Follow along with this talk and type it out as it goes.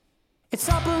It's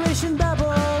Operation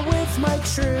Babble with Mike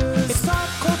Shrews. It's pop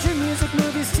culture, music,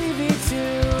 movies, TV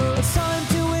too. It's time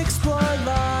to explore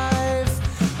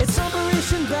life. It's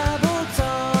Operation Babble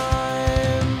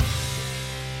time.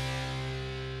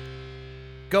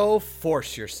 Go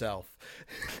force yourself.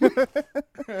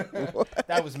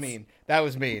 That was mean. That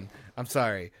was mean. I'm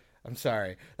sorry.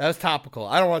 That was topical.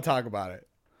 I don't want to talk about it.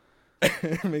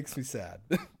 It makes me sad.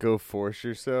 Go force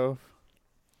yourself.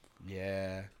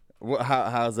 Yeah.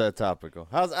 How's that topical?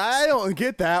 I don't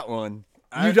get that one.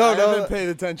 You don't know? I haven't paid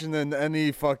attention to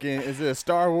any fucking. Is it a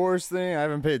Star Wars thing? I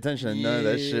haven't paid attention to none of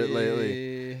that shit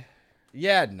lately.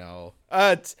 Yeah, no.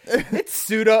 It's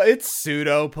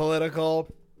pseudo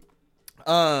political.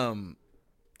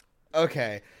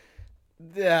 Okay.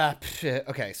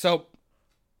 Okay. So,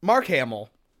 Mark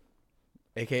Hamill,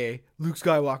 aka Luke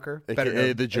Skywalker,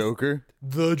 AKA the Joker,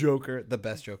 the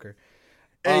best Joker,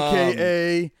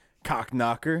 AKA cock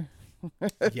knocker.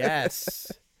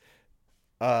 Yes.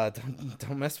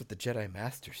 Don't mess with the Jedi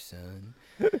Master, son.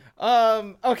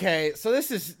 Okay, so this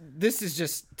is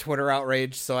just Twitter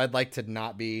outrage, so I'd like to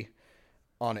not be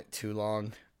on it too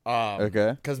long.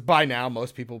 Okay. Because by now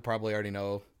most people probably already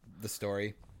know the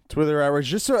story. Twitter outrage,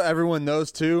 just so everyone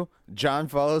knows too. John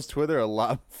follows Twitter a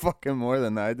lot fucking more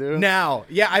than I do. Now,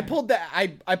 yeah, I put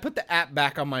the app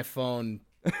back on my phone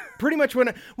pretty much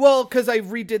because I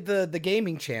redid the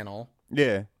gaming channel.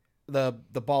 Yeah. The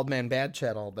Bald Man Bad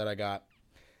channel that I got.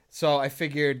 So I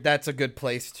figured that's a good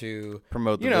place to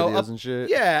promote the videos and shit.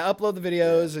 Yeah, upload the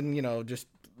videos and just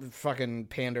fucking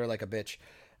pander like a bitch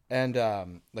and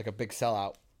like a big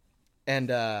sellout. And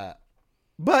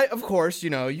but of course,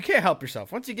 you can't help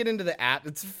yourself. Once you get into the app,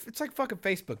 it's like fucking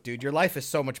Facebook, dude. Your life is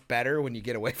so much better when you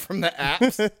get away from the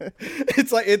apps.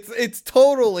 it's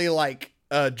totally like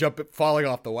falling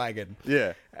off the wagon.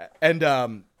 Yeah.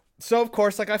 And so of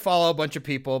course, like I follow a bunch of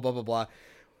people, blah blah blah.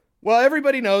 Well,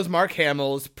 everybody knows Mark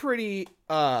Hamill is pretty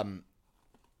out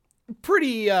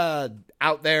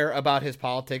there about his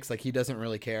politics. Like he doesn't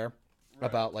really care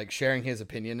about like sharing his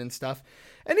opinion and stuff.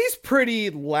 And he's pretty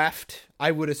left,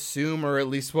 I would assume, or at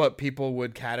least what people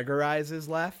would categorize as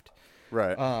left.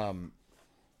 Right.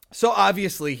 So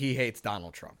obviously he hates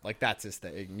Donald Trump. Like that's his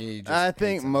thing. I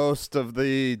think most of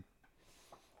the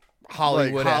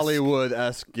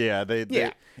Hollywood-esque, yeah.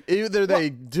 They either they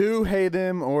do hate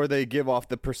him or they give off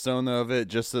the persona of it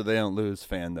just so they don't lose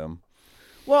fandom.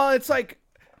 Well, it's like,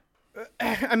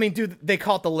 I mean, dude, they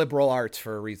call it the liberal arts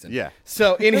for a reason. Yeah.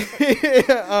 So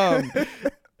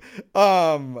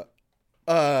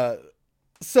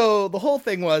so the whole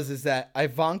thing is that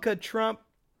Ivanka Trump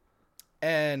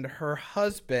and her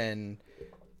husband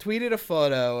tweeted a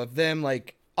photo of them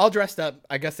like all dressed up.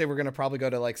 I guess they were gonna probably go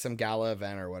to like some gala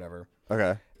event or whatever.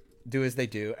 Okay. Do as they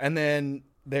do, and then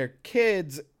their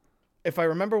kids. If I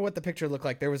remember what the picture looked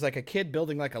like, there was like a kid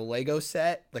building like a Lego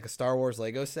set, like a Star Wars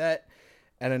Lego set,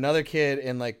 and another kid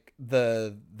in like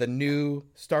the new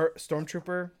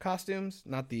Stormtrooper costumes,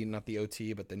 not the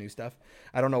OT, but the new stuff.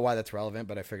 I don't know why that's relevant,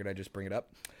 but I figured I'd just bring it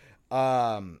up.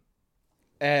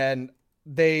 And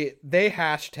they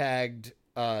hashtagged,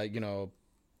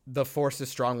 the force is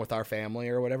strong with our family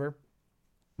or whatever.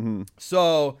 Mm-hmm.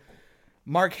 So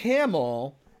Mark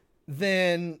Hamill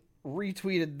then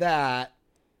retweeted that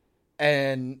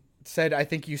and said, I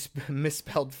think you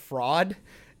misspelled fraud,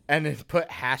 and then put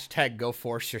hashtag go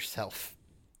force yourself.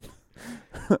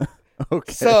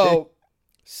 Okay.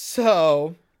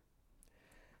 So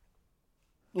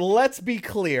let's be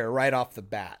clear right off the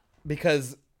bat,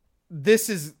 because this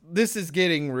is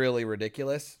getting really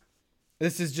ridiculous.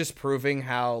 This is just proving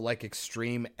how like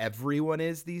extreme everyone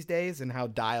is these days and how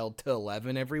dialed to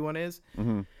 11 everyone is.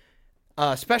 Mm-hmm.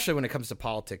 Especially when it comes to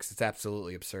politics, it's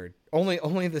absolutely absurd.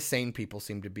 Only the sane people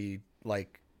seem to be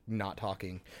like not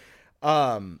talking.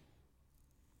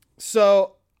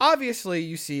 So obviously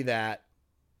you see that,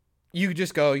 you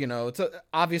just go, it's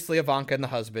obviously Ivanka and the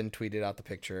husband tweeted out the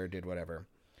picture, did whatever.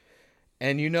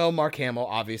 And Mark Hamill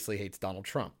obviously hates Donald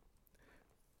Trump.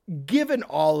 Given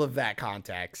all of that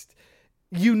context,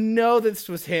 this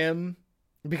was him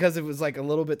because it was like a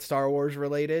little bit Star Wars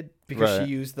related, because right.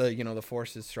 She used the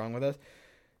force is strong with us.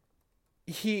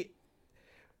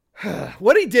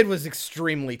 What he did was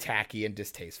extremely tacky and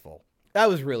distasteful. That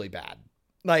was really bad.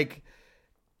 Like,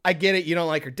 I get it. You don't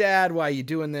like her dad. Why are you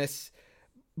doing this?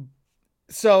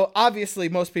 So obviously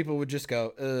most people would just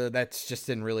go, that's just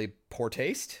in really poor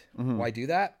taste. Mm-hmm. Why do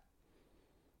that?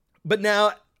 But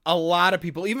now a lot of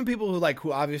people, even people who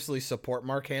obviously support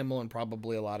Mark Hamill and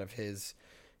probably a lot of his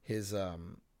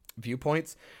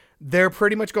viewpoints, they're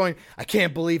pretty much going, I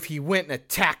can't believe he went and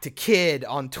attacked a kid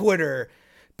on Twitter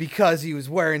because he was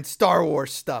wearing Star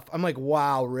Wars stuff. I'm like,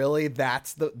 wow, really?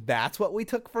 That's what we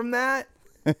took from that?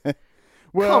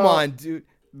 Well, come on, dude.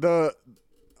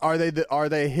 Are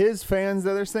they his fans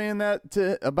that are saying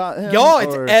that about him? Yo,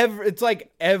 it's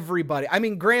like everybody. I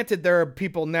mean, granted, there are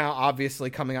people now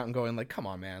obviously coming out and going like, "Come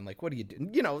on, man! Like, what are you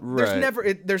doing?" You know,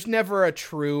 there's never a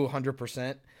true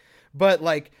 100%, but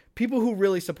like people who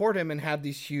really support him and have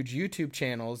these huge YouTube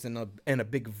channels and a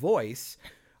big voice,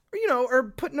 you know, are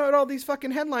putting out all these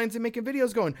fucking headlines and making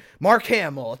videos going, "Mark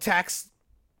Hamill attacks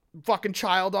fucking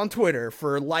child on Twitter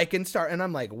for liking star," and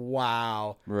I'm like,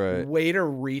 wow, right, way to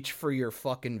reach for your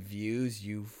fucking views,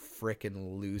 you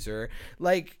freaking loser.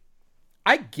 Like,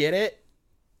 I get it,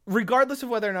 regardless of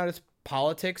whether or not it's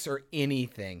politics or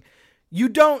anything, you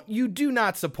do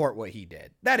not support what he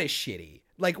did. That is shitty.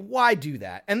 Like, why do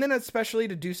that? And then especially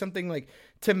to do something like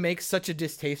to make such a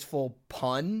distasteful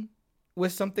pun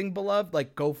with something beloved,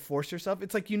 like go force yourself.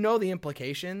 It's like, you know, the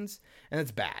implications, and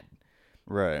it's bad.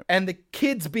 Right. And the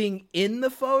kids being in the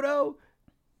photo,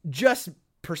 just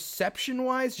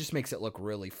perception-wise, just makes it look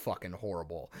really fucking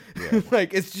horrible. Yeah.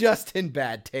 Like, it's just in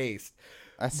bad taste.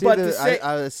 I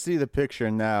see the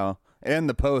picture now and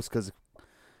the post because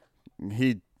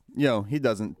he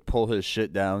doesn't pull his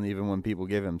shit down even when people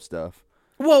give him stuff.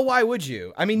 Well, why would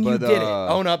you? I mean, you did it.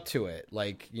 Own up to it.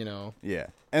 Like, you know. Yeah.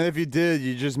 And if you did,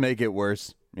 you just make it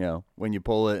worse, you know, when you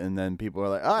pull it and then people are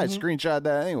like, I screenshot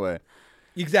that anyway.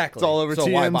 Exactly. It's all over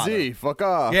TMZ. Fuck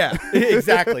off. Yeah,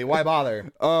 exactly. Why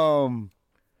bother?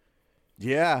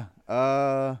 Yeah.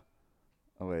 Oh,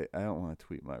 wait. I don't want to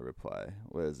tweet my reply.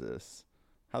 What is this?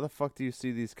 How the fuck do you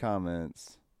see these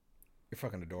comments? You're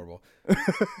fucking adorable.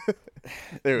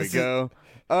 There we go.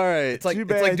 All right. It's like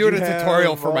doing a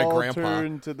tutorial for my grandpa.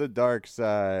 Turn to the dark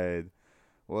side.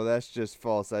 Well, that's just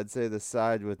false. I'd say the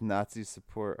side with Nazi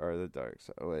support are the dark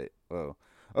side. Oh, wait. Whoa.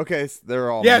 Okay, so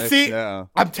they're all mixed now.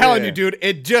 I'm telling you, dude,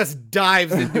 it just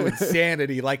dives into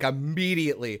insanity like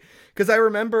immediately. Because I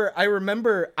remember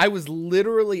I was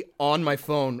literally on my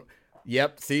phone.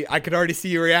 Yep, see, I could already see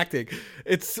you reacting.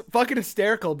 It's fucking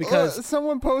hysterical because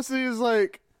someone posted, he was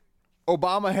like,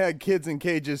 Obama had kids in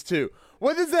cages too.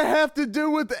 What does that have to do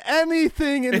with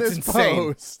anything in this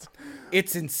post?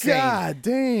 It's insane. God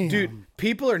damn. Dude,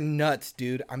 people are nuts,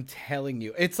 dude. I'm telling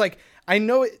you. It's like, I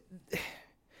know it.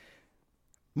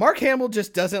 Mark Hamill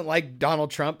just doesn't like Donald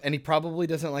Trump, and he probably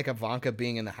doesn't like Ivanka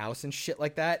being in the house and shit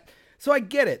like that. So I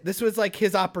get it. This was like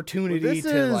his opportunity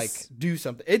to like do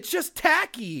something. It's just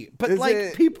tacky, but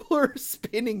like people are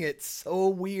spinning it so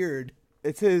weird.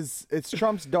 It's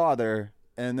Trump's daughter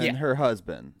and then her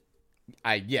husband.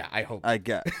 I hope. I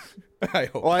guess. I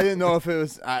hope. Well, I didn't know if it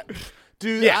was.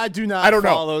 Dude, I do not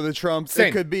follow the Trumps. Same.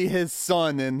 It could be his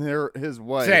son and his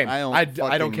wife. Same. I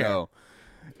don't care. Know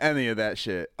any of that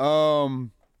shit.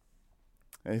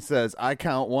 It says, I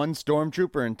count 1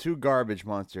 stormtrooper and 2 garbage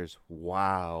monsters.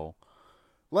 Wow.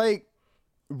 Like,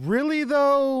 really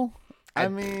though? I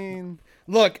mean,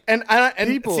 look, and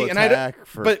people see, attack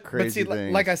for crazy but see,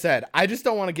 things. like I said, I just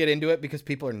don't want to get into it because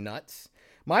people are nuts.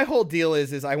 My whole deal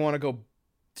is I want to go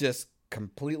just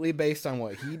completely based on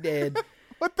what he did.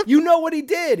 You know what he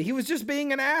did? He was just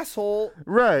being an asshole.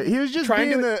 Right. He was just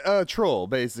being a troll,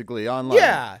 basically, online.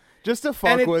 Yeah. Just to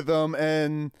fuck with them,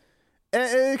 and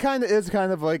it kind of is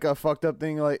kind of like a fucked up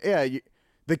thing. Like, yeah,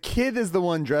 the kid is the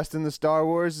one dressed in the Star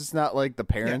Wars. It's not like the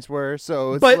parents were.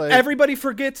 So, it's but like, everybody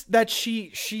forgets that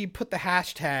she put the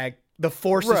hashtag "the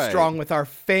Force is strong with our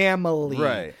family."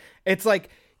 Right. It's like,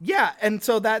 yeah, and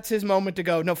so that's his moment to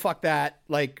go, no, fuck that.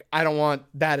 Like, I don't want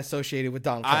that associated with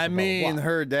Donald Trump. I mean, blah, blah.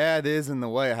 her dad is in the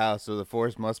White House, so the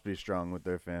Force must be strong with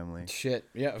their family. Shit,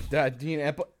 yeah.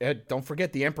 Don't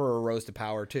forget the Emperor rose to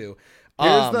power too.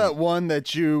 Here's that one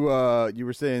that you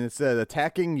were saying. It said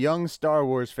attacking young Star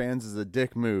Wars fans is a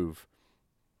dick move.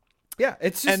 Yeah,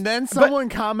 it's just, and then someone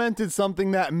commented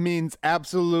something that means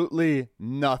absolutely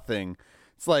nothing.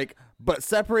 It's like, but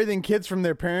separating kids from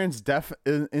their parents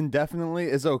indefinitely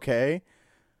is okay.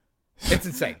 It's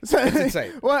insane. It's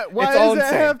insane. What? Why does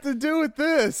that have to do with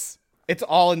this? It's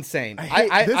all insane.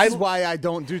 This is why I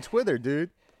don't do Twitter,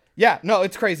 dude. Yeah, no,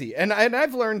 it's crazy. And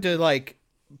I've learned to like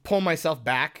pull myself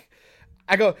back.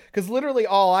 I go, because literally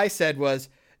all I said was,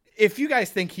 if you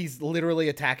guys think he's literally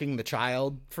attacking the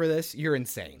child for this, you're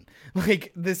insane.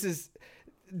 Like, this is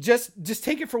just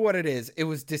take it for what it is. It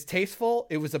was distasteful.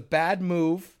 It was a bad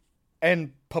move.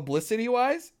 And publicity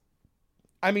wise,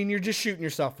 I mean, you're just shooting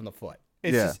yourself in the foot.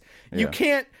 It's just, you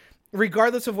can't,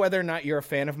 regardless of whether or not you're a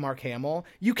fan of Mark Hamill,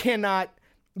 you cannot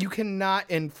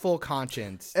in full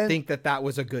conscience think that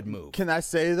was a good move. Can I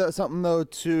say something though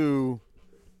too?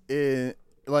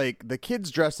 Like, the kid's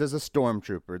dressed as a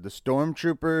stormtrooper. The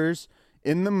stormtroopers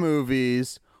in the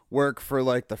movies work for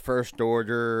like the First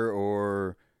Order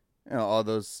or all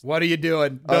those What are you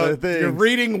doing? other things. You're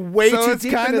reading way so too it's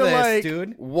deep kind into of this, like,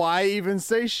 dude. why even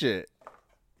say shit?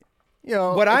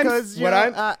 What I'm- because, what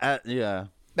I'm- yeah.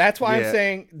 That's why Yeah. I'm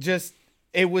saying just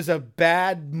it was a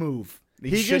bad move.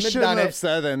 He just shouldn't have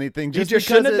said anything. Just just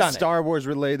because shouldn't have done it's it. Star Wars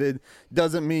related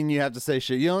doesn't mean you have to say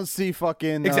shit. You don't see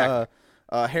fucking Exactly.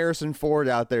 Harrison Ford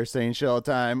out there saying shit all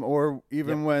the time, or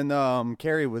even when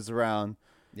Carrie was around.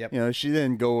 Yep. She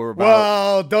didn't go about.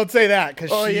 Well, don't say that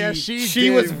because she she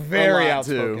did was a very lot,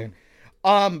 too.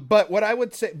 outspoken. But what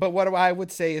I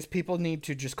would say is people need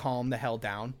to just calm the hell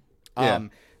down. Yeah.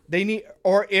 They need,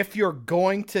 or if you're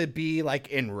going to be like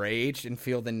enraged and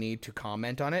feel the need to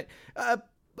comment on it,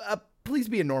 please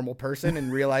be a normal person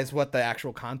and realize what the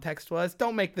actual context was.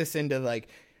 Don't make this into like,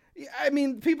 I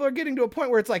mean, people are getting to a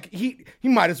point where it's like he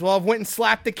might as well have went and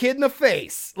slapped the kid in the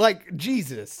face. Like,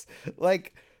 Jesus.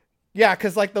 Like, yeah,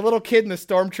 because like the little kid in the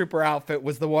stormtrooper outfit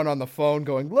was the one on the phone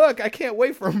going, look, I can't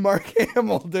wait for Mark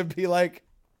Hamill to be like,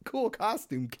 cool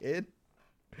costume, kid.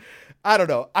 I don't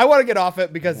know. I want to get off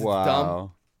it because it's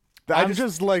dumb. I'm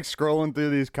just like scrolling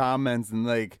through these comments and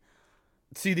like,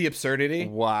 See the absurdity?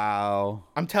 wow.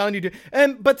 I'm telling you,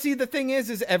 dude. But see, the thing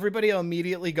is everybody will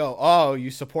immediately go, "Oh,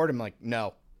 you support him?" Like,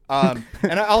 no. And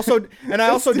I also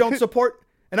don't support,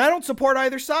 and I don't support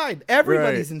either side.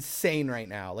 Everybody's insane right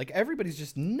now. Like, everybody's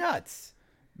just nuts.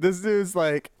 This dude's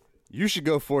like, you should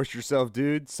go force yourself,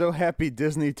 dude. So happy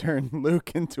Disney turned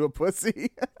Luke into a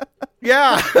pussy.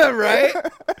 Yeah, right.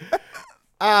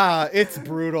 It's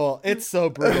brutal. It's so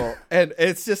brutal, and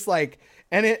it's just like.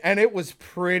 And it was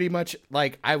pretty much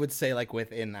like, I would say like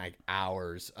within like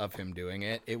hours of him doing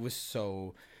it, it was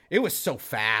so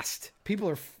fast.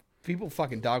 People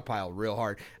fucking dogpile real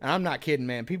hard. And I'm not kidding,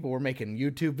 man. People were making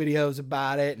YouTube videos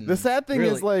about it. And The sad thing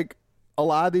really, is like a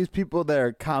lot of these people that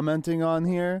are commenting on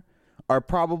here are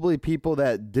probably people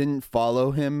that didn't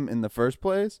follow him in the first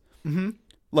place. Mm-hmm.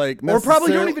 Like, or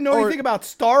probably don't even know anything about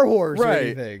Star Wars or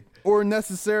anything. Or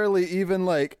necessarily even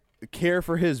like care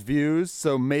for his views,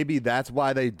 so maybe that's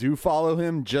why they do follow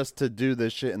him, just to do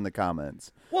this shit in the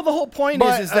comments. Well, the whole point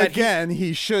But is that again,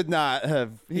 he should not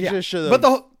have. He just should but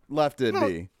have left it no,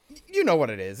 be. You know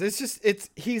what it is. It's just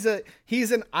he's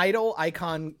an idol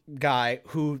icon guy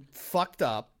who fucked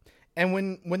up, and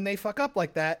when they fuck up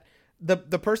like that, the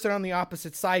person on the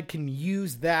opposite side can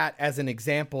use that as an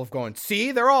example of going,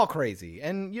 see, they're all crazy,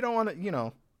 and you don't want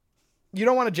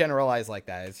to generalize like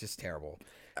that. It's just terrible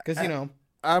because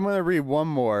I'm going to read one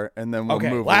more, and then we'll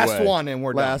move last away. one, and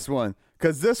we're done. Last one.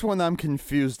 Because this one I'm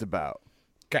confused about.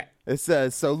 Okay. It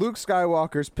says, so Luke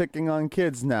Skywalker's picking on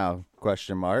kids now, ?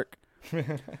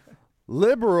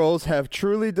 Liberals have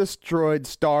truly destroyed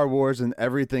Star Wars and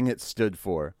everything it stood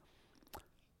for.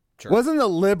 Sure. Wasn't a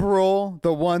liberal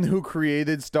the one who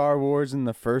created Star Wars in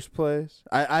the first place?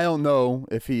 I don't know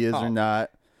if he is or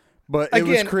not. But it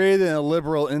was created in a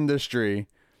liberal industry.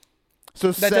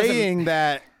 So saying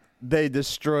that they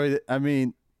destroyed it, I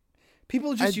mean,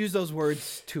 people just use those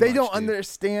words too they much. don't Dude.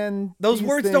 understand Those these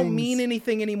words don't things. mean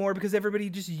anything anymore because everybody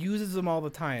just uses them all the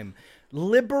time.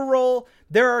 Liberal,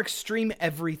 there are extreme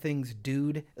everythings,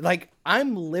 dude. Like,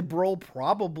 I'm liberal,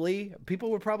 probably.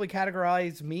 People would probably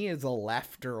categorize me as a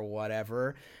left or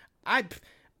whatever.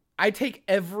 I take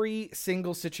every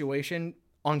single situation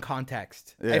on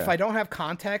context. Yeah. If I don't have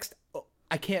context,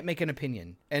 I can't make an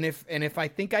opinion. And if I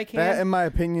think I can, That and my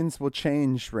opinions will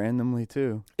change randomly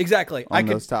too. Exactly. On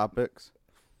those topics.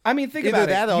 I mean, think Either about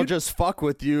that it. or I'll just fuck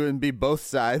with you and be both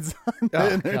sides. On the Oh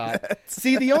internet. God.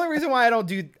 See, the only reason why I don't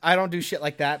do shit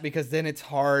like that, because then it's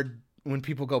hard when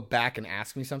people go back and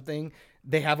ask me something.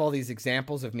 They have all these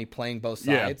examples of me playing both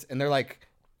sides, and they're like,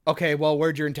 "Okay, well,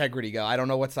 where'd your integrity go? I don't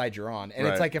know what side you're on." And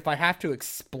it's like, if I have to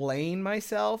explain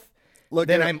myself,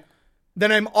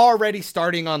 then I'm already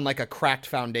starting on like a cracked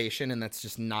foundation, and that's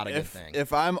just not a good thing.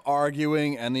 If I'm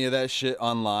arguing any of that shit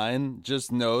online,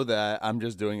 just know that I'm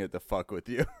just doing it to fuck with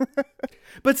you.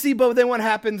 But then what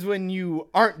happens when you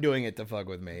aren't doing it to fuck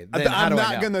with me? Then I'm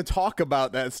not going to talk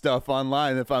about that stuff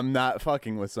online if I'm not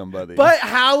fucking with somebody. But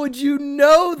how would you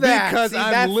know that? Because See,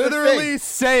 I'm that's the literally thing.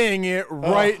 saying it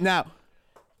right now.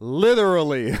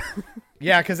 Literally.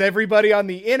 Yeah, because everybody on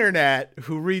the internet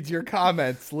who reads your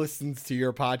comments listens to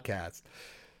your podcast.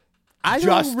 I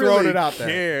Just don't really throwing it out there.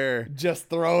 care. Just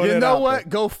throwing it out. You know what? there.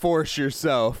 Go force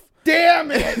yourself.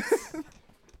 Damn it!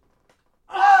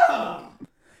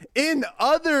 In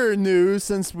other news,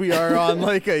 since we are on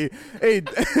like a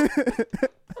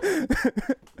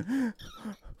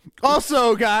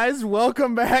also, guys,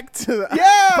 welcome back to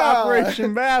Yeah!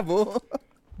 Operation Babel.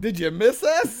 Did you miss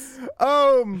us?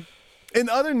 In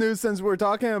other news, since we're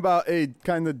talking about a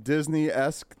kind of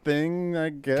Disney-esque thing, I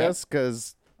guess,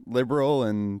 because liberal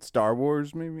and Star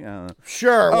Wars, maybe? I don't know.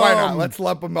 Sure, why not? Let's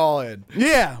lump them all in.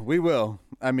 Yeah, we will.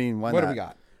 I mean, why not? What do we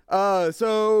got?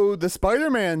 So the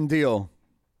Spider-Man deal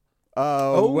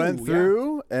went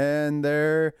through, and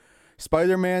their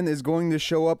Spider-Man is going to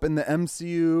show up in the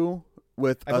MCU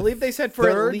with I believe they said for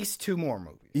at least 2 more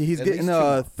movies. He's getting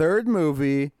a third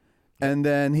movie. And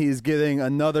then he's getting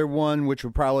another one, which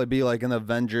would probably be like an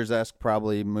Avengers-esque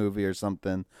probably movie or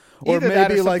something. Or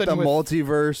maybe like the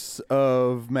multiverse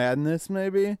of madness,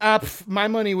 maybe? My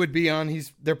money would be on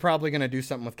they're probably going to do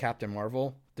something with Captain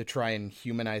Marvel to try and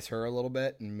humanize her a little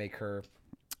bit and make her...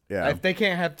 Yeah. If they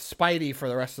can't have Spidey for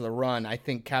the rest of the run, I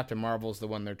think Captain Marvel's the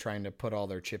one they're trying to put all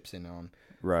their chips in on.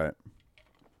 Right.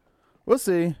 We'll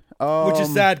see. Which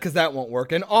is sad because that won't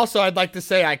work. And also, I'd like to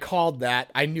say I called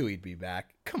that. I knew he'd be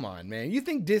back. Come on, man. You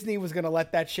think Disney was going to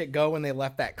let that shit go when they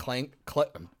left that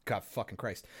God fucking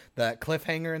Christ. The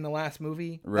cliffhanger in the last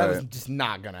movie? Right. That was just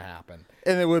not going to happen.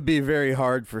 And it would be very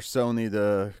hard for Sony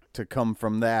to come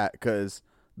from that because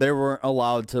they weren't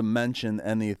allowed to mention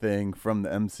anything from the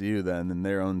MCU then in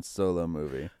their own solo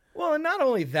movie. Well, and not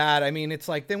only that, I mean, it's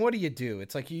like, then what do?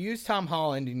 It's like you use Tom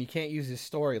Holland and you can't use his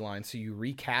storyline, so you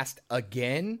recast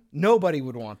again? Nobody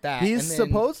would want that. He's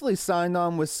supposedly signed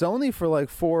on with Sony for like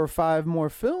 4 or 5 more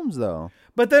films, though.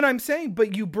 But then I'm saying,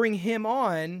 but you bring him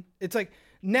on, it's like,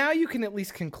 now you can at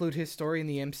least conclude his story in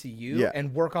the MCU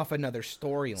and work off another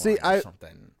storyline or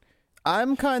something.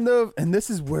 I'm kind of, and this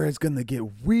is where it's going to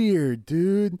get weird,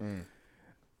 dude.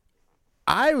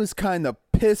 I was kind of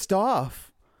pissed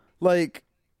off. Like...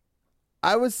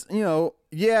 I was, it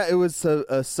was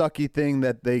a sucky thing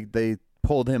that they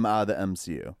pulled him out of the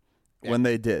MCU when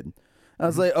they did. I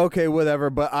was like, okay, whatever.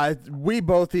 But we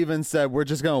both even said we're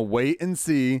just gonna wait and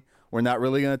see. We're not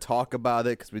really gonna talk about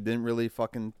it because we didn't really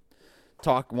fucking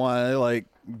want to like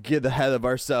get ahead of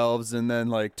ourselves. And then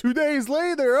like 2 days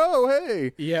later, oh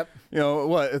hey, yep.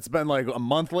 What? It's been like a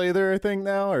month later, I think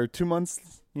now, or 2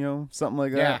 months. Something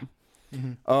like that. Yeah.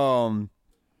 Mm-hmm.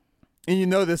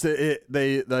 And this,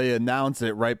 they announce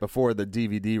it right before the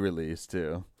DVD release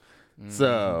too.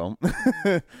 So,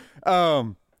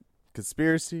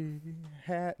 conspiracy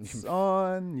hats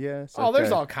on, yes. Oh,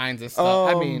 there's all kinds of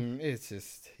stuff. I mean, it's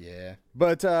just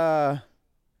But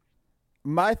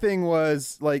my thing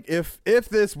was like, if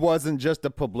this wasn't just a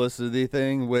publicity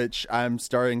thing, which I'm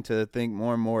starting to think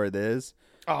more and more it is.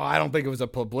 Oh, I don't think it was a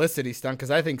publicity stunt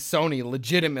because I think Sony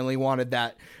legitimately wanted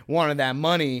that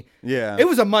money. Yeah, it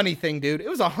was a money thing, dude. It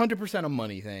was 100% a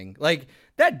money thing. Like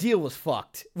that deal was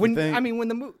fucked. When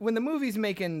the movie's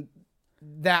making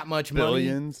that much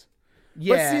billions. Money,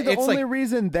 yeah. But see, the only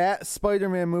reason that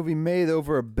Spider-Man movie made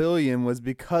over $1 billion was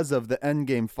because of the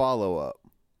Endgame follow-up.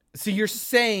 So you're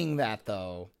saying that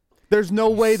though? There's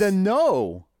no way to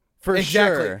know for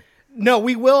sure. No,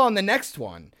 we will on the next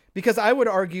one. Because I would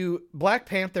argue Black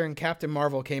Panther and Captain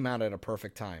Marvel came out at a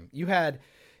perfect time. You had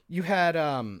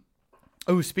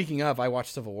speaking of, I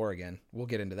watched Civil War again. We'll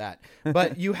get into that.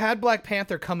 But you had Black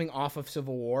Panther coming off of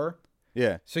Civil War.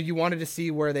 Yeah. So you wanted to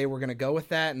see where they were going to go with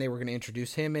that, and they were going to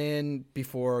introduce him in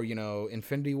before,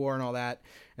 Infinity War and all that.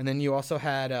 And then you also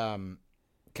had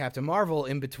Captain Marvel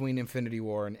in between Infinity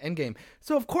War and Endgame.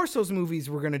 So of course those movies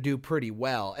were going to do pretty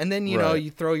well. And then, you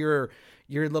throw your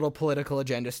little political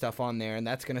agenda stuff on there, and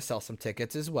that's going to sell some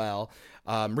tickets as well.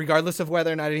 Regardless of whether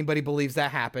or not anybody believes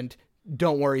that happened,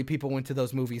 don't worry, people went to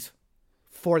those movies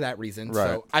for that reason. Right.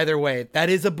 So either way, that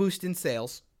is a boost in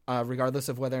sales, regardless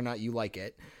of whether or not you like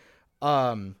it.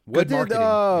 Good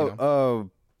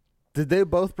marketing. Did they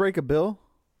both break a bill?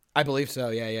 I believe so,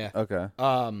 yeah. Okay.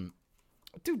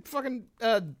 Dude, fucking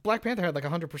Black Panther had like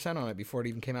 100% on it before it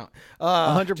even came out.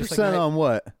 100% on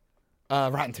what?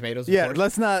 Rotten Tomatoes. Yeah,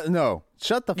 let's not. No,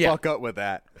 shut the fuck up with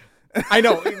that. I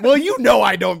know. Well,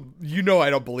 I don't. I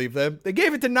don't believe them. They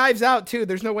gave it to Knives Out too.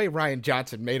 There's no way Rian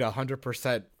Johnson made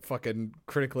 100% fucking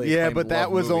critically. Yeah, but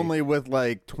that was movie. only with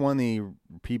like 20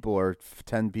 people or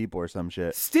 10 people or some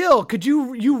shit. Still, could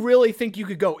you really think you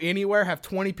could go anywhere, have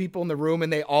 20 people in the room,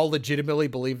 and they all legitimately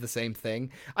believe the same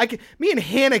thing? Me and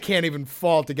Hannah can't even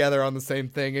fall together on the same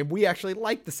thing, and we actually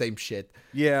like the same shit.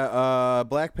 Yeah,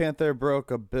 Black Panther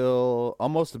broke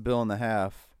almost $1.5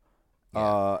 billion.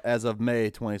 As of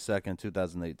May 22nd,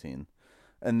 2018.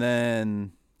 And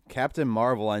then Captain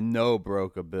Marvel, I know,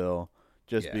 broke a bill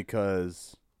just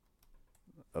because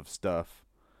of stuff.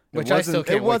 Which I still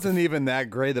can't It wasn't even that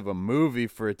great of a movie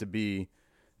for it to be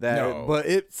that. No. But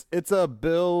it's a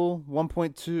bill,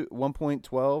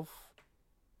 1.12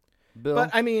 bill. But,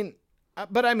 I mean,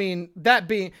 But I mean,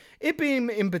 it being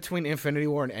in between Infinity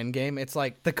War and Endgame, it's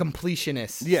like the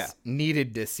completionists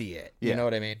needed to see it. You know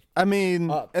what I mean? I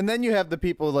mean, and then you have the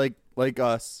people like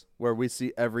us, where we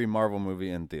see every Marvel movie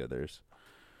in theaters.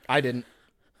 I didn't.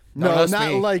 No,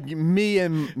 not like me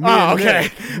and me. Oh, and okay.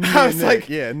 Nick. I was like,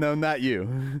 yeah, no, not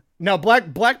you. No,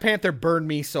 Black Panther burned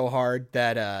me so hard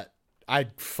that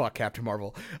I'd fuck Captain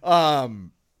Marvel. I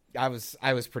was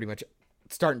pretty much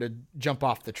starting to jump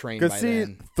off the train by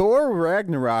then. Thor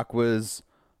Ragnarok was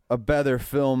a better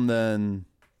film than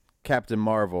Captain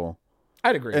Marvel.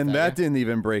 I'd agree with that didn't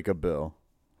even break a bill.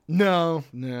 No.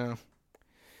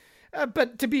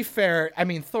 But to be fair, I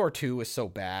mean, Thor 2 was so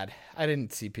bad. I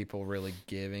didn't see people really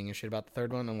giving a shit about the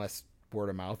third one unless word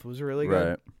of mouth was really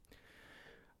good.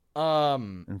 Right.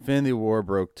 Infinity War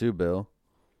broke too, Bill.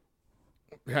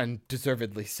 And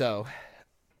deservedly so.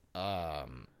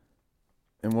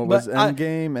 And what was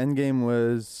Endgame? Endgame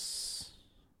was...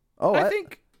 I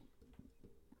think...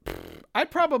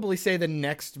 I'd probably say the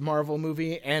next Marvel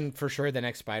movie, and for sure the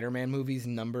next Spider-Man movie's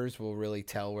numbers will really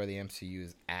tell where the MCU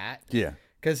is at. Yeah.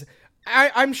 Because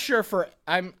I'm sure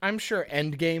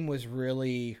Endgame was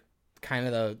really kind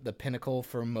of the pinnacle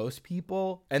for most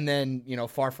people. And then,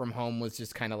 Far From Home was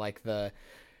just kind of like the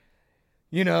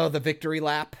victory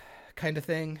lap kind of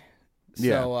thing.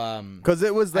 Yeah. So, because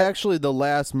it was actually the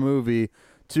last movie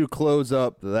to close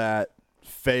up that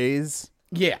phase.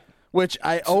 Yeah. Which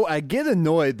I get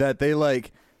annoyed that they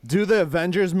do the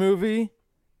Avengers movie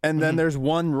and then there's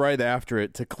one right after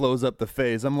it to close up the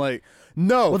phase. I'm like,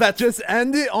 no, just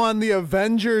end it on the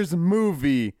Avengers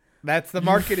movie. That's the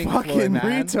marketing fucking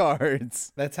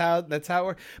retards. That's how it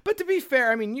works. But to be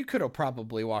fair, I mean, you could have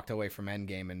probably walked away from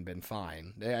Endgame and been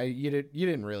fine. You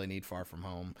didn't really need Far From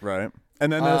Home, right?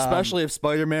 And then especially if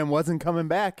Spider-Man wasn't coming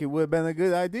back, it would have been a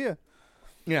good idea.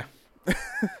 Yeah.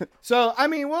 So I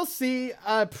mean, we'll see.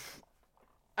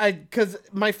 Because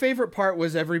my favorite part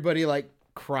was everybody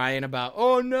crying about,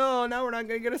 oh no, now we're not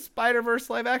gonna get a Spider-Verse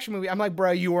live action movie. I'm like,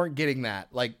 bro, you weren't getting that.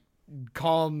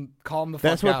 Calm the fuck down.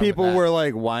 That's what people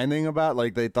were whining about.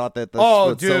 They thought that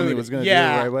what Sony was going to do the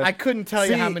right way. I couldn't tell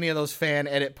you how many of those fan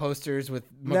edit posters with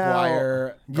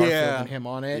Maguire, Garfield, and him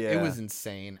on it. Yeah. It was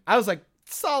insane. I was like,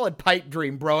 solid pipe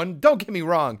dream, bro. And don't get me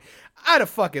wrong, I'd have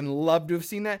fucking loved to have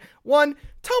seen that. One,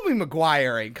 Tobey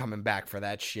Maguire ain't coming back for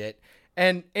that shit,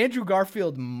 and Andrew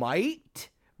Garfield might,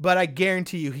 but I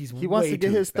guarantee you he wants to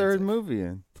get his expensive. Third movie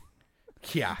in.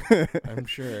 Yeah, I'm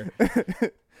sure.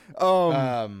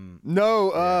 But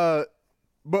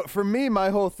for me, my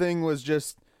whole thing was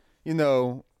just,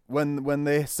 when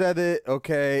they said it,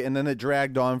 okay, and then it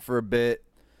dragged on for a bit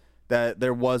that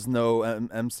there was no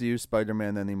MCU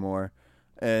Spider-Man anymore,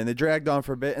 and it dragged on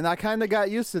for a bit, and I kind of got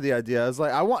used to the idea. I was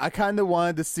like, I kind of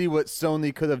wanted to see what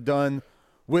Sony could have done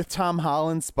with Tom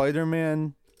Holland's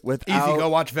Spider-Man without... Easy, go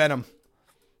watch Venom.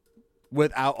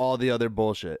 Without all the other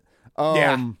bullshit.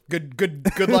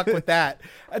 Good luck with that,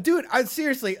 dude. I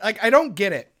seriously, I don't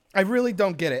get it. I really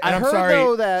don't get it. And I'm sorry.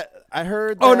 I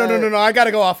heard. Oh no! I got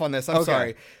to go off on this. I'm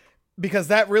sorry, because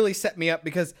that really set me up.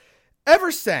 Because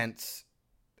ever since,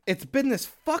 it's been this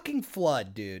fucking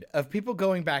flood, dude, of people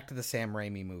going back to the Sam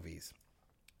Raimi movies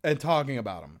and talking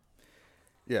about them.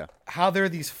 Yeah, how they're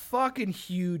these fucking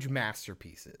huge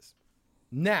masterpieces.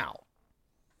 Now,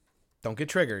 don't get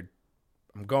triggered.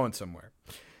 I'm going somewhere.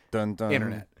 Dun dun.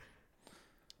 Internet.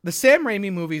 The Sam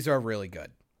Raimi movies are really good.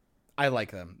 I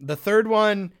like them. The third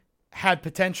one had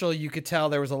potential. You could tell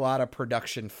there was a lot of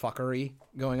production fuckery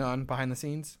going on behind the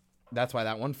scenes. That's why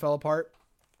that one fell apart.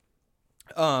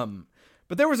 But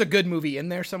there was a good movie in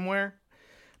there somewhere.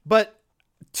 But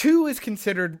 2 is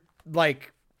considered one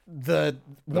of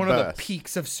the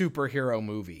peaks of superhero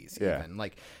movies. Yeah. Even.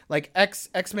 Like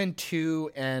X-Men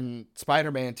 2 and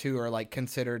Spider-Man 2 are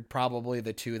considered probably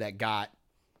the 2 that got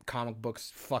comic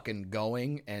books fucking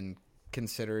going and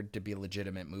considered to be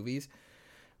legitimate movies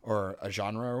or a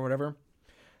genre or whatever.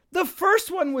 The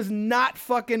first one was not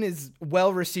fucking as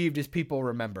well received as people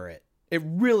remember it. It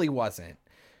really wasn't.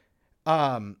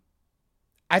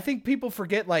 I think people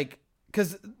forget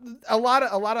because a lot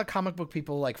of comic book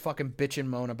people fucking bitch and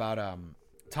moan about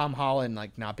Tom Holland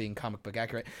not being comic book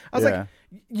accurate. I was like,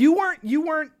 you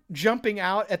weren't jumping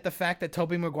out at the fact that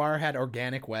Tobey Maguire had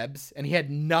organic webs and he had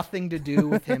nothing to do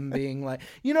with him being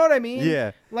you know what I mean?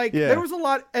 Yeah. There was a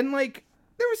lot, and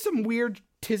there was some weird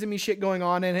tismy shit going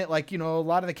on in it. A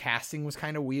lot of the casting was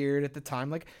kind of weird at the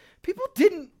time. People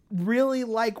didn't really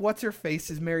like what's her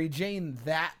face as Mary Jane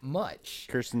that much.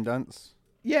 Kirsten Dunst.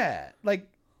 Yeah.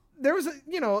 There was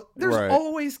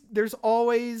there's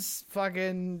always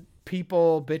fucking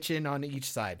people bitching on each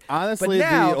side. Honestly,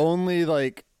 the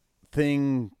only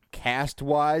thing cast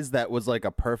wise that was like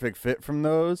a perfect fit from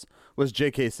those was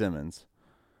J.K. Simmons.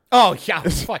 Oh yeah,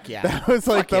 fuck yeah. That was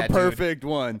like fuck the perfect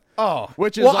one. Oh,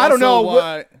 which is I don't know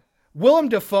why. Willem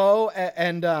Dafoe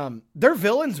and their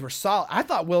villains were solid. I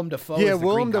thought Willem Dafoe. Yeah, as the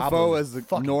Willem Green Dafoe Goblin as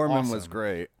the Norman awesome. was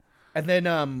great. And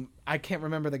then I can't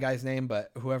remember the guy's name,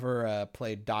 but whoever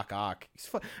played Doc Ock,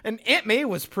 and Aunt May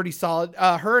was pretty solid.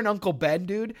 Her and Uncle Ben,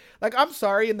 dude. Like, I'm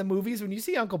sorry, in the movies when you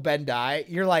see Uncle Ben die,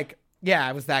 you're like, yeah,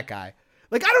 it was that guy.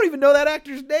 Like, I don't even know that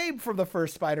actor's name from the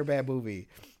first Spider-Man movie,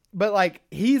 but like,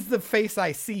 he's the face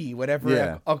I see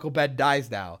whenever Uncle Ben dies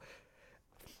now.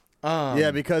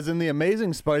 Yeah, because in the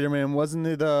Amazing Spider-Man, wasn't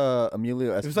it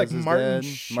Emilio Estevez's it was like Martin dad?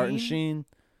 Sheen? Martin Sheen.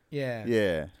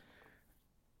 Yeah.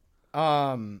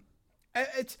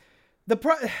 It's the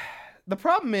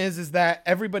problem is that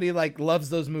everybody like loves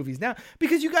those movies now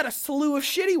because you got a slew of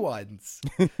shitty ones.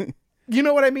 You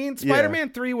know what I mean? Spider-Man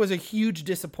 3 was a huge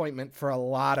disappointment for a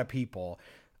lot of people.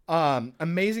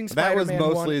 Amazing Spider-Man that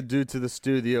was mostly 1, due to the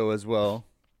studio as well.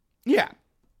 Yeah.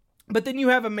 But then you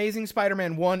have Amazing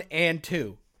Spider-Man 1 and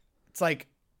 2. It's like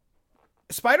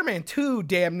Spider-Man 2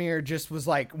 damn near just was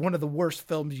like one of the worst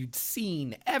films you'd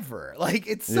seen ever. Like,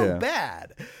 it's so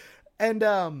bad. And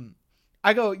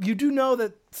I go, you do know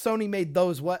that Sony made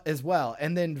those as well.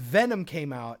 And then Venom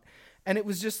came out, and it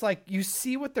was just like, you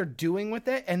see what they're doing with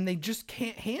it, and they just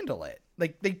can't handle it.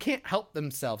 Like, they can't help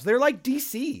themselves. They're like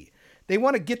DC. They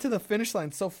want to get to the finish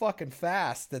line so fucking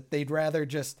fast that they'd rather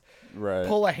just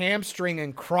pull a hamstring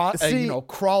and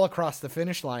crawl across the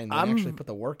finish line than actually put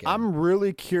the work in. I'm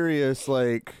really curious,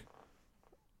 like,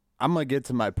 I'm going to get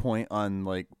to my point on,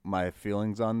 like, my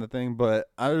feelings on the thing, but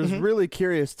I was really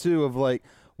curious, too, of, like,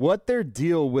 what their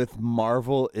deal with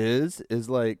Marvel is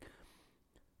like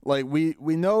we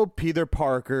know Peter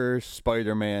Parker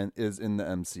Spider-Man is in the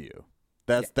MCU.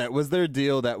 That was their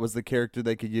deal. That was the character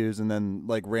they could use, and then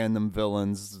like random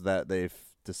villains that they've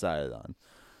decided on.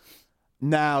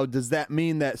 Now, does that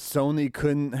mean that Sony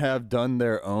couldn't have done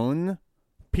their own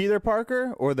Peter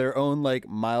Parker or their own like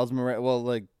Miles Morales? Well,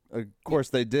 like of course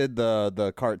they did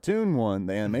the cartoon one,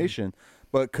 the animation,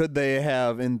 but could they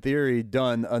have, in theory,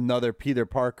 done another Peter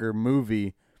Parker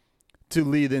movie to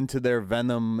lead into their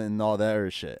Venom and all that other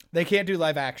shit? They can't do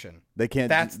live action. They can't.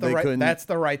 That's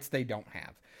the rights they don't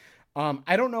have.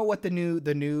 I don't know what the new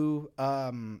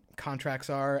contracts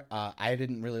are. I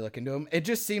didn't really look into them. It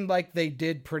just seemed like they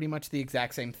did pretty much the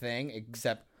exact same thing,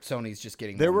 except Sony's just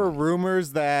getting. There were money.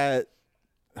 rumors that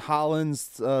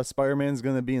Holland's Spider-Man's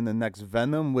going to be in the next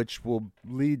Venom, which will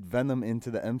lead Venom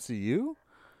into the MCU.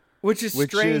 Which is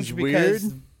strange because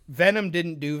weird. Venom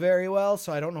didn't do very well,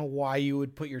 so I don't know why you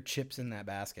would put your chips in that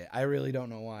basket. I really don't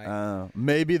know why.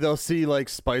 Maybe they'll see like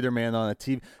Spider-Man on a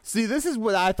TV. See, this is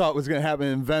what I thought was going to happen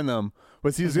in Venom,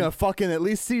 was he was going to fucking at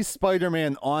least see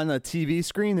Spider-Man on a TV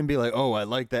screen and be like, oh, I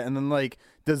like that. And then like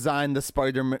design the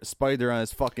spider on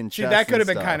his fucking chest. That could have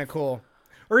been kind of cool.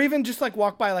 Or even just like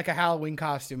walk by like a Halloween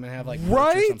costume and have like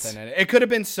right? or something in it. It could have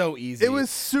been so easy. It was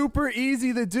super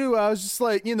easy to do. I was just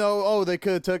like, they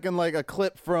could have taken like a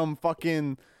clip from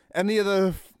fucking any of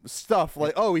the stuff.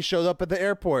 Like, oh, he showed up at the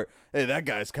airport. Hey, that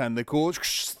guy's kind of cool.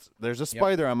 There's a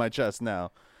spider on my chest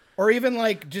now. Or even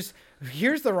like just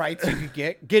here's the rights you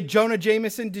could get Jonah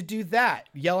Jameson to do that,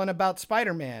 yelling about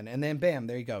Spider-Man, and then bam,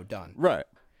 there you go, done. Right.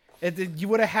 You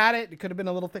would have had it. It could have been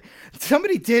a little thing.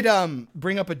 Somebody did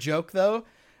bring up a joke though.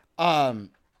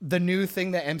 The new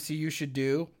thing that MCU should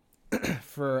do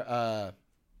for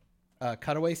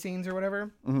cutaway scenes or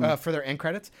whatever for their end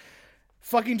credits,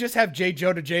 fucking just have J.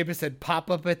 Jonah Jameson pop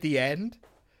up at the end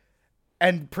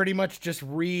and pretty much just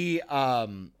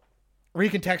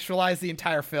recontextualize the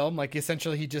entire film. Like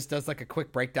essentially he just does like a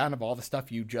quick breakdown of all the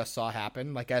stuff you just saw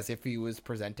happen, like as if he was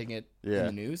presenting it in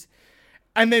the news.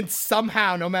 And then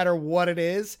somehow, no matter what it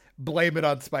is, blame it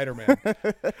on Spider-Man.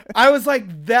 I was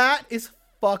like, that is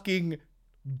fucking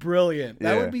brilliant.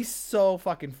 That would be so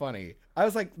fucking funny. I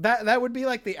was like, that would be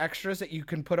like the extras that you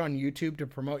can put on YouTube to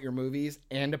promote your movies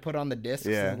and to put on the discs.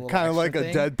 Yeah, kind of like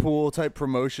a Deadpool type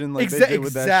promotion, like they did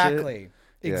with that shit.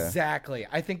 Exactly.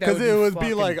 I think that because it would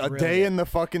be like a day in the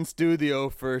fucking studio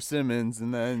for Simmons,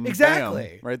 and then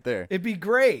bam, right there. It'd be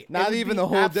great. Not even the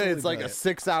whole day. It's like a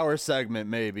 6-hour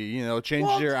segment, maybe.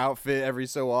 Change your outfit every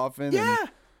so often. Yeah.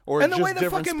 Or and just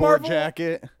different sport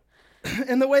jacket.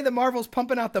 And the way that Marvel's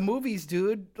pumping out the movies,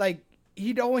 dude, like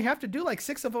he'd only have to do like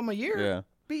 6 of them a year. Yeah.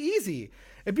 Be easy.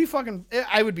 It'd be fucking.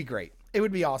 I would be great. It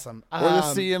would be awesome. Or to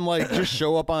see him like just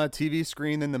show up on a TV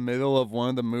screen in the middle of one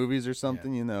of the movies or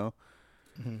something,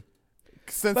 Mm-hmm.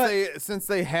 Since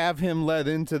they have him led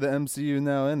into the MCU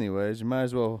now anyways, you might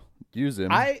as well use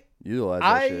him. Utilize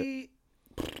that shit.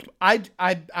 I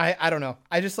don't know.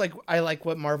 I like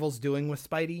what Marvel's doing with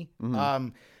Spidey. Mm-hmm.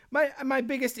 My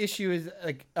biggest issue is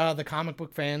like the comic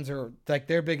book fans are like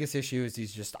their biggest issue is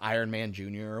he's just Iron Man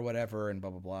Jr. or whatever and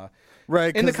blah blah blah.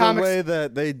 Right, because the way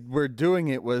that they were doing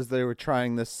it was they were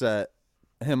trying to set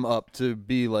him up to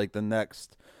be like the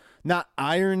next, not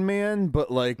Iron Man,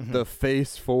 but like the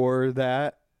face for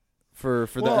that for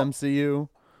the MCU.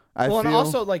 And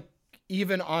also like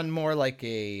even on more like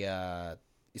a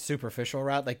superficial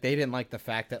route, like they didn't like the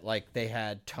fact that like they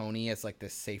had Tony as like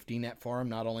this safety net for him,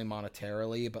 not only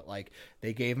monetarily but like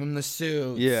they gave him the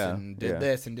suits and did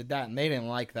this and did that, and they didn't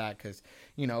like that because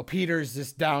Peter's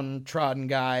this downtrodden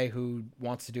guy who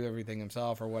wants to do everything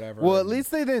himself or whatever. Well, at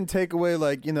least they didn't take away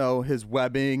like his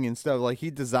webbing and stuff. Like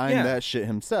he designed that shit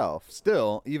himself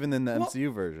still, even in the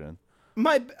MCU version.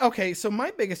 So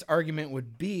my biggest argument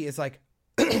would be is like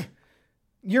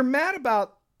you're mad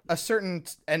about a certain,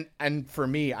 and for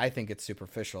me, I think it's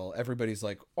superficial. Everybody's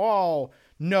like, oh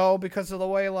no, because of the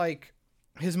way like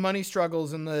his money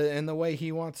struggles and the way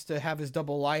he wants to have his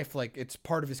double life, like it's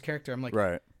part of his character. I'm like,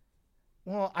 right.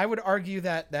 Well, I would argue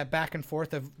that back and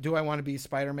forth of do I want to be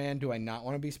Spider-Man, do I not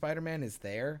want to be Spider-Man is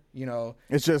there.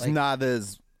 It's just like, not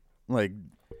as like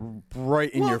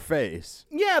right in your face.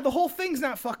 Yeah, the whole thing's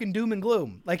not fucking doom and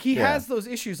gloom. Like he has those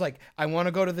issues like I want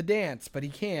to go to the dance, but he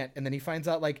can't, and then he finds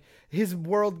out like his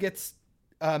world gets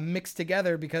mixed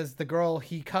together because the girl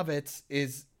he covets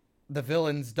is the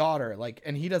villain's daughter, like,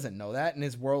 and he doesn't know that, and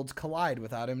his worlds collide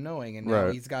without him knowing, and now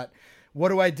he's got, what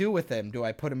do I do with him? Do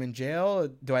I put him in jail?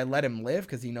 Do I let him live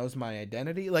because he knows my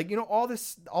identity? Like, all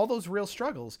those real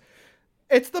struggles.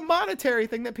 It's the monetary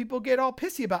thing that people get all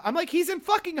pissy about. I'm like, he's in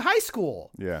fucking high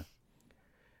school. Yeah.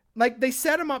 Like, they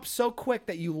set him up so quick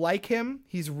that you like him.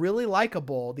 He's really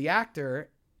likable, the actor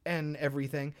and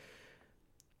everything.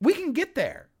 We can get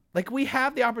there. Like, we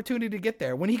have the opportunity to get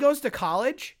there. When he goes to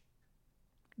college,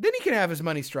 then he can have his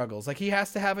money struggles. Like, he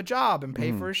has to have a job and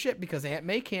pay for his shit because Aunt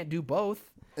May can't do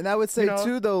both. And I would say,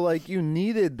 too, though, like, you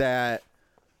needed that,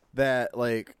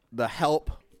 like, the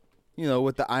help,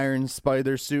 with the Iron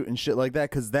Spider suit and shit like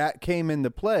that, because that came into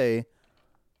play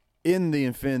in the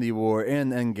Infinity War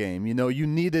and Endgame. You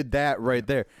needed that right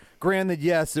there. Granted,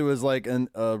 yes, it was like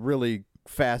a really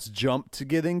fast jump to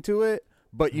getting to it,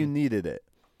 but you needed it.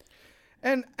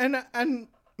 And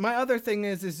my other thing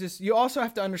is just you also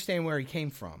have to understand where he came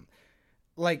from.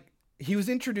 Like, he was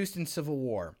introduced in Civil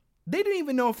War. They didn't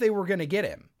even know if they were going to get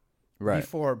him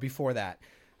before that.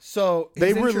 So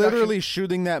they were literally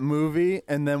shooting that movie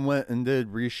and then went and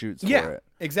did reshoots for it.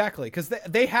 Exactly, because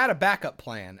they had a backup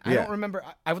plan. I don't remember.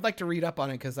 I would like to read up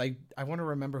on it because I want to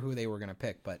remember who they were going to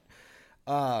pick. But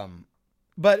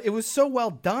it was so well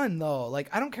done, though.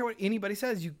 Like, I don't care what anybody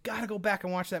says. You got to go back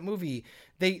and watch that movie.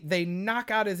 They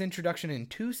knock out his introduction in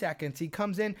 2 seconds. He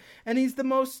comes in, and he's the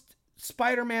most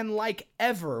Spider-Man-like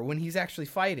ever when he's actually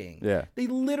fighting. Yeah. They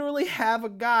literally have a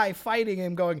guy fighting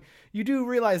him going, you do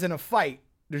realize in a fight,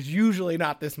 there's usually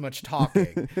not this much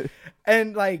talking.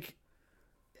 And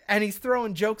he's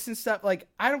throwing jokes and stuff. Like,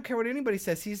 I don't care what anybody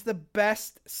says. He's the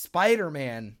best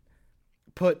Spider-Man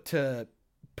put to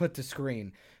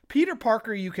screen. Peter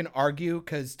Parker, you can argue,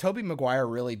 because Tobey Maguire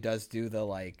really does do the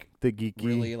geeky,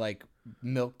 really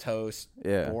milquetoast,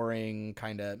 boring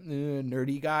kind of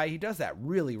nerdy guy. He does that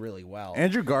really, really well.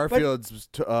 Andrew Garfield's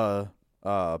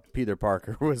Peter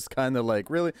Parker was kind of like,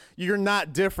 really, you're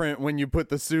not different when you put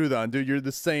the suit on, dude. You're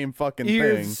the same fucking thing.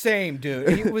 You're the same, dude.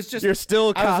 He was just you're still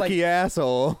a cocky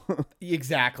asshole.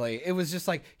 Exactly. It was just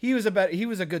like he was a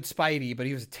good Spidey, but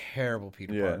he was a terrible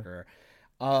Peter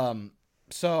Parker.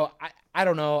 So I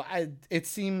don't know. It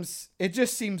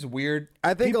just seems weird.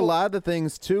 I think a lot of the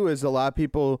things too is a lot of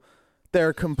people,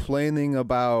 they're complaining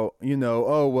about,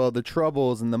 oh well, the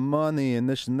troubles and the money and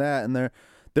this and that, and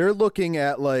they're looking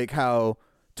at like how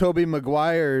Tobey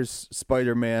Maguire's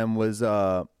Spider-Man was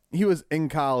he was in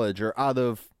college or out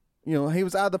of he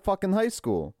was out of fucking high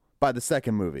school by the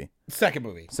second movie. Second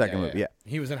movie. Yeah.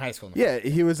 He was in high school.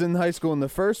 He was in high school in the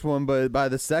first one, but by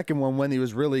the second one, when he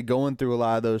was really going through a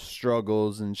lot of those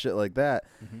struggles and shit like that,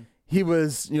 he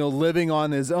was, living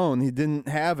on his own. He didn't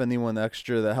have anyone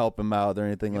extra to help him out or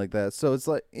anything like that. So it's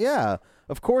like, yeah,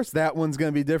 of course that one's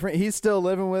going to be different. He's still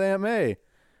living with Aunt May.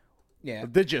 Yeah.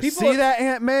 Did you see that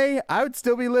Aunt May? I would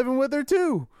still be living with her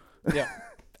too. Yeah.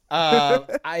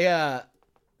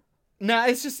 No,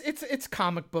 it's just it's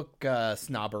comic book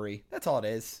snobbery. That's all it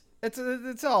is.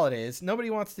 It's all it is.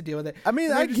 Nobody wants to deal with it. I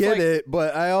mean, I get it,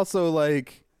 but I also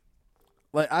like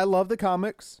I love the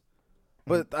comics,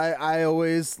 but I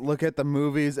always look at the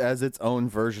movies as its own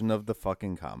version of the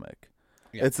fucking comic.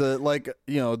 Yeah. It's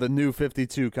the New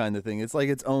 52 kind of thing. It's like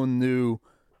its own new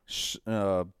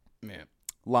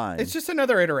line. It's just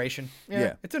another iteration.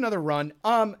 Yeah. It's another run.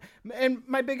 And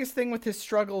my biggest thing with his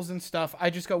struggles and stuff, I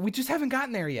just go, we just haven't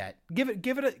gotten there yet. Give it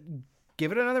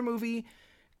another movie.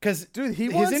 Because dude, he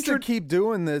wants to keep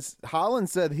doing this. Holland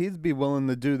said he'd be willing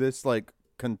to do this like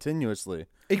continuously.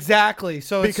 Exactly.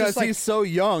 So because it's just he's so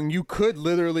young, you could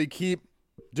literally keep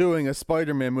doing a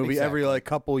Spider-Man movie every like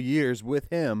couple years with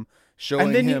him,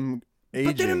 showing him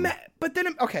aging. But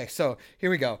then, okay, so here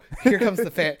we go. Here comes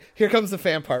the fan. Here comes the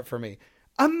fan part for me.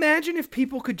 Imagine if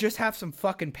people could just have some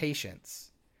fucking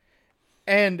patience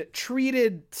and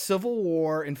treated Civil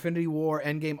War, Infinity War,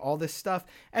 Endgame, all this stuff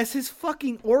as his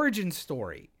fucking origin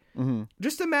story. Mm-hmm.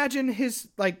 Just imagine his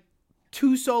like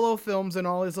 2 solo films and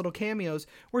all his little cameos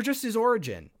were just his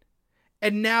origin.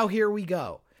 And now here we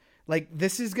go. Like,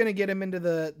 this is going to get him into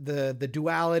the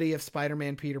duality of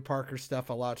Spider-Man, Peter Parker stuff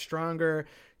a lot stronger.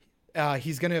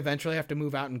 He's going to eventually have to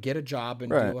move out and get a job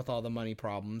and deal with all the money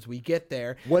problems. We get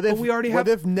there. What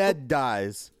if Ned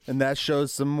dies and that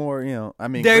shows some more, I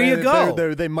mean, there you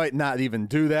go. They might not even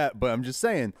do that, but I'm just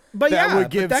saying but that would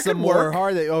give that some more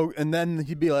heartache. Oh, and then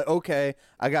he'd be like, okay,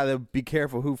 I got to be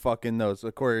careful who fucking knows.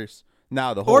 Of course,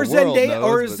 now the whole world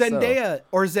knows.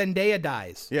 Or Zendaya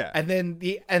dies. Yeah. And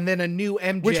then a new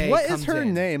MJ what comes is her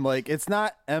in. name? Like, it's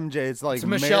not MJ, it's like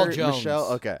Michelle Jones.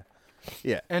 Michelle, okay.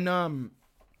 Yeah. And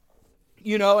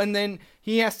and then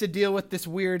he has to deal with this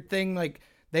weird thing. Like,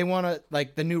 they want to,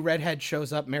 like, the new redhead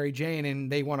shows up, Mary Jane,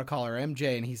 and they want to call her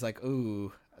MJ. And he's like,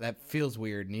 ooh, that feels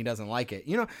weird. And he doesn't like it.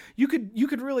 You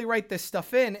could really write this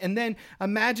stuff in. And then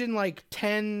imagine like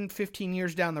 10, 15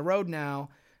 years down the road now,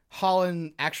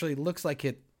 Holland actually looks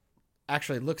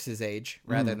his age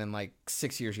rather than like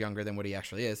 6 years younger than what he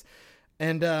actually is.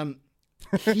 And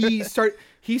he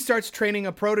starts training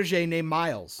a protege named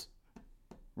Miles.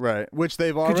 Right, which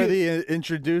they've already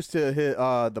introduced to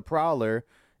the Prowler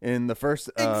in the first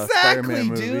exactly, Spider-Man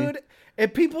movie. Dude.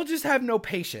 And people just have no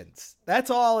patience. That's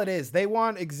all it is. They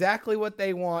want exactly what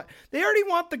they want. They already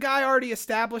want the guy already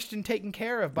established and taken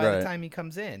care of by the time he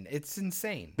comes in. It's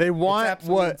insane. They want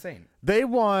insane. They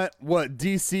want what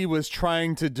DC was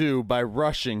trying to do by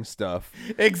rushing stuff.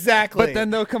 Exactly. But then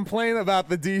they'll complain about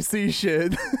the DC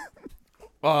shit.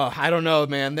 Oh, I don't know,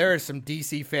 man. There are some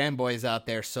DC fanboys out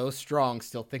there so strong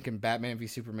still thinking Batman v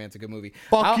Superman's a good movie.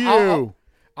 Fuck you.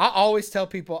 I always tell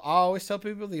people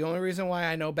the only reason why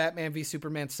I know Batman v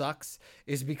Superman sucks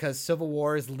is because Civil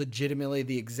War is legitimately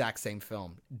the exact same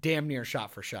film. Damn near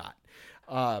shot for shot.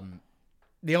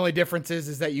 The only difference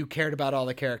is that you cared about all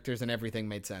the characters and everything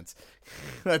made sense.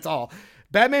 That's all.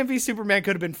 Batman v Superman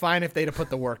could have been fine if they'd have put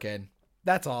the work in.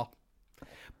 That's all.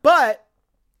 But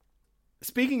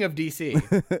speaking of DC.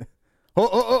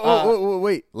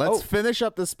 Wait. Let's finish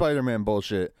up the Spider-Man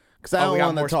bullshit. Because I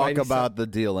don't want to talk about the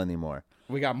deal anymore.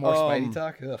 We got more Spidey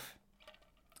talk? Ugh.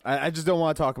 I just don't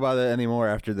want to talk about it anymore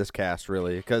after this cast,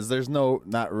 really. Because there's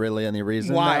not really any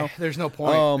reason. Why? Now. There's no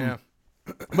point. Yeah.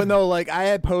 But no, like, I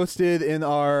had posted in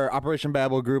our Operation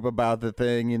Babel group about the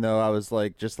thing. I was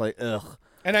like, ugh.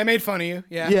 And I made fun of you.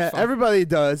 Yeah. Yeah, everybody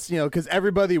does, because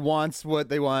everybody wants what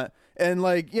they want. And,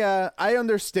 like, yeah, I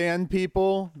understand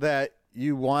people that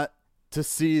you want to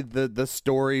see the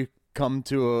story come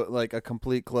to a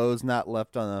complete close, not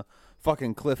left on a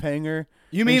fucking cliffhanger.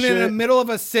 You mean in the middle of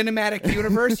a cinematic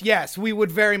universe? Yes, we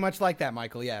would very much like that,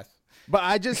 Michael, yes. But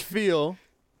I just feel,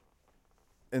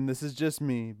 and this is just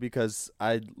me, because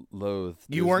I loathe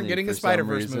You weren't getting a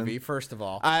Spider-Verse movie, first of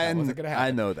all. That wasn't going to happen.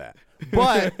 I know that.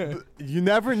 But you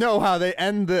never know how they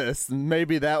end this. And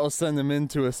maybe that will send them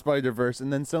into a Spider-Verse,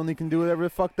 and then Sony can do whatever the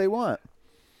fuck they want.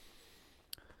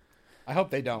 I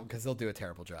hope they don't, because they'll do a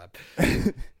terrible job.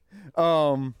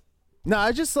 No,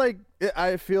 I just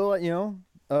I feel like,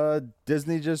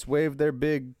 Disney just waved their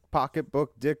big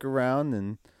pocketbook dick around,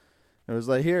 and it was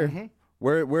like, here,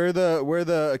 we're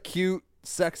the cute,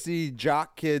 sexy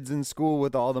jock kids in school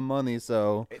with all the money.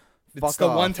 So it's the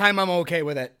one time I'm okay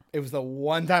with it. It was the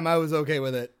one time I was okay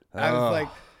with it. I was like,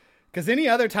 because any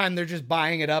other time they're just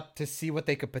buying it up to see what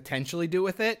they could potentially do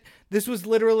with it. This was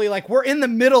literally like, we're in the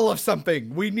middle of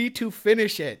something. We need to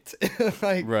finish it.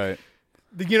 Right.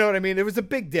 You know what I mean? There was a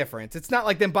big difference. It's not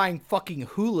like them buying fucking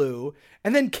Hulu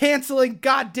and then canceling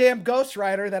goddamn Ghost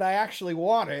Rider that I actually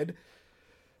wanted.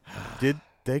 Did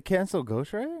they cancel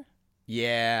Ghost Rider?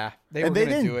 Yeah. They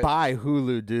didn't buy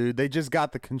Hulu, dude. They just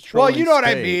got the controlling Well, you know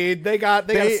stake. what I mean. They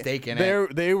got a stake in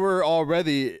it. They were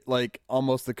already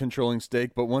almost the controlling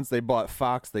stake, but once they bought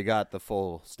Fox, they got the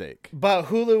full stake. But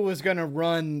Hulu was going to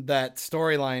run that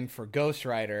storyline for Ghost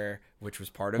Rider, which was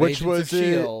part of Agents of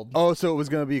S.H.I.E.L.D. Oh, so it was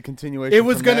going to be a continuation. It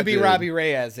was going to be Robbie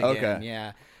Reyes again. Okay.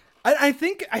 Yeah. I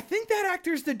think that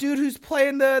actor's the dude who's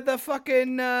playing the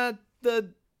fucking the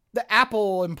the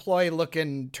Apple employee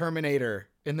looking Terminator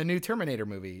in the new Terminator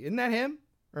movie. Isn't that him?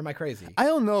 Or am I crazy? I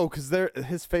don't know, because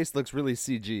his face looks really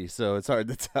CG, so it's hard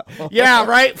to tell. Yeah,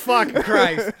 right? Fuck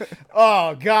Christ.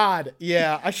 Oh, God.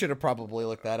 Yeah, I should have probably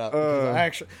looked that up.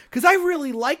 Because I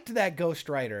really liked that Ghost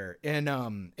Rider in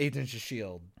Agents of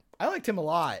S.H.I.E.L.D. I liked him a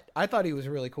lot. I thought he was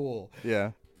really cool.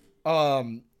 Yeah.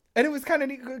 And it was kind of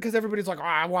neat because everybody's like, oh,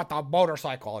 I want the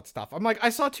motorcycle and stuff. I'm like, I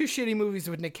saw 2 shitty movies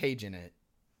with Nick Cage in it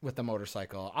with the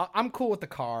motorcycle. I'm cool with the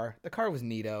car. The car was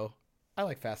neato. I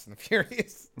like Fast and the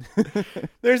Furious.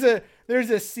 There's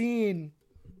a scene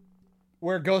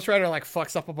where Ghost Rider like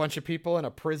fucks up a bunch of people in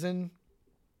a prison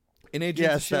in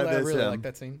Agents of S.H.I.E.L.D. I really like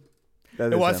that scene.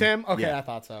 It was him? Okay, yeah. I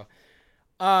thought so.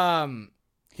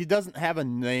 He doesn't have a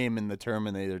name in the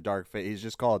Terminator Dark Fate. He's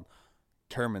just called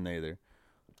Terminator.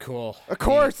 Cool. Of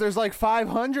course, there's like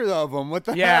 500 of them. What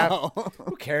the hell?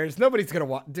 Who cares? Nobody's going to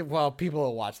watch. Well, people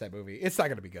will watch that movie. It's not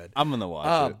going to be good. I'm going to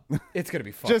watch it. It's going to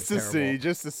be fucking terrible.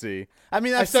 Just to see. I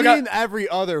mean, I've seen every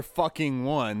other fucking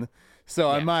one, so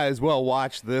I might as well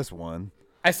watch this one.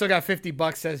 I still got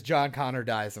 $50 says John Connor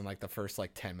dies in like the first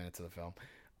like 10 minutes of the film.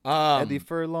 Eddie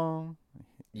Furlong?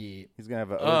 Yeah. He's going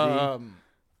to have an OD?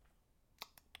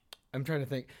 I'm trying to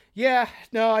think. Yeah,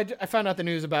 no, I found out the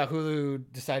news about Hulu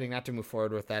deciding not to move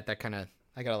forward with that. That kind of,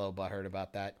 I got a little butthurt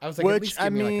about that. I was like, at least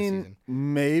give me like a season.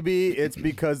 Maybe it's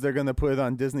because they're going to put it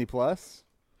on Disney Plus.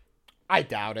 I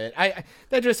doubt it. I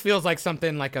that just feels like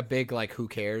something like a big like who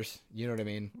cares? You know what I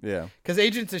mean? Yeah. Because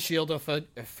Agents of S.H.I.E.L.D.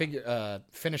 will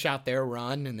finish out their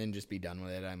run and then just be done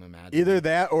with it. I'm imagining either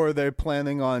that or they're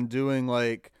planning on doing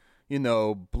like, you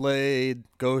know, Blade,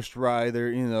 Ghost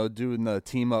Rider, you know, doing the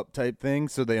team up type thing,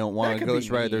 so they don't want a Ghost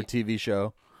Rider TV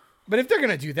show. But if they're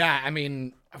gonna do that, I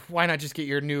mean, why not just get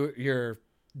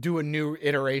do a new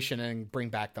iteration and bring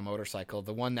back the motorcycle,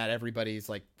 the one that everybody's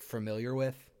like familiar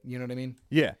with? You know what I mean?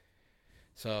 Yeah.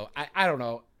 So I don't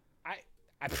know.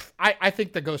 I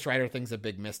think the Ghost Rider thing's a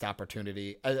big missed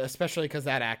opportunity, especially because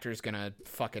that actor's gonna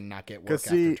fucking not get work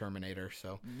after Terminator.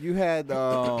 So you had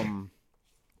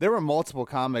there were multiple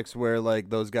comics where like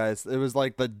those guys, it was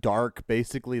like the Dark,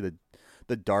 basically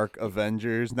the Dark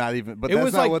Avengers, not even, but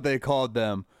that's not what they called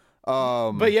them.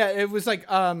 But yeah, it was like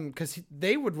because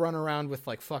they would run around with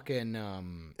like fucking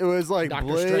it was like Doctor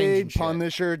Blade, Strange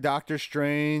Punisher, Doctor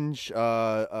Strange,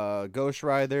 Ghost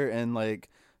Rider, and like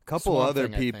a couple other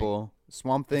people.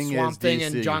 Swamp Thing is DC.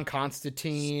 And John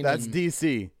Constantine. That's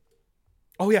DC.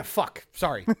 Oh yeah, fuck.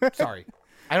 Sorry.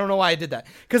 I don't know why I did that.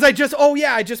 Because I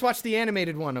just watched the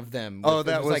animated one of them.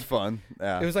 That was like, fun.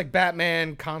 Yeah. It was like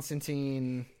Batman,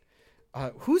 Constantine.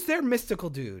 Who's their mystical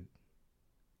dude?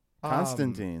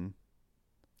 Constantine.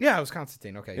 Yeah, it was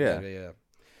Constantine. Okay. Yeah.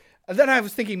 And then I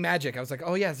was thinking magic. I was like,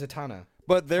 oh yeah, Zatanna.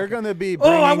 But they're going to be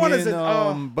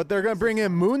bringing but they're going to bring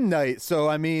in Moon Knight. So,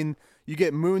 I mean, you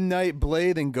get Moon Knight,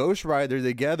 Blade, and Ghost Rider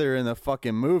together in a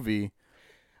fucking movie.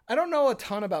 I don't know a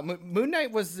ton about Moon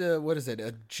Knight. Was what is it?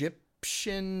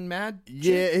 Egyptian magic?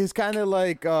 Yeah, he's kind of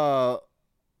like I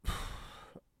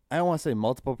don't want to say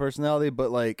multiple personality,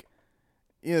 but like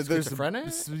there's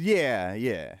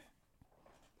yeah.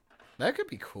 That could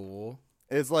be cool.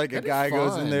 It's like a guy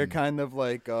goes in there kind of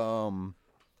like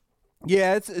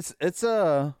it's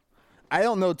I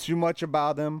don't know too much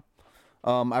about him.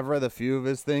 I've read a few of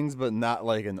his things, but not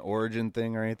like an origin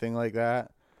thing or anything like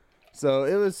that. So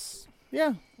it was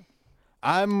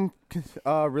I'm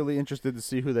really interested to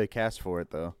see who they cast for it,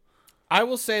 though. I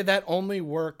will say that only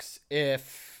works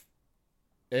if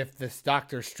this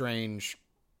Doctor Strange,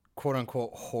 quote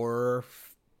unquote, horror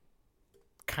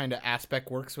kind of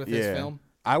aspect works with his film.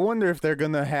 I wonder if they're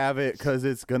gonna have it because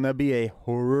it's gonna be a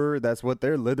horror. That's what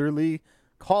they're literally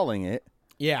calling it.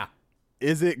 Yeah.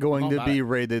 Is it going to be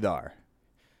rated R?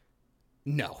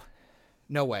 No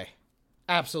way,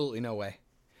 absolutely no way.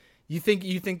 You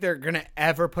think they're gonna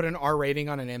ever put an R rating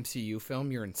on an MCU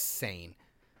film? You're insane.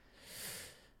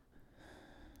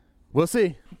 We'll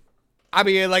see. I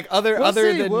mean, like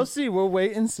we'll see. We'll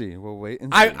wait and see.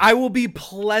 I will be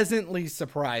pleasantly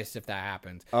surprised if that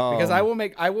happens because I will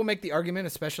make the argument,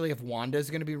 especially if Wanda's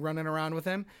going to be running around with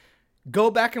him.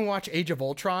 Go back and watch Age of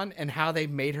Ultron and how they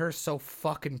made her so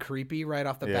fucking creepy right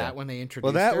off the bat when they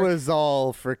introduced her. Well, that was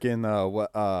all freaking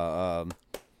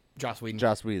Joss Whedon.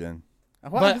 Joss Whedon.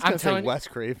 But I'm telling you, Wes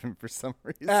Craven for some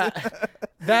reason.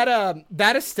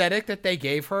 That aesthetic that they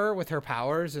gave her with her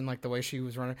powers and like the way she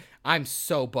was running, I'm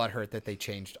so butthurt that they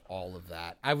changed all of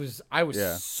that. I was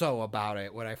so about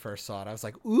it when I first saw it. I was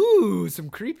like, ooh, some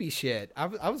creepy shit.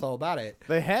 I was all about it.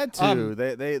 They had to.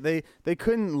 They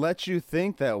couldn't let you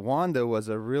think that Wanda was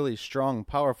a really strong,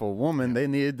 powerful woman. They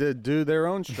needed to do their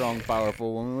own strong,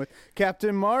 powerful woman with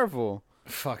Captain Marvel.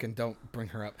 Fucking don't bring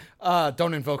her up.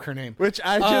 Don't invoke her name. Which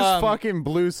I just fucking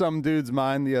blew some dude's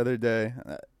mind the other day.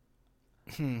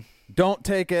 Don't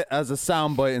take it as a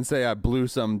soundbite and say I blew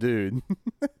some dude.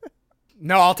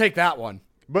 No, I'll take that one.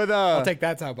 But I'll take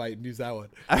that soundbite and use that one.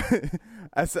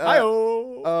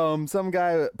 Some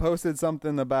guy posted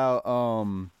something about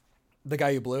the guy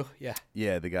you blew. Yeah.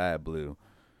 Yeah, the guy I blew.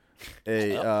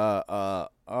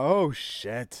 Oh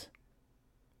shit.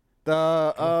 You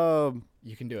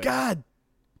can do it. God.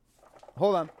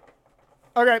 Hold on.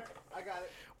 Okay. I got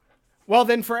it. Well,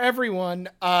 then for everyone,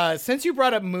 since you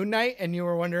brought up Moon Knight and you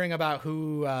were wondering about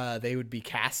who they would be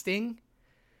casting,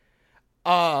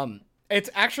 it's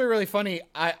actually really funny.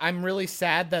 I'm really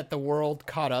sad that the world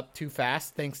caught up too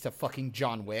fast thanks to fucking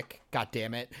John Wick. God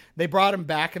damn it. They brought him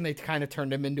back and they kind of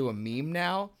turned him into a meme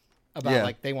now about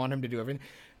like they want him to do everything.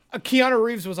 Keanu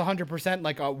Reeves was 100%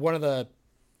 like one of the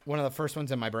first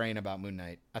ones in my brain about Moon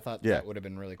Knight. I thought that would have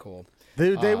been really cool.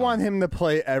 They want him to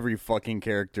play every fucking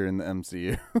character in the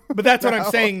MCU. But that's what I'm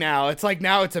saying now. It's like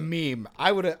now it's a meme.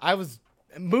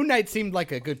 Moon Knight seemed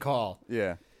like a good call.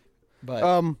 Yeah.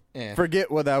 But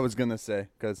forget what I was gonna say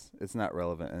because it's not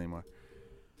relevant anymore.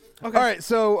 Okay. All right.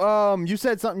 So you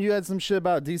said something. You had some shit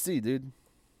about DC, dude.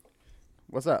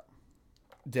 What's up?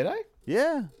 Did I?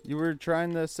 Yeah, you were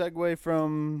trying to segue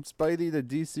from Spidey to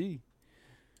DC.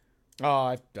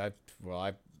 Oh,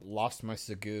 I lost my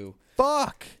Sagoo.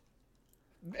 Fuck.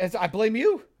 I blame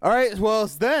you. All right. Well,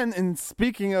 then, and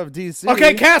speaking of DC.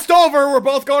 Okay, cast over. We're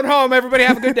both going home. Everybody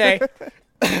have a good day.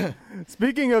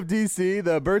 Speaking of DC,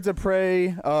 the Birds of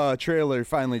Prey trailer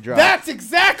finally dropped. That's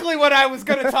exactly what I was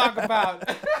going to talk about.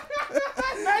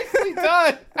 Nicely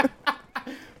done.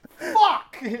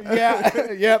 Fuck.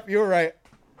 Yeah. Yep, you're right.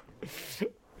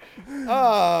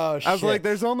 Oh, shit. I was like,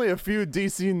 there's only a few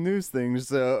DC news things,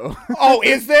 so. Oh,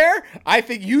 is there? I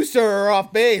think you, sir, are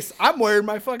off base. I'm wearing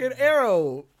my fucking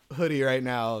Arrow hoodie right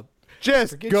now.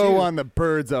 Just go on the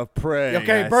Birds of Prey.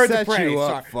 Okay, Birds of Prey.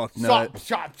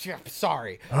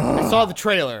 Sorry. I saw the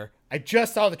trailer. I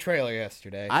just saw the trailer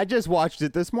yesterday. I just watched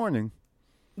it this morning.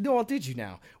 No, well, did you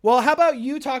now? Well, how about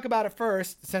you talk about it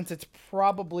first, since it's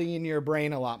probably in your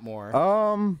brain a lot more.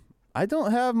 I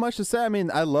don't have much to say. I mean,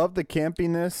 I love the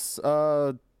campiness,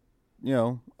 of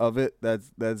it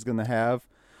that's gonna have.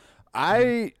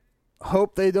 I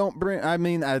hope they don't bring. I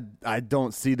mean, I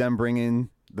don't see them bringing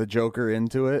the Joker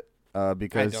into it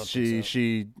because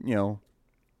she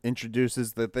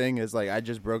introduces the thing as like I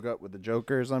just broke up with the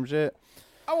Joker or some shit.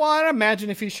 Oh, well, I'd imagine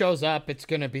if he shows up, it's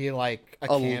gonna be like a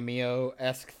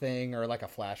cameo-esque thing or like a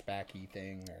flashback-y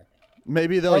thing or.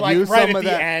 Maybe they'll use some of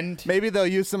that. End. Maybe they'll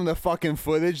use some of the fucking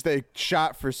footage they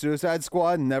shot for Suicide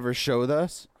Squad and never showed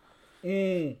us.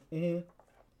 Mm-hmm.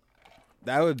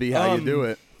 That would be how you do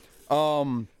it.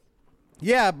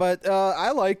 Yeah, but I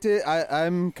liked it.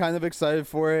 I'm kind of excited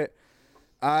for it.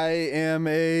 I am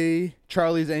a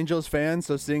Charlie's Angels fan,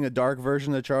 so seeing a dark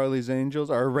version of Charlie's Angels,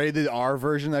 or a rated R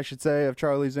version, I should say, of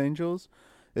Charlie's Angels,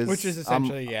 which is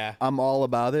essentially I'm all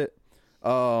about it.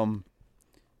 And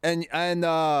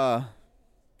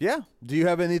yeah. Do you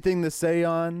have anything to say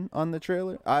on the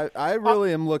trailer? I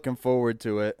really am looking forward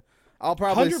to it. I'll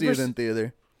probably see it in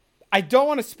theater. I don't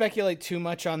want to speculate too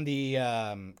much on the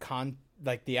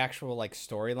the actual like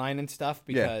storyline and stuff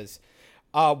because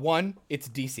one, it's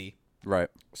DC. Right.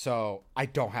 So I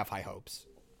don't have high hopes.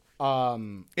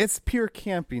 It's pure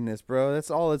campiness, bro. That's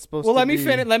all it's supposed to be. Well,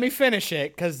 let me finish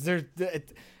it because there's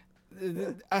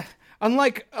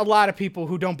unlike a lot of people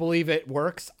who don't believe it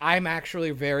works, I'm actually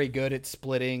very good at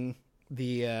splitting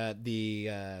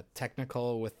the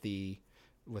technical with the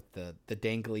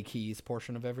dangly keys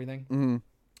portion of everything. Mm-hmm.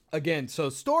 Again,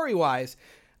 so story-wise,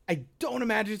 I don't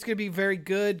imagine it's going to be very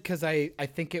good because I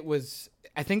think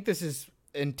this is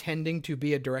intending to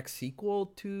be a direct sequel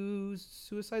to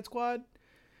Suicide Squad,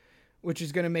 which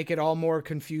is going to make it all more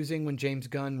confusing when James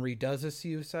Gunn redoes a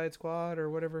Suicide Squad or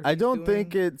whatever. I don't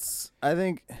think it's. I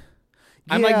think.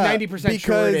 I'm like 90%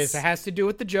 sure it is. It has to do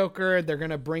with the Joker. They're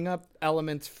going to bring up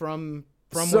elements from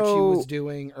what she was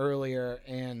doing earlier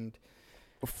and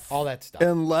all that stuff.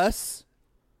 Unless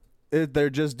they're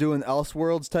just doing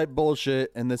Elseworlds type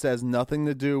bullshit and this has nothing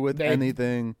to do with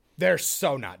anything. They're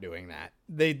so not doing that.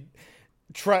 They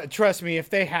trust me, if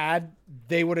they had,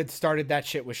 they would have started that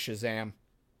shit with Shazam.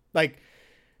 Like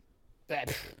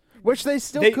that. Which they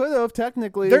still could have,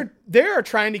 technically. They're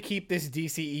trying to keep this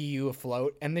DCEU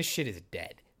afloat, and this shit is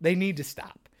dead. They need to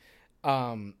stop.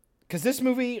 Because this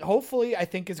movie, hopefully, I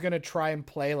think is going to try and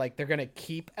play like they're going to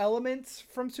keep elements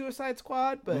from Suicide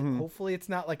Squad, but hopefully it's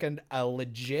not like a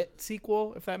legit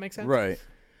sequel, if that makes sense. Right.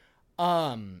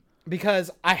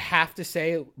 Because I have to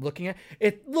say, looking at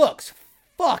it, looks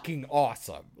fucking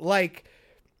awesome. Like,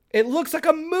 it looks like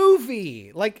a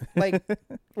movie. Like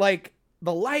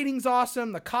the lighting's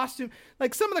awesome. The costume,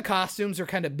 like some of the costumes are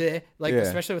kind of bleh. Like,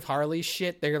 especially with Harley's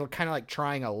shit, they're kind of like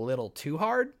trying a little too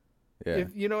hard. Yeah.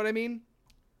 If you know what I mean?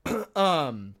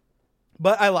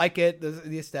 But I like it.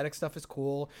 The aesthetic stuff is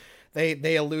cool.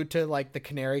 They allude to like the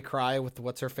canary cry with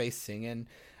what's her face singing.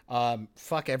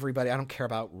 Fuck everybody. I don't care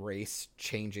about race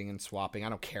changing and swapping. I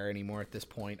don't care anymore at this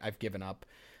point. I've given up.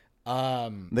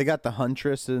 They got the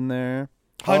Huntress in there.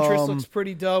 Huntress looks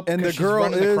pretty dope. And the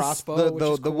girl is the crossbow,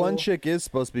 the cool. One chick is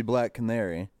supposed to be Black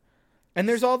Canary. And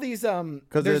there's all these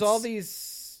there's all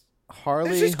these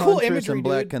Harley, just cool Huntress, imagery, and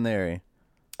Black Canary.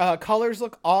 Colors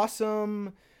look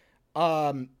awesome.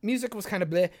 Music was kind of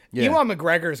bleh. Yeah. Ewan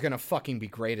McGregor is gonna fucking be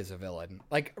great as a villain.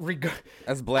 Like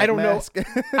as Black Mask.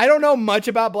 I don't know much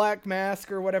about Black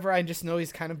Mask or whatever. I just know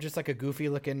he's kind of just like a goofy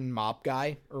looking mop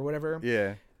guy or whatever.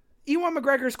 Yeah. Ewan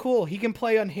McGregor's cool. He can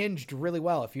play Unhinged really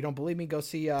well. If you don't believe me, go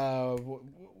see what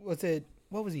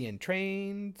was he in?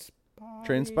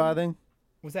 Trainspotting?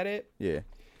 Was that it? Yeah.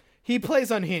 He plays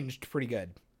Unhinged pretty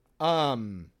good.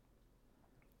 So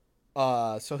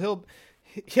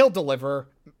he'll deliver.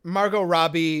 Margot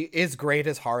Robbie is great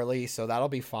as Harley, so that'll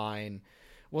be fine.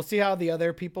 We'll see how the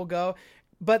other people go,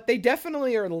 but they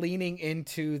definitely are leaning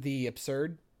into the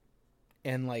absurd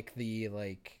and like the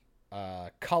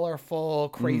colorful,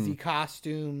 crazy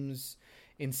costumes,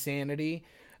 insanity.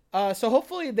 So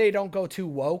hopefully they don't go too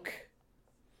woke.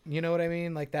 You know what I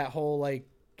mean? Like that whole like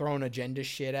throwing agenda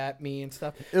shit at me and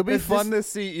stuff. It'll be fun to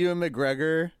see Ewan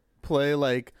McGregor play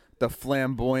like the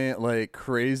flamboyant, like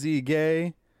crazy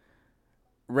gay,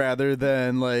 rather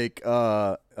than like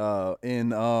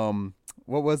in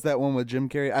what was that one with Jim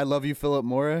Carrey? I Love You, Philip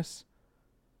Morris.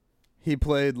 He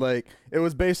played like it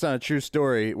was based on a true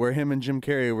story where him and Jim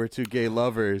Carrey were two gay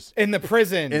lovers in the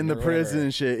prison.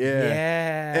 And shit,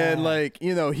 yeah. And like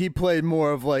he played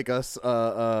more of like a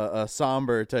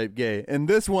somber type gay. And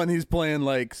this one he's playing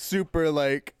like super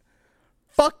like,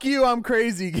 fuck you, I'm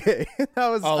crazy gay. I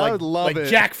would love it. Like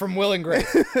Jack from Will and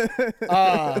Grace.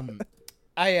 I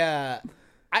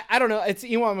don't know. It's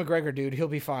Ewan McGregor, dude. He'll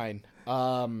be fine.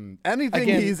 Anything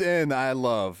he's in, I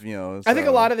love. So. I think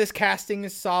a lot of this casting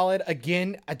is solid.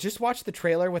 Again, I just watched the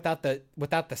trailer without the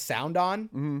sound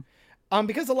on,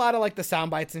 because a lot of like the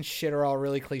sound bites and shit are all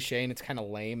really cliche and it's kind of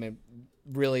lame. It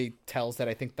really tells that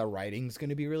I think the writing's going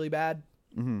to be really bad.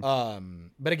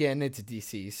 But again, it's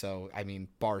DC, so I mean,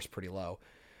 bar's pretty low.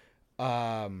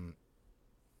 I'm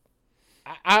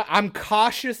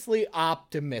cautiously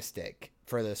optimistic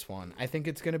for this one. I think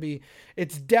it's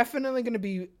definitely going to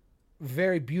be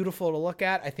very beautiful to look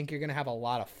at. I think you're going to have a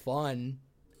lot of fun.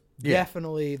 Yeah.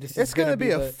 Definitely. It's going to be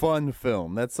a fun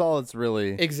film. That's all it's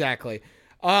really. Exactly.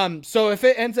 So if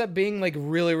it ends up being like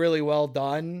really, really well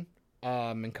done,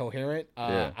 and coherent,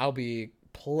 I'll be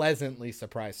pleasantly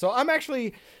surprised. So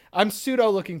I'm pseudo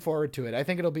looking forward to it. I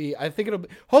think it'll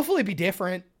hopefully be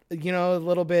different, a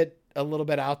little bit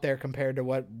out there compared to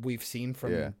what we've seen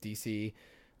from DC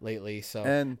lately. So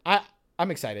and I'm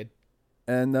excited.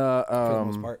 And for the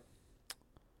most part.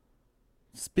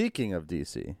 Speaking of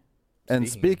DC, and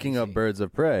speaking of Birds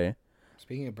of Prey,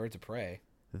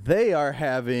 they are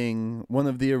having one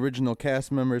of the original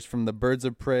cast members from the Birds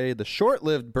of Prey, the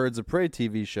short-lived Birds of Prey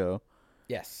TV show.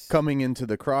 Yes. Coming into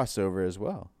the crossover as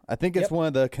well. I think it's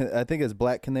I think it's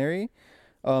Black Canary,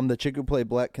 the chick who played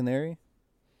Black Canary.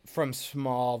 From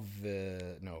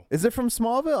Smallville, no. Is it from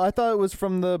Smallville? I thought it was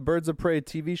from the Birds of Prey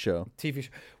TV show.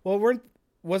 Well,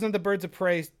 wasn't the Birds of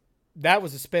Prey? That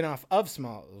was a spinoff of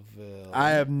Smallville. I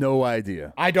have no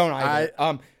idea. I don't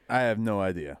either. I have no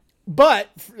idea. But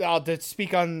to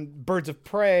speak on Birds of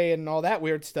Prey and all that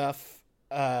weird stuff,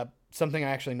 something I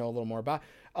actually know a little more about.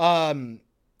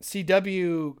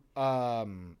 CW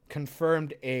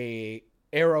confirmed a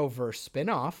Arrowverse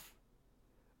spinoff.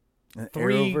 An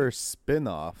Arrowverse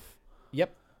spinoff.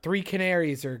 Yep, 3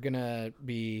 canaries are gonna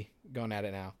be going at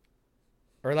it now.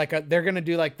 Or they're going to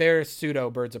do like their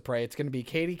pseudo Birds of Prey. It's going to be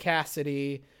Katie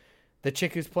Cassidy, the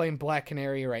chick who's playing Black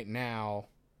Canary right now.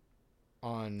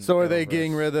 So are they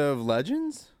getting rid of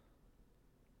Legends?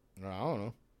 I don't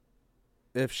know.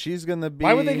 If she's going to be...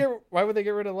 Why would they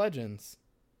get rid of Legends?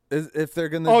 If they're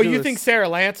going to you think Sarah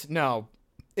Lance? No.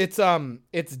 It's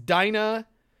Dinah.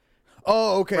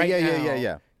 Oh, okay. Right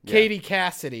Yeah. Katie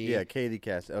Cassidy. Yeah, Katie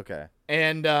Cassidy. Okay.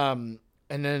 And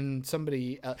then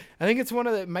somebody, I think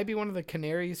it might be one of the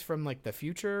canaries from like the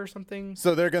future or something.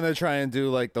 So they're going to try and do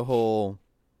like the whole,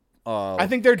 I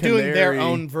think they're doing their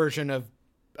own version of,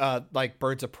 like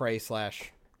Birds of Prey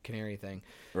 / canary thing.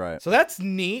 Right. So that's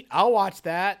neat. I'll watch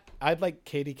that. I'd like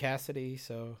Katie Cassidy.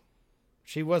 So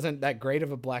She wasn't that great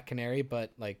of a Black Canary,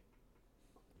 but like,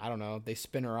 I don't know. They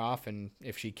spin her off, and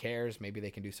if she cares, maybe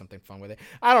they can do something fun with it.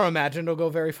 I don't imagine it'll go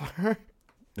very far.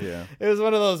 Yeah, it was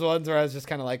one of those ones where I was just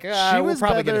kind of like, we'll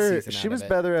probably get a season. She was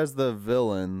better as the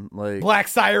villain, like Black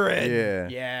Siren.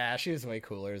 Yeah, she was way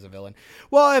cooler as a villain.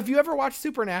 Well, have you ever watched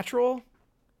Supernatural?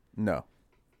 No.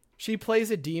 She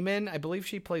plays a demon. I believe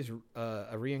she plays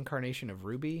a reincarnation of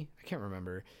Ruby. I can't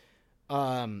remember.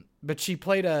 But she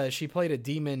played a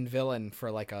demon villain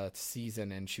for like a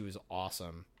season, and she was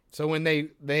awesome. So when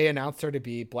they announced her to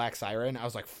be Black Siren, I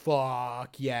was like,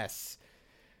 fuck yes.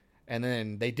 And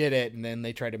then they did it, and then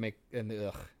they tried to make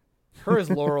her as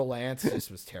Laurel Lance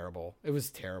just was terrible. It was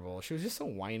terrible. She was just so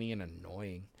whiny and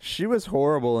annoying. She was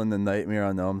horrible in the Nightmare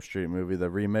on Elm Street movie, the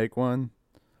remake one.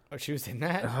 Oh, she was in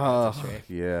that? Oh,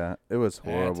 yeah. It was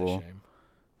horrible. That's a shame.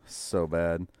 So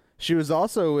bad. She was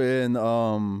also in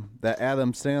that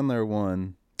Adam Sandler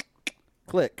one,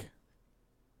 Click.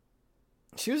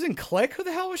 She was in Click? Who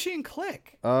the hell was she in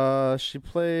Click? She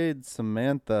played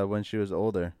Samantha when she was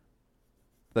older.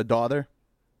 The daughter.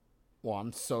 Well,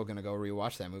 I'm so going to go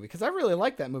rewatch that movie because I really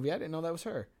liked that movie. I didn't know that was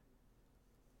her.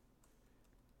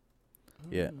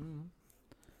 Yeah.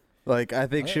 Like, I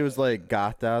think she was like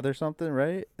gothed out or something,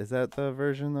 right? Is that the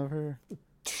version of her?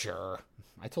 Sure.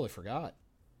 I totally forgot.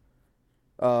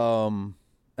 I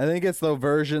think it's the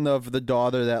version of the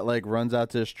daughter that like runs out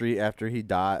to the street after he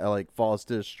died, like falls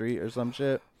to the street or some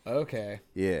shit. Okay.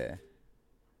 Yeah.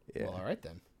 Well, all right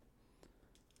then.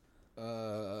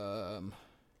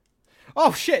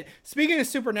 Oh shit! Speaking of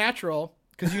Supernatural,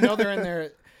 because you know they're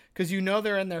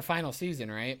in their final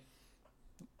season, right?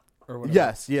 Or whatever.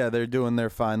 Yes, yeah, they're doing their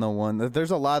final one.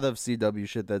 There's a lot of CW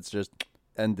shit that's just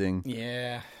ending.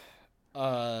 Yeah.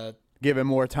 Giving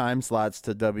more time slots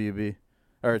to WB.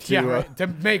 Or to, right, to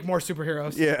make more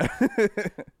superheroes. Yeah.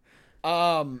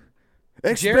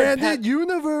 Expanded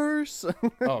universe.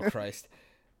 Oh, Christ.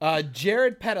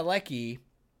 Jared Padalecki,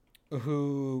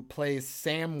 who plays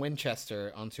Sam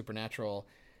Winchester on Supernatural,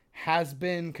 has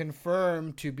been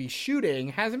confirmed to be shooting,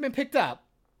 hasn't been picked up.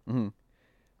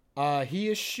 Mm-hmm. He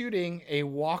is shooting a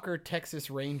Walker,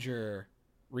 Texas Ranger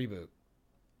reboot.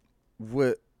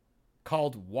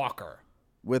 Called Walker.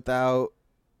 Without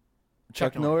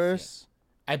Chuck Norris? Yeah.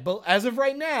 As of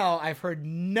right now, I've heard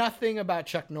nothing about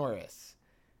Chuck Norris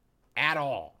at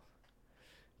all.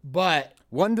 But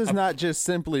one does not just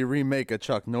simply remake a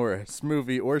Chuck Norris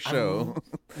movie or show.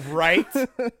 Right?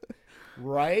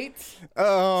 Right?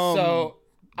 So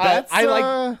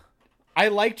I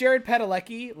like Jared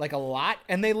Padalecki like a lot,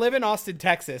 and they live in Austin,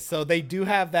 Texas, so they do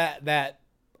have that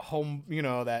home,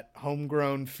 that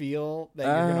homegrown feel that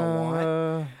you're gonna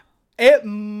want. It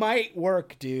might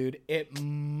work, dude. It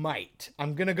might.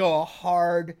 I'm gonna go a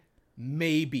hard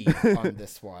maybe on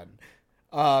this one.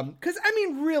 Because, I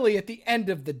mean, really, at the end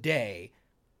of the day,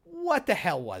 what the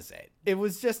hell was it? It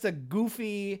was just a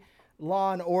goofy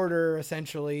Law and Order,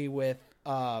 essentially, with...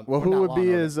 who would be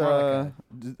his...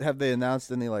 have they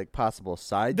announced any, like, possible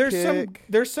sidekick?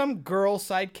 There's some girl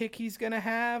sidekick he's going to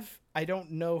have. I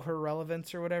don't know her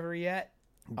relevance or whatever yet.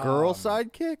 Girl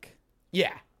sidekick?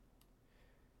 Yeah.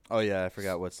 Oh, yeah, I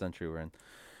forgot what century we're in.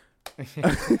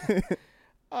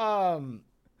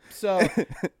 So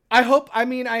I hope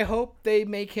they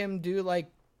make him do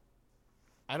like,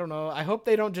 I don't know. I hope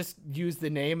they don't just use the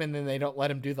name and then they don't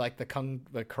let him do like the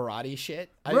karate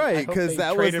shit. Right. Cause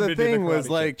that was the thing was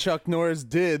like Chuck Norris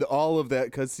did all of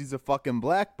that cause he's a fucking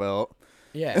black belt.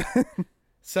 Yeah.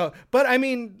 So, but I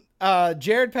mean,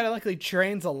 Jared Padalecki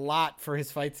trains a lot for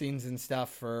his fight scenes and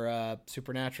stuff for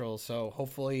Supernatural. So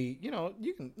hopefully,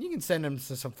 you can send him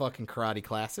to some fucking karate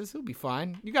classes. He'll be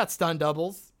fine. You got stun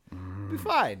doubles. Be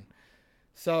fine.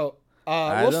 So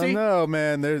I don't know,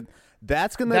 man.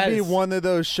 That's gonna be one of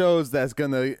those shows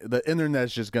the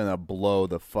internet's just gonna blow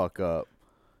the fuck up.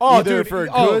 Oh, either dude, for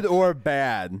good or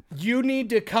bad. You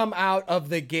need to come out of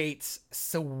the gates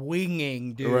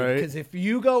swinging, dude. Right. Because if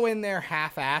you go in there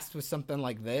half-assed with something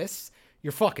like this,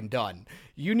 you're fucking done.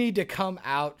 You need to come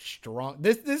out strong.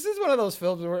 This is one of those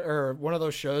films or one of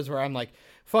those shows where I'm like,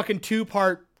 fucking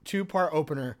two-part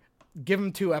opener. Give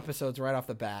them 2 episodes right off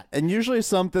the bat. And usually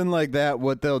something like that,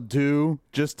 what they'll do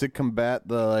just to combat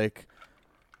the like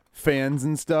fans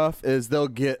and stuff is they'll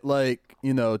get like,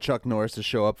 Chuck Norris to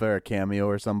show up for a cameo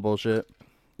or some bullshit.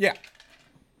 Yeah.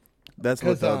 That's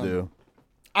what they'll do.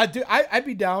 I'd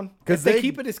be down because if they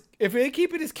keep it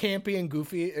as campy and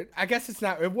goofy. I guess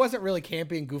it wasn't really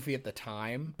campy and goofy at the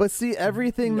time. But see,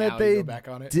 everything that they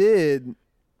did,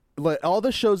 like all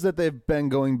the shows that they've been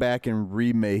going back and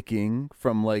remaking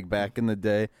from like back in the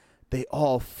day, they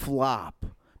all flop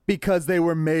because they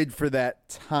were made for that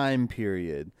time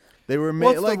period. They were made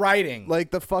What's like the writing?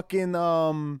 Like the fucking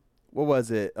what was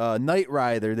it? Knight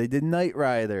Rider. They did Knight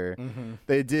Rider. Mm-hmm.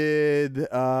 They did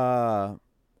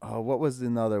what was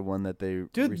another one that they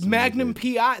Magnum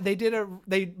did? PI. They did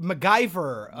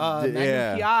MacGyver.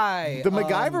 Magnum PI. The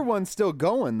MacGyver one's still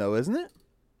going though, isn't it?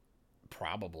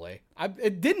 Probably.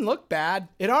 It didn't look bad.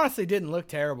 It honestly didn't look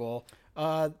terrible.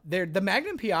 The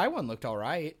Magnum PI one looked all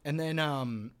right, and then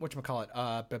whatchamacallit,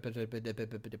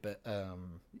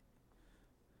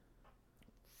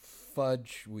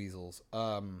 Fudge Weasels.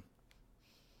 I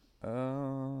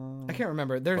can't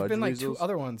remember. There's been like Weasels? 2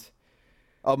 other ones.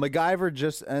 Oh, MacGyver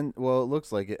just it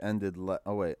looks like it ended.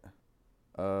 Oh wait,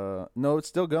 no, it's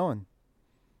still going.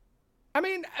 I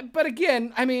mean, but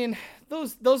again,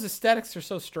 those aesthetics are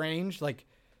so strange. Like,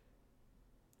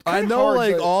 I know,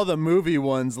 like all the movie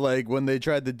ones, like when they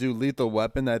tried to do Lethal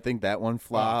Weapon, I think that one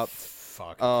flopped.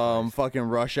 Fucking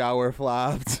Rush Hour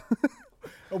flopped.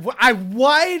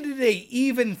 Why did they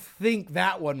even think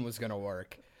that one was gonna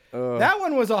work? That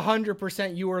one was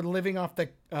 100%. You were living off the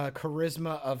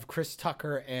charisma of Chris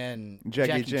Tucker and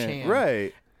Jackie Chan,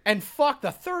 right? And fuck,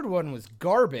 the third one was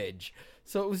garbage.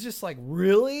 So it was just like,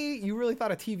 really? You really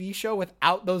thought a TV show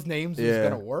without those names was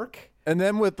gonna work? And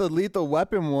then with the Lethal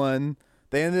Weapon one,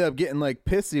 they ended up getting like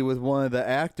pissy with one of the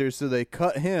actors, so they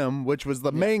cut him, which was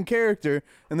the main character,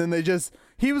 and then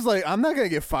he was like, I'm not gonna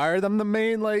get fired, I'm the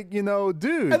main, like, dude.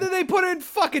 And then they put in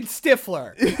fucking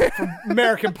Stifler from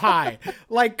American Pie.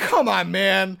 Like, come on,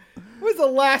 man. What was the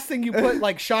last thing you put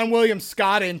like Sean William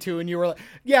Scott into, and you were like,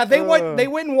 yeah, they went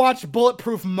and watched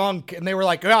Bulletproof Monk, and they were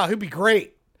like, oh, he'd be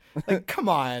great. Like, come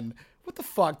on. What the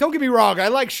fuck? Don't get me wrong. I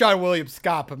like Sean William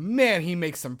Scott, but man, he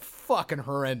makes some fucking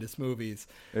horrendous movies.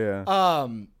 Yeah.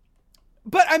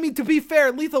 But I mean, to be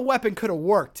fair, Lethal Weapon could have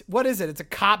worked. What is it? It's a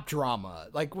cop drama.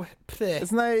 Like,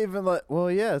 it's not even like, well,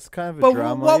 yeah, it's kind of a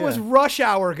drama. But what was Rush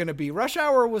Hour going to be? Rush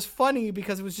Hour was funny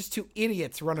because it was just 2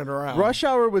 idiots running around. Rush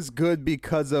Hour was good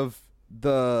because of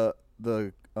the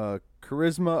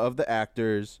charisma of the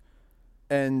actors,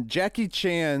 and Jackie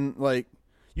Chan, like,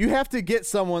 you have to get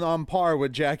someone on par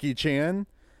with Jackie Chan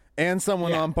and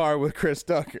someone on par with Chris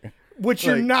Tucker. Which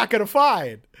you're not going to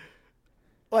find.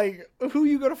 Like, who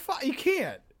you going to find? You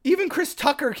can't. Even Chris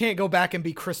Tucker can't go back and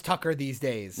be Chris Tucker these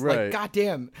days. Right. Like,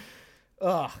 goddamn.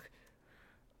 Ugh.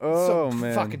 Oh,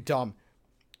 man. Fucking dumb.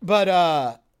 But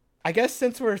I guess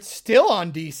since we're still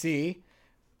on DC,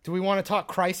 do we want to talk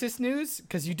Crisis news?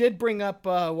 Because you did bring up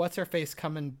What's-Her-Face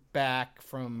coming back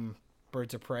from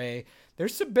Birds of Prey.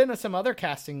 There's been some other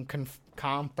casting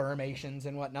confirmations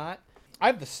and whatnot. I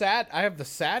have the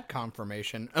sad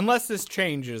confirmation, unless this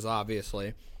changes,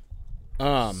 obviously.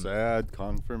 Sad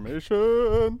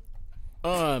confirmation.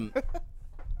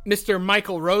 Mr.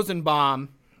 Michael Rosenbaum,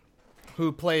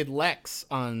 who played Lex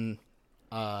on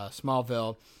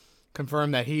Smallville,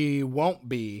 confirmed that he won't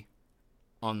be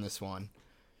on this one,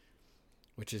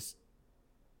 which is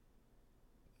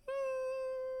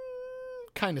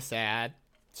kind of sad.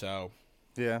 So,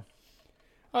 yeah,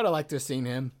 I would have liked to have seen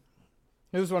him.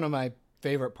 It was one of my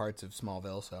favorite parts of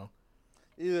Smallville. So,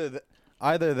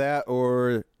 either that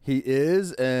or he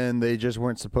is, and they just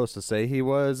weren't supposed to say he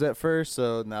was at first.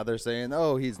 So now they're saying,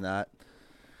 "Oh, he's not."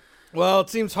 Well, it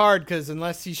seems hard because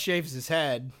unless he shaves his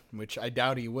head, which I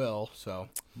doubt he will. So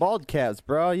bald cats,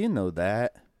 bro, you know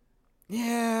that.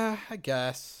 Yeah, I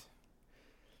guess.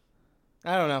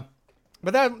 I don't know,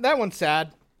 but that one's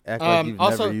sad. Act like you've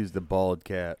never used a bald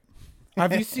cat.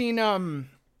 Have you seen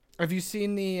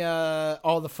the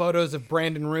all the photos of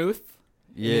Brandon Routh?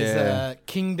 Yeah. His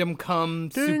Kingdom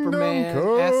Come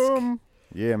Superman-esque.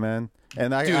 Yeah, man.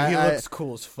 And he looks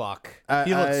cool as fuck.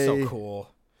 He looks so cool.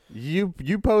 You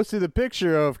posted a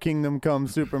picture of Kingdom Come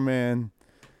Superman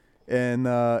in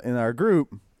our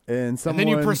group. And then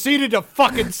you proceeded to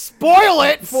fucking spoil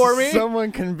it for me.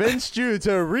 Someone convinced you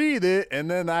to read it,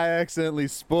 and then I accidentally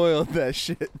spoiled that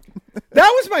shit. That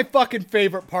was my fucking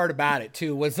favorite part about it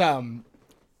too. Was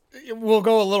we'll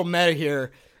go a little meta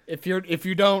here. If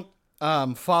you don't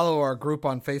follow our group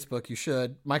on Facebook, you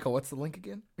should. Michael, what's the link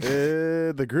again?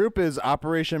 The group is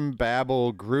Operation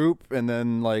Babel Group, and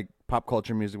then like pop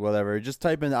culture music, whatever. Just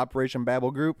type in Operation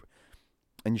Babel Group,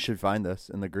 and you should find us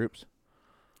in the groups.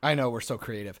 I know, we're so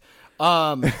creative.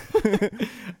 It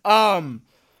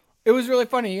was really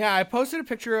funny. Yeah, I posted a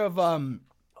picture of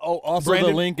also Brandon.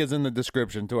 The link is in the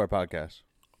description to our podcast.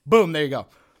 Boom, there you go.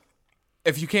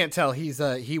 If you can't tell,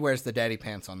 he wears the daddy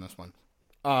pants on this one.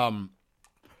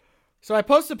 So I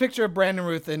posted a picture of Brandon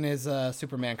Routh in his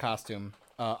Superman costume,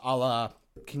 a la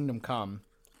Kingdom Come,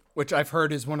 which I've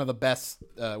heard is one of the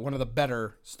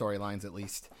better storylines, at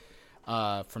least,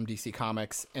 from DC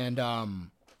Comics. And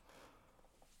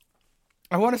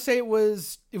I want to say it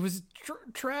was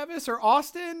Travis or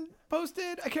Austin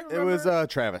posted. I can't remember. It was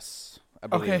Travis, I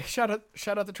believe. Okay, shout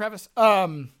out to Travis.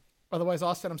 Otherwise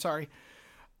Austin, I'm sorry.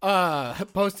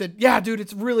 Posted, yeah, dude,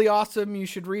 it's really awesome. You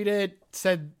should read it.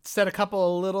 Said a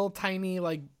couple of little tiny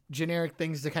like generic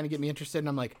things to kind of get me interested, and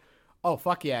I'm like, oh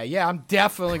fuck yeah, I'm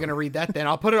definitely gonna read that. Then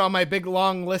I'll put it on my big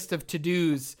long list of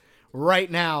to-dos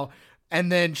right now.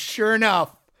 And then sure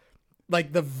enough,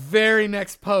 like the very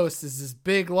next post is this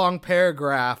big long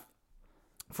paragraph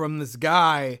from this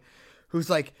guy who's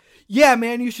like, yeah,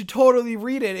 man, you should totally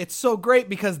read it. It's so great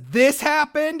because this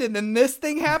happened and then this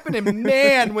thing happened. And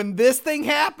man, when this thing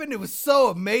happened, it was so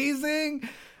amazing.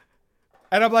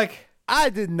 And I'm like, I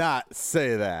did not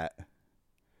say that.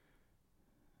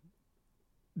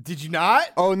 Did you not?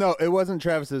 Oh, no, it wasn't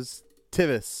Travis's.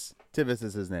 Tivis. Tivis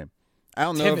is his name. I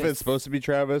don't know if it's supposed to be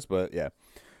Travis, but yeah.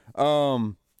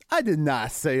 I did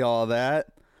not say all that.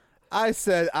 I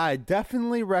said I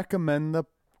definitely recommend the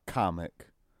comic.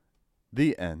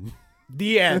 The end.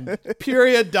 The end.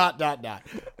 Period. ... So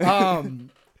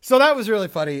that was really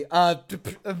funny.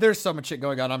 There's so much shit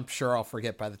going on. I'm sure I'll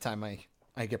forget by the time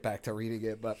I get back to reading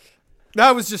it, but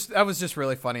that was just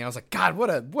really funny. I was like, God,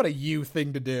 what a you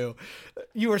thing to do.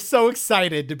 You were so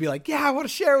excited to be like, yeah, I want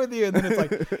to share with you. And then it's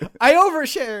like, I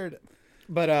overshared.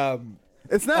 But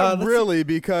it's not really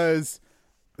because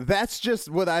that's just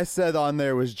what I said on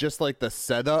there was just like the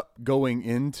setup going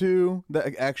into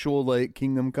the actual like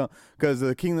Kingdom Come, because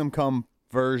the Kingdom Come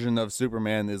version of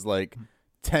Superman is like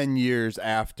 10 years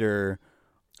after.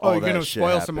 Oh, you're gonna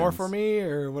spoil some more for me,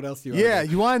 or what else do you? Yeah,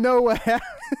 you want to know what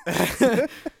happens?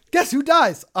 Guess who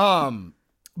dies?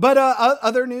 But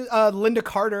other news. Linda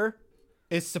Carter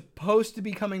is supposed to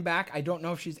be coming back. I don't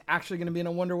know if she's actually going to be in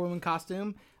a Wonder Woman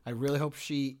costume. I really hope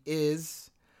she is,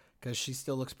 because she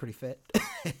still looks pretty fit.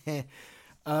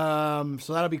 So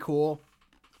that'll be cool.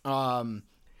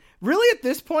 Really, at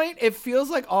this point, it feels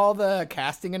like all the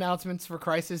casting announcements for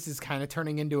Crisis is kind of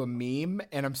turning into a meme,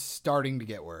 and I'm starting to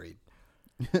get worried.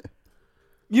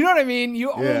 You know what I mean?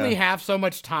 You only have so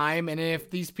much time, and if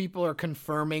these people are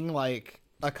confirming like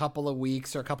a couple of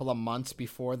weeks or a couple of months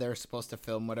before they're supposed to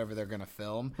film whatever they're going to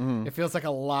film, it feels like a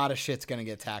lot of shit's going to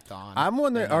get tacked on. I'm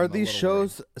wondering, are these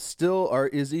shows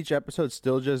is each episode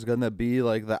still just going to be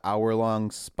like the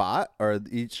hour-long spot, or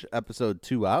each episode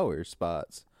 2 hour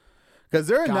spots? Because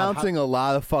they're announcing a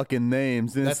lot of fucking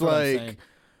names, and it's like,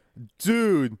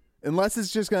 dude, unless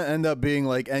it's just going to end up being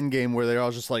like Endgame where they're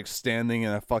all just like standing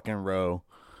in a fucking row.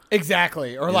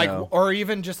 Exactly. Or like, or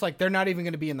even just like, they're not even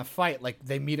going to be in the fight. Like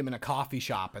they meet him in a coffee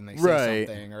shop and they say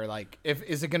something, or like,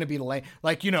 is it going to be like,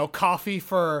 you know, coffee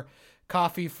for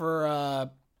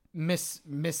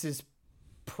Mrs.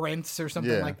 Prince or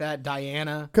something like that.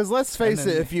 Diana. Cause let's face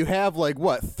it, if you have like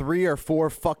 3 or 4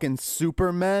 fucking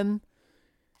Supermen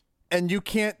and you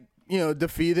can't,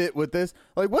 defeat it with this,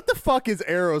 like what the fuck is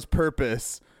Arrow's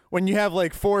purpose when you have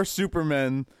like 4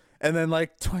 Supermen and then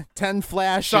like 10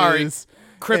 Flashes? Sorry.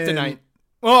 Kryptonite.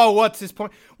 What's his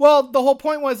point? Well, the whole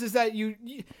point is that you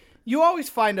always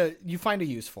find a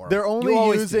use for them. They're only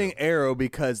using Arrow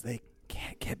because they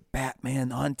can't get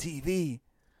Batman on TV.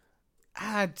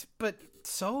 But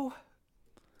so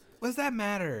what does that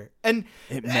matter? And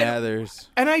it matters.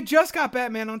 And I just got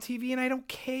Batman on TV, and I don't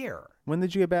care. When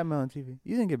did you get Batman on TV?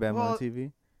 You didn't get Batman on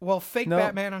TV. Well, fake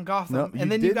Batman on Gotham,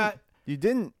 and then you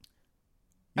didn't.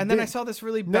 Then I saw this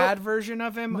really bad version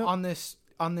of him on this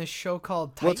show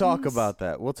called Titans. We'll talk about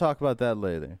that. We'll talk about that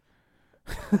later.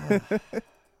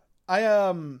 I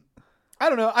don't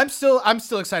know. I'm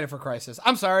still excited for Crisis.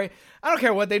 I'm sorry. I don't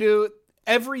care what they do.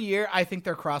 Every year, I think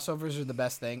their crossovers are the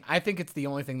best thing. I think it's the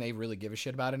only thing they really give a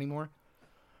shit about anymore.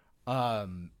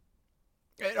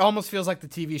 It almost feels like the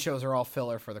TV shows are all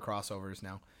filler for the crossovers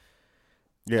now.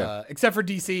 Yeah. Except for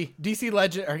DC. DC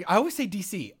Legend. I always say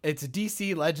DC. It's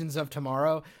DC Legends of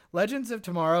Tomorrow. Legends of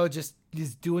Tomorrow just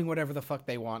is doing whatever the fuck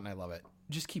they want, and I love it.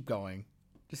 Just keep going.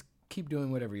 Just keep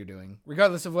doing whatever you're doing.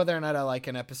 Regardless of whether or not I like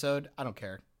an episode, I don't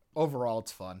care. Overall,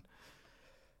 it's fun.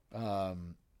 I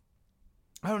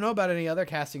don't know about any other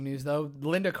casting news, though.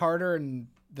 Linda Carter and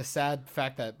the sad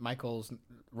fact that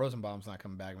Rosenbaum's not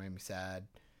coming back made me sad.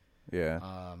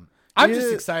 Yeah. I'm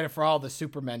just excited for all the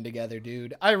Supermen together,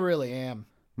 dude. I really am.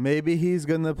 Maybe he's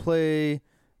going to play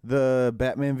the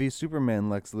Batman v Superman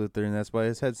Lex Luthor, and that's why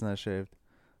his head's not shaved.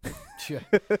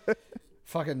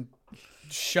 Fucking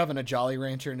shoving a Jolly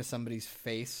Rancher into somebody's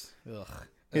face. Ugh.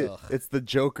 It's the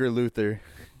Joker Luthor.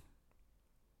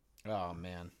 Oh,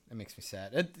 man. It makes me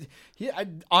sad.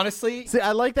 Honestly... See,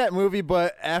 I like that movie,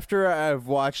 but after I've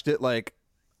watched it, like,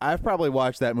 I've probably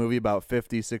watched that movie about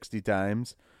 50, 60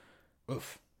 times.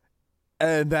 Oof.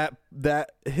 And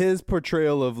that his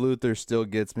portrayal of Luthor still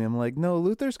gets me. I'm like, no,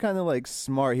 Luthor's kind of like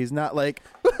smart. He's not like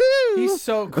he's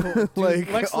so cool, dude.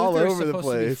 like Lex all Luthor over is the supposed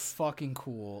to be place. fucking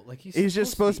cool. Like he's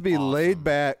just supposed to be awesome. laid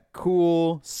back,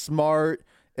 cool, smart,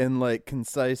 and like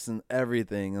concise and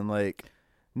everything, and like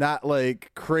not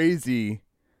like crazy.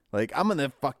 Like I'm gonna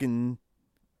fucking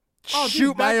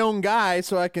shoot my own guy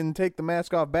so I can take the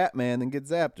mask off Batman and get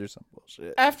zapped or some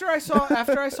bullshit. After I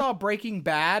saw Breaking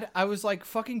Bad, I was like,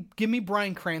 fucking give me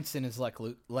Bryan Cranston as Lex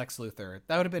Luthor.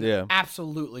 That would have been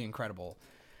absolutely incredible.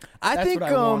 I think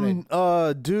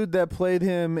dude that played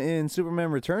him in Superman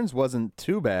Returns wasn't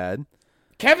too bad.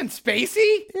 Kevin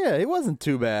Spacey? Yeah, he wasn't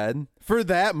too bad. For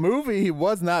that movie, he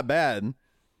was not bad.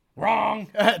 Wrong.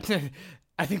 I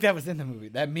think that was in the movie.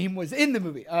 That meme was in the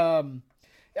movie.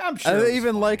 Yeah, I'm sure. I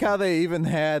even like how they even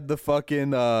had the fucking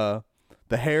the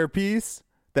hairpiece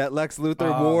that Lex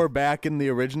Luthor wore back in the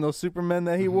original Superman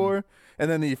that he wore,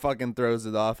 and then he fucking throws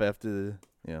it off after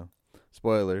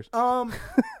spoilers. My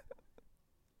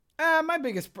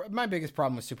biggest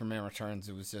problem with Superman Returns,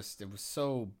 it was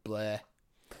so bleh.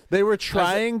 They were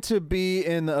trying to be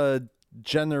in a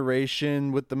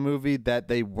generation with the movie that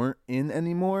they weren't in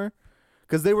anymore,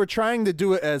 because they were trying to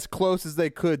do it as close as they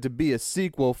could to be a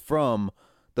sequel from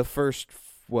the first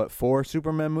 4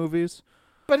 Superman movies.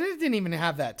 But it didn't even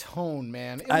have that tone,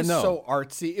 man. It was so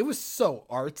artsy. It was so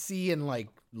artsy and like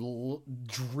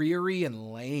dreary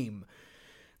and lame.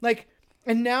 Like,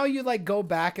 and now you like go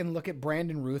back and look at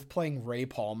Brandon Routh playing Ray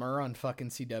Palmer on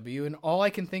fucking CW, and all I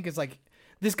can think is like,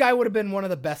 this guy would have been one of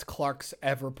the best Clarks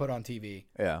ever put on TV.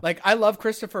 Yeah. Like, I love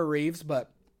Christopher Reeves,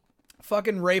 but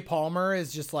fucking Ray Palmer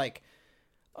is just like,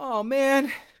 oh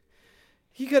man,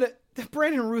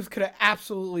 Brandon Routh could have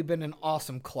absolutely been an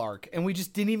awesome Clark, and we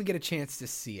just didn't even get a chance to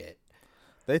see it.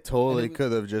 They totally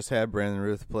could have just had Brandon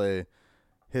Routh play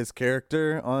his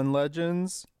character on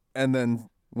Legends, and then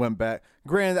went back.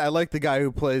 Granted, I like the guy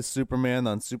who plays Superman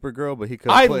on Supergirl, but he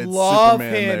could have played Superman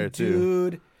there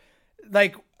too. Dude.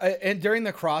 Like, and during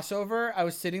the crossover, I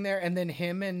was sitting there, and then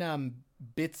him and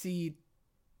Bitsy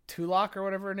Tulloch or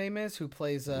whatever her name is, who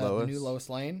plays the new Lois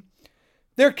Lane.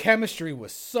 Their chemistry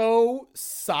was so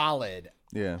solid.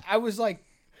 Yeah. I was like,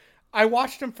 I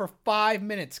watched him for 5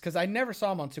 minutes because I never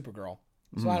saw him on Supergirl.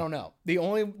 So I don't know. The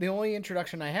only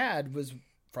introduction I had was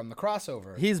from the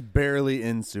crossover. He's barely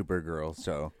in Supergirl,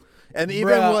 so. And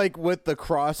even like with the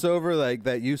crossover like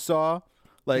that you saw,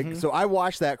 like so I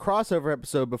watched that crossover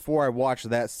episode before I watched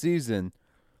that season.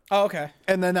 Oh, okay.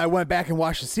 And then I went back and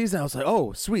watched the season. I was like,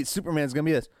 "Oh, sweet, Superman's going to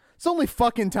be this." It's the only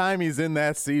fucking time he's in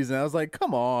that season. I was like,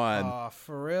 come on. Oh,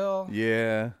 for real?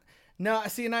 Yeah. No,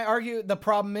 see, and I argue the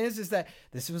problem is that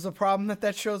this was a problem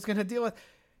that show's going to deal with.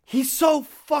 He's so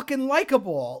fucking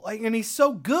likable. Like, and he's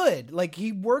so good. Like,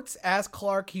 he works as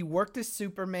Clark. He worked as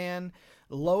Superman.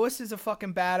 Lois is a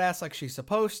fucking badass like she's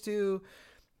supposed to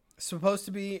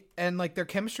be. And, like, their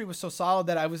chemistry was so solid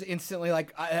that I was instantly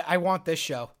like, I want this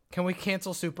show. Can we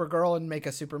cancel Supergirl and make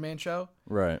a Superman show?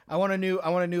 Right. I want a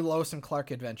new Lois and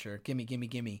Clark adventure.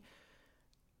 Gimme.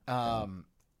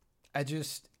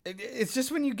 It's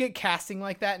just when you get casting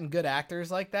like that and good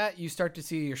actors like that, you start to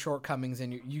see your shortcomings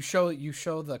and you show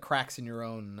the cracks in your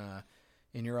own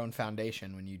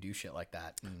foundation when you do shit like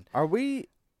that. And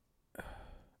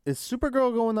is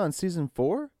Supergirl going on season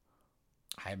 4?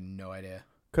 I have no idea.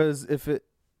 Because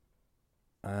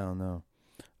I don't know.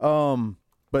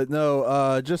 But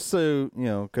no, just so, you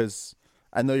know, because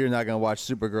I know you're not going to watch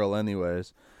Supergirl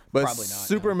anyways. But probably not,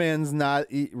 Superman's not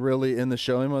really in the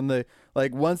show. And when they,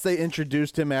 like, once they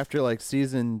introduced him after, like,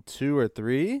 season 2 or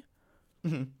 3,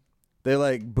 they,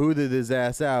 like, booted his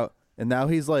ass out. And now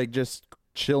he's, like, just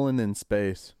chilling in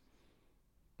space.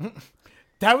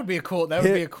 That would be a cool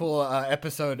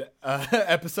episode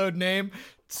name.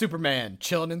 Superman,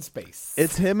 chilling in space.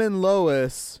 It's him and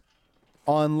Lois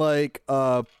on, like,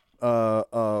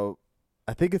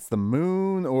 I think it's the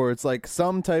moon, or it's like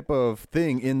some type of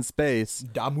thing in space.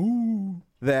 Damu.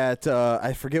 That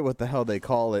I forget what the hell they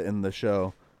call it in the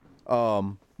show.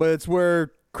 But it's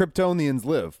where Kryptonians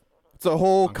live. It's a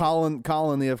whole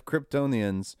colony of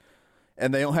Kryptonians,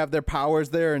 and they don't have their powers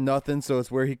there or nothing. So it's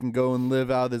where he can go and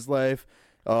live out his life.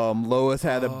 Lois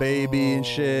had a baby and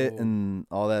shit and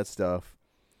all that stuff.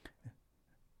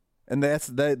 And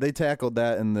they tackled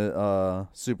that in the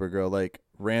Supergirl, like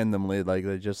randomly, like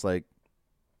they just like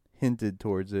hinted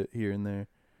towards it here and there.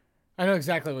 I know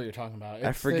exactly what you're talking about.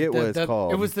 I forget what it's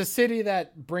called. It was the city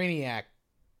that Brainiac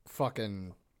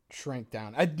fucking shrank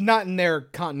down. Not in their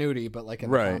continuity, but like in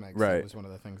the comics. Right. It was one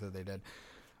of the things that they did.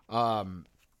 God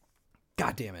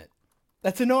damn it.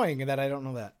 That's annoying that I don't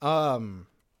know that.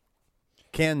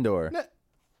 Kandor.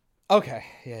 Okay.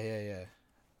 Yeah.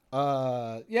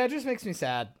 Yeah, it just makes me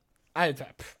sad. I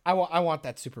want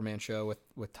that Superman show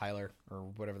with Tyler or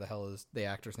whatever the hell is the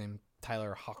actor's name,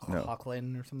 Tyler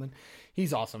Hoechlin or something.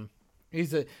 He's awesome.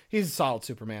 He's a solid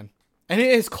Superman, and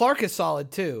his Clark is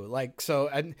solid too. Like so,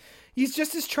 and he's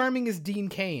just as charming as Dean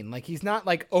Cain. Like he's not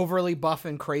like overly buff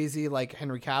and crazy like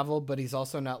Henry Cavill, but he's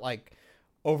also not like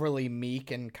overly meek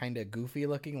and kind of goofy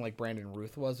looking like Brandon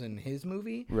Routh was in his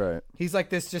movie. Right. He's like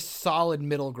this just solid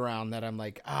middle ground that I'm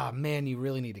like, man, you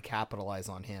really need to capitalize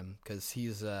on him because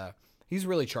he's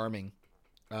really charming.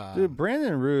 Dude,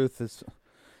 Brandon Routh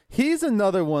he's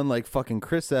another one like fucking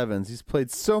Chris Evans. He's played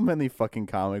so many fucking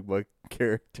comic book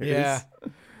characters. Yeah.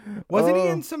 Wasn't he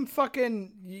in some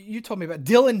fucking, you told me about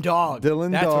Dylan Dog. That's Dog,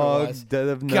 what it was. Dead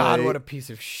of Night. God, what a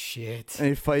piece of shit. And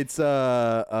he fights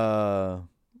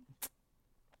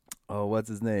what's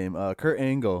his name? Kurt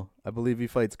Angle. I believe he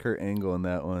fights Kurt Angle in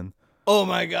that one. Oh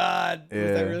my God. Yeah.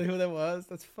 Was that really who that was?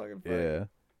 That's fucking funny. Yeah.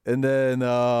 And then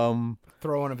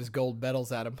throw one of his gold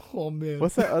medals at him. Oh man.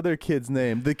 What's that other kid's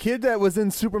name? The kid that was in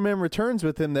Superman Returns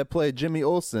with him that played Jimmy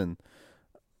Olsen.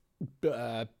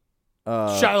 Shia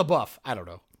LaBeouf. I don't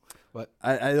know. What?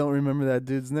 I don't remember that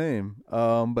dude's name.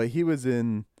 But he was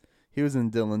in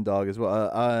Dylan Dog as well.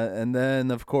 And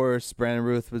then of course Brandon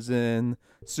Routh was in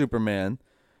Superman.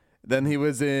 Then he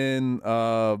was in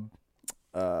Zack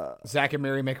and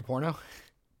Mary Make a Porno.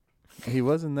 He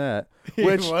wasn't that.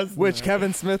 Which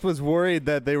Kevin Smith was worried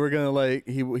that they were gonna like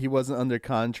he wasn't under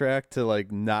contract to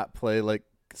like not play like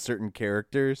certain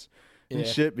characters and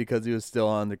shit because he was still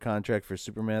under contract for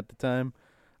Superman at the time.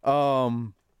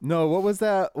 No, what was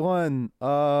that one?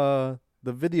 The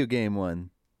video game one.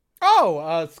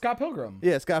 Oh, Scott Pilgrim.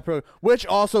 Yeah, Scott Pilgrim, which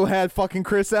also had fucking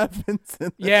Chris Evans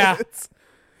in it.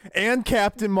 And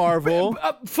Captain Marvel.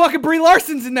 Fucking Brie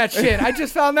Larson's in that shit. I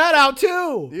just found that out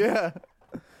too. Yeah.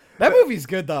 That movie's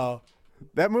good though.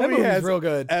 That movie has real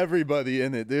good. Everybody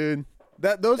in it, dude.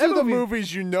 Those are the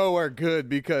movies you know are good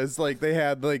because like they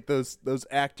had like those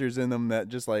actors in them that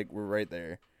just like were right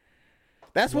there.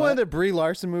 That's one of the Brie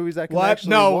Larson movies I can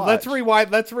actually watch.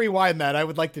 Let's rewind that. I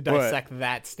would like to dissect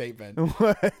that statement.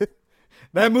 What?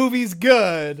 That movie's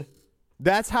good.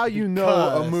 That's how you know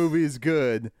a movie's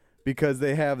good because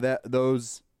they have that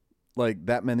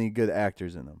many good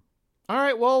actors in them. All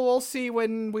right, well, we'll see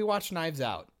when we watch Knives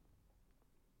Out.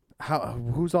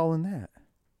 Who's all in that?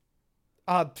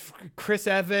 Chris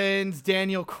Evans,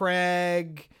 Daniel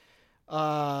Craig,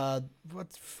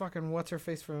 what's her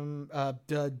face from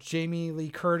Jamie Lee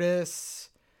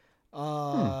Curtis.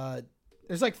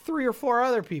 There's like 3 or 4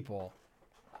 other people.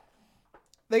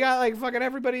 They got like fucking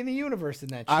everybody in the universe in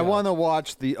that show. I want to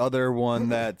watch the other one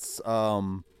that's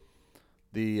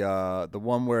the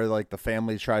one where like the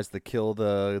family tries to kill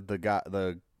the guy,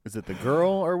 is it the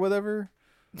girl or whatever?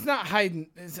 It's not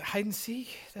is it hide and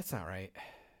seek? That's not right.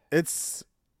 It's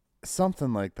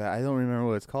something like that. I don't remember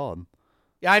what it's called.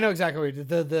 Yeah, I know exactly what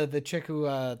the chick who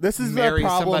this is marries the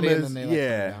problem somebody is, and then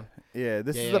they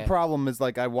this is the problem is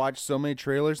like I watch so many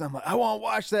trailers. I'm like I want to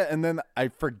watch that and then I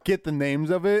forget the names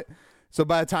of it. So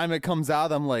by the time it comes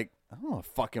out, I'm like I don't want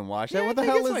to fucking watch that. What the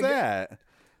hell is that?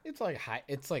 It's like hide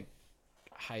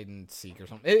and seek or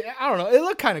something. I don't know. It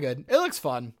looked kind of good. It looks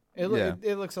fun. It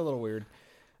looks a little weird.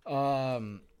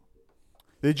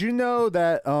 Did you know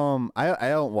that I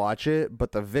don't watch it,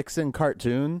 but the Vixen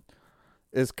cartoon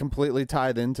is completely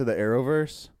tied into the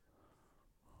Arrowverse?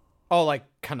 Oh, like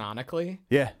canonically?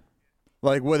 Yeah.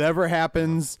 Like whatever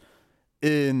happens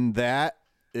in that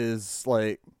is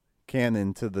like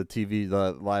canon to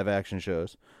the live action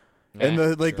shows. Yeah, and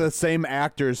the same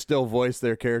actors still voice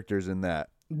their characters in that.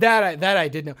 That I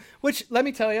did know. Which, let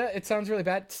me tell you, it sounds really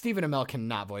bad. Stephen Amell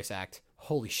cannot voice act.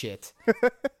 Holy shit.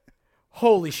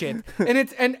 Holy shit.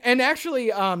 And actually,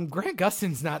 Grant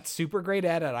Gustin's not super great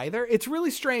at it either. It's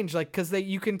really strange, like, because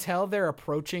you can tell they're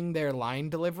approaching their line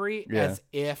delivery as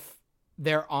if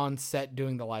they're on set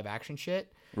doing the live action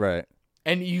shit. Right.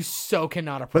 And you so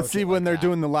cannot approach it. But see, when they're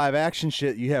doing the live action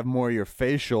shit, you have more of your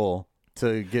facial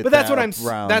to get. But that's what I'm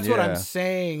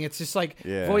saying. It's just like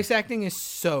voice acting is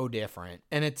so different,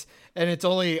 and it's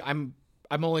only I'm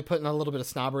only putting a little bit of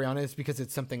snobbery on it because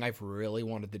it's something I've really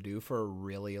wanted to do for a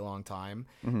really long time,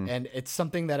 and it's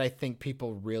something that I think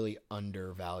people really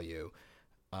undervalue.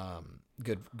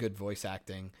 Good voice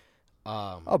acting.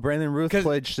 Brandon Routh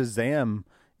played Shazam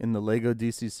in the Lego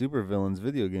DC Supervillains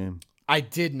video game. I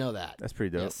did know that. That's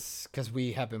pretty dope. Yes, because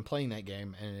we have been playing that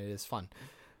game and it is fun.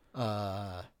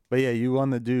 But yeah, you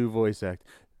want to do voice act.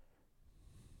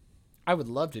 I would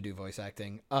love to do voice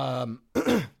acting. But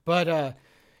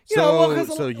use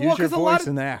your voice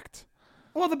and act.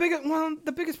 Well,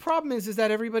 the biggest problem is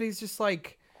that everybody's just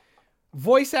like,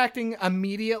 voice acting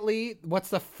immediately, what's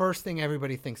the first thing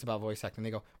everybody thinks about voice acting?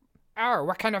 They go, oh,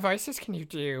 what kind of voices can you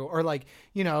do? Or like,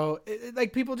 you know,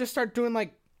 like people just start doing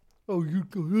like, oh,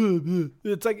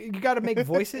 it's like, you got to make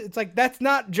voices. It's like, that's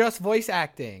not just voice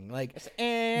acting. Like it's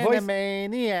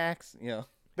Animaniacs, you know,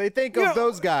 they think of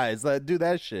those guys that do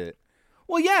that shit.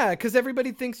 Well, yeah, because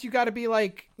everybody thinks you got to be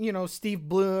like, you know, Steve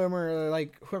Bloom or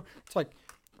like whoever. It's like,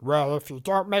 well, if you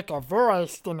don't make a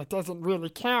voice, then it doesn't really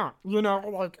count. You know,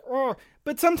 like, oh.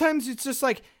 But sometimes it's just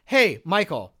like, hey,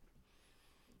 Michael.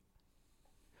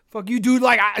 Fuck you, dude.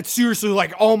 Like, seriously,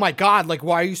 like, oh my God. Like,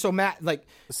 why are you so mad? Like,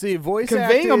 see, voice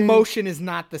conveying acting, emotion is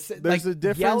not the same. There's like, a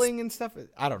difference. Yelling and stuff.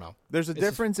 I don't know. There's a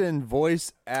difference in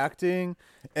voice acting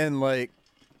and like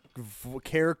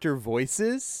character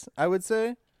voices, I would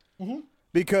say. Mm-hmm.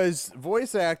 Because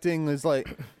voice acting is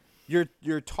like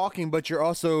you're talking, but you're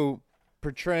also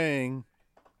portraying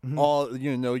all,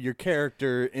 you know, your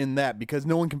character in that, because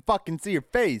no one can fucking see your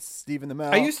face, Stephen the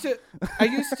Mouse.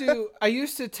 I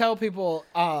used to tell people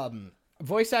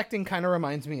voice acting kind of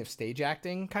reminds me of stage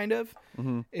acting, kind of.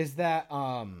 Is that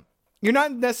you're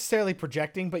not necessarily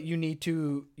projecting, but you need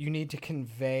to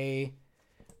convey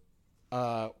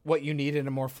what you need in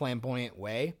a more flamboyant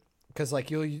way. Because like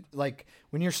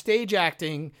when you're stage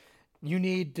acting, you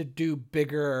need to do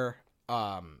bigger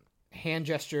hand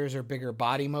gestures or bigger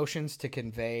body motions to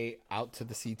convey out to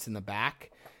the seats in the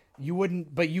back. You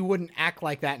wouldn't act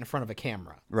like that in front of a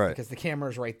camera, right? Because the camera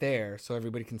is right there, so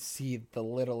everybody can see the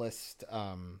littlest,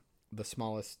 the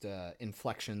smallest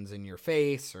inflections in your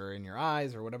face or in your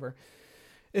eyes or whatever.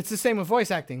 It's the same with voice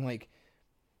acting. Like,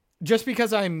 just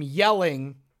because I'm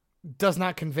yelling does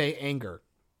not convey anger.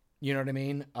 You know what I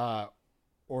mean?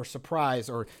 Or surprise,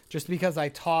 or just because I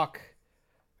talk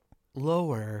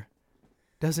lower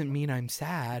doesn't mean I'm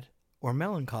sad or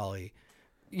melancholy.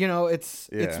 You know, it's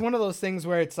one of those things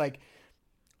where it's like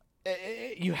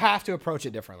you have to approach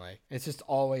it differently. It's just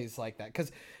always like that.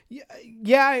 Because,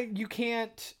 yeah, you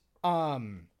can't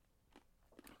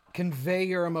convey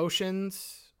your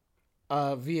emotions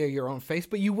via your own face,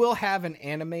 but you will have an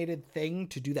animated thing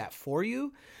to do that for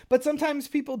you. But sometimes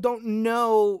people don't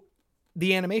know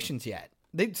the animations yet.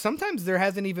 Sometimes there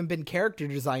hasn't even been character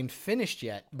design finished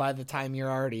yet by the time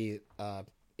you're already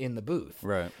in the booth.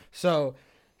 Right. So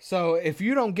if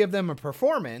you don't give them a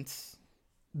performance,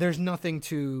 there's nothing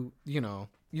to, you know,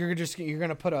 you're going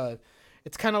to put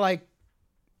it's kind of like,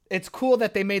 it's cool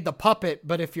that they made the puppet,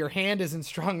 but if your hand isn't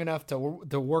strong enough to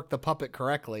work the puppet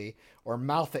correctly or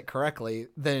mouth it correctly,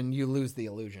 then you lose the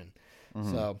illusion.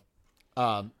 So,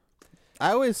 I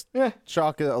always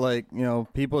chalk it like, you know,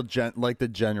 people like to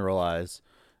generalize,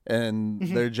 and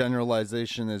their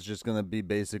generalization is just going to be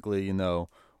basically, you know,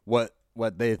 what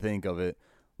they think of it.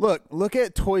 Look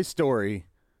at Toy Story.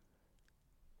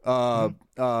 Tom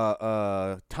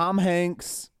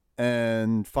Hanks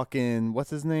and fucking, what's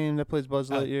his name that plays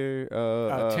Buzz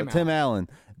Lightyear? Tim Allen.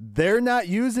 They're not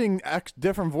using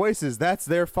different voices. That's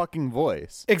their fucking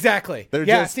voice. Exactly. They're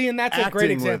just and that's a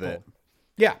great example. With it.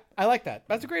 Yeah, I like that.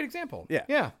 That's a great example.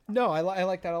 Yeah. No, I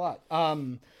like that a lot.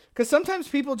 Because sometimes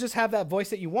people just have that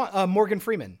voice that you want. Morgan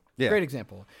Freeman, great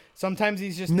example. Sometimes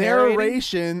he's just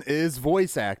narration is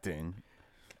voice acting.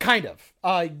 Kind of.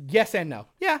 Yes and no.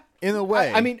 Yeah. In a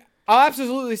way. I mean, I'll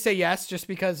absolutely say yes, just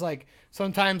because like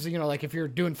sometimes, you know, like if you're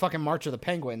doing fucking March of the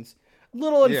Penguins,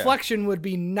 little inflection would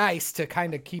be nice to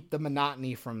kind of keep the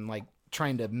monotony from like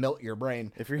trying to melt your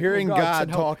brain. If you're hearing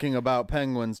God talking about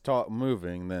penguins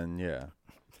moving, then yeah.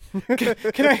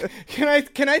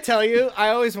 Can I tell you? I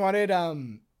always wanted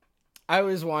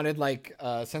like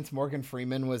since Morgan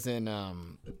Freeman was in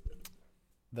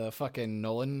the fucking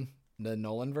Nolan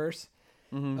verse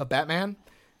of Batman,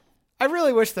 I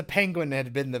really wish the Penguin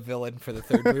had been the villain for the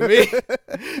third movie.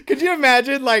 Could you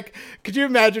imagine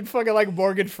fucking like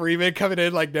Morgan Freeman coming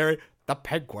in like there, the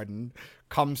Penguin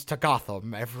comes to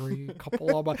Gotham every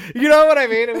couple of months. You know what I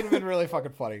mean? It would have been really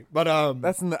fucking funny. But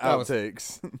that's in the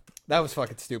outtakes. That was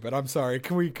fucking stupid. I'm sorry.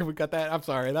 Can we cut that? I'm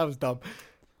sorry. That was dumb.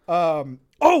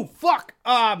 Oh fuck.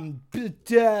 Fucking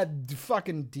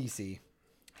DC.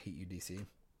 I hate you, DC.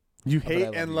 You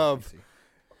hate and love.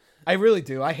 I really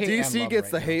do. I hate DC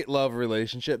gets the hate-love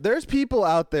relationship. There's people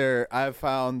out there I've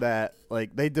found that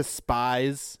like they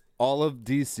despise all of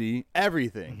DC,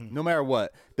 everything, no matter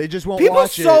what. They just won't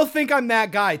watch it. People so think I'm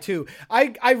that guy too.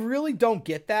 I really don't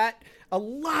get that. A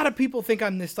lot of people think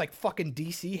I'm this like fucking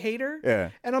DC hater.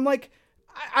 Yeah. And I'm like,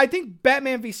 I think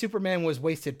Batman v Superman was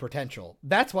wasted potential.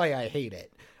 That's why I hate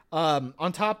it.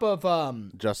 On top of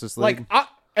Justice League. Like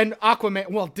and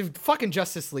Aquaman. Well, dude, fucking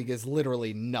Justice League is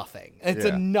literally nothing. It's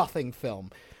a nothing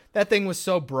film. That thing was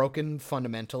so broken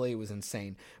fundamentally, it was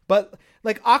insane. But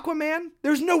like Aquaman,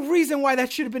 there's no reason why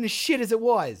that should have been as shit as it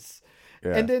was.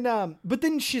 Yeah. And then but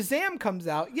then Shazam comes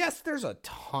out. Yes, there's a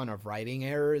ton of writing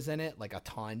errors in it, like a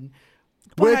ton.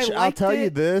 Which I'll tell you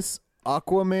this,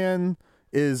 Aquaman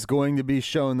is going to be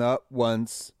shown up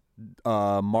once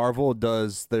Marvel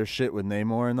does their shit with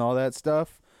Namor and all that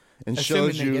stuff, and assuming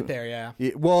shows they you. Get there,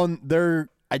 yeah. Well,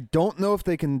 I don't know if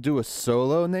they can do a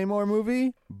solo Namor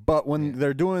movie, but when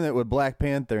they're doing it with Black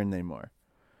Panther and Namor,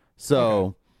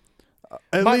 so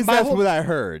at least that's what I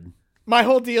heard. My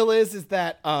whole deal is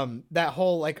that that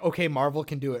whole like, okay, Marvel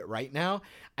can do it right now.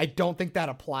 I don't think that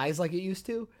applies like it used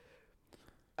to.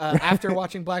 After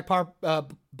watching Black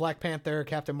Panther,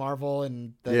 Captain Marvel,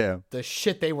 and the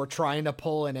shit they were trying to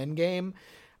pull in Endgame,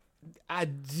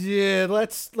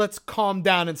 let's calm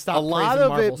down and stop praising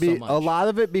Marvel so much. A lot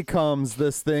of it becomes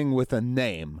this thing with a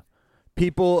name.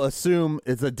 People assume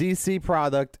it's a DC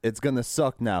product. It's gonna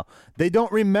suck now. They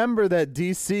don't remember that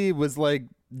DC was like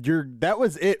that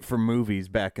was it for movies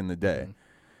back in the day. Mm-hmm.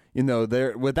 You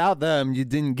know, without them, you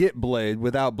didn't get Blade.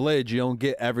 Without Blade, you don't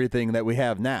get everything that we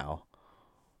have now.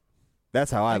 That's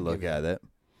how I look at it.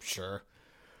 Sure.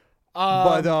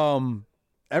 But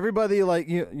everybody like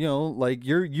you know like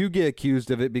you get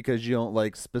accused of it because you don't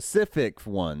like specific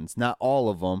ones, not all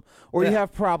of them, or you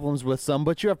have problems with some,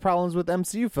 but you have problems with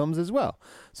MCU films as well.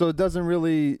 So it doesn't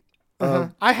really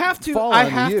I have to fall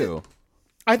on you.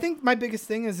 I think my biggest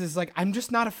thing is like I'm just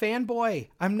not a fanboy.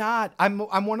 I'm not. I'm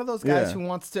one of those guys who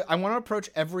wants to. I want to approach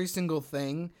every single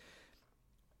thing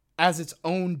as its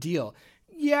own deal.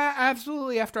 Yeah,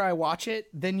 absolutely. After I watch it,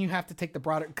 then you have to take the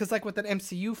broader, because like with an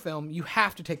MCU film, you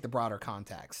have to take the broader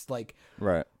context. Like,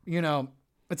 right. You know,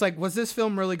 it's like, was this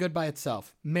film really good by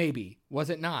itself? Maybe. Was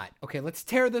it not? Okay, let's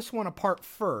tear this one apart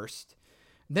first.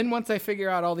 Then once I figure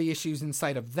out all the issues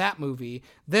inside of that movie,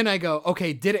 then I go,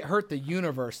 okay, did it hurt the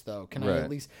universe though? Can I at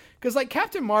least, because like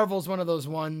Captain Marvel is one of those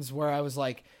ones where I was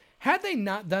like, had they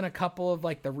not done a couple of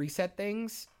like the reset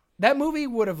things, that movie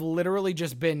would have literally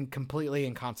just been completely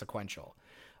inconsequential.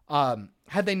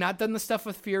 Had they not done the stuff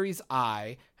with Fury's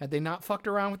eye, had they not fucked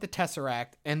around with the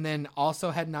Tesseract, and then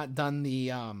also had not done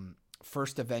the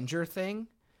first Avenger thing,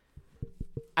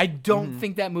 I don't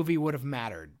think that movie would have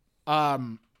mattered.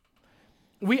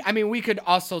 We could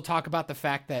also talk about the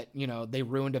fact that, you know, they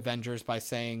ruined Avengers by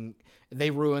saying they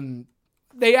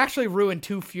actually ruined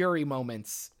two Fury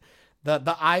moments.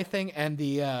 The eye thing and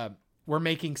the we're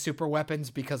making super weapons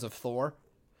because of Thor.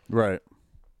 Right.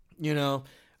 You know,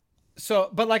 so,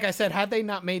 but like I said, had they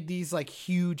not made these like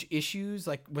huge issues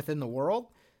like within the world,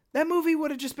 that movie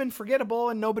would have just been forgettable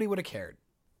and nobody would have cared.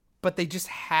 But they just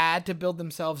had to build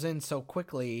themselves in so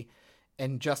quickly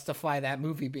and justify that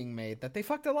movie being made that they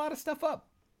fucked a lot of stuff up.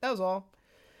 That was all.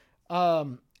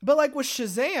 But like with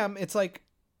Shazam, it's like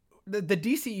the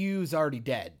DCU is already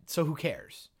dead, so who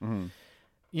cares? Mm-hmm.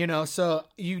 You know, so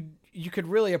you could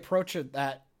really approach it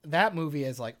that movie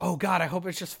as like, oh God, I hope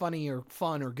it's just funny or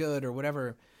fun or good or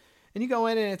whatever. And you go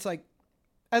in and it's like,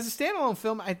 as a standalone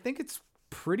film, I think it's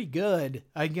pretty good.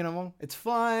 You know, it's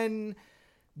fun.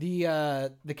 The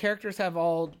characters have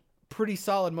all pretty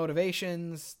solid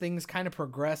motivations. Things kind of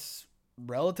progress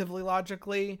relatively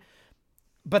logically,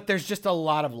 but there's just a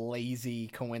lot of lazy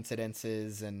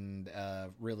coincidences and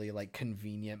really like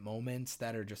convenient moments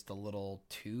that are just a little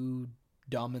too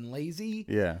dumb and lazy.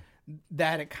 Yeah.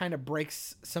 That it kind of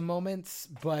breaks some moments,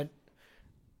 but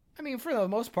I mean, for the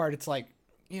most part, it's like,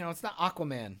 you know, it's not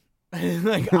Aquaman.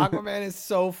 Like Aquaman is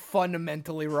so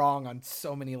fundamentally wrong on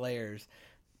so many layers.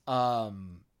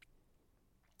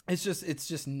 It's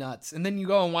just nuts. And then you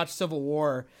go and watch Civil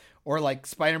War or like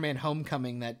Spider-Man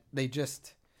Homecoming that they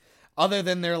just, other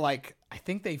than they're like, I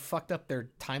think they fucked up their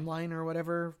timeline or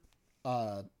whatever,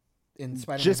 in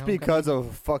Spider-Man just Homecoming. Because of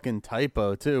a fucking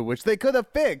typo too, which they could have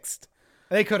fixed.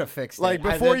 They could have fixed it. Like,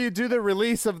 before you do the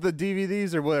release of the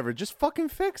DVDs or whatever, just fucking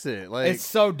fix it. Like, it's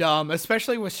so dumb,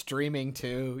 especially with streaming,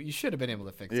 too. You should have been able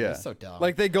to fix it. It's so dumb.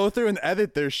 Like, they go through and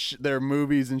edit their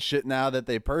movies and shit now that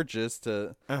they purchased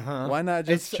to... Why not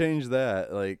just change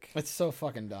that? Like, it's so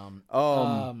fucking dumb.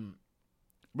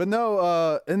 But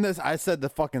no, in this, I said the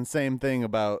fucking same thing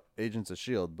about Agents of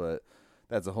S.H.I.E.L.D., but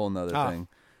that's a whole nother thing.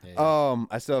 Yeah.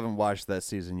 I still haven't watched that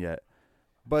season yet.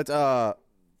 But,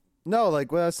 no,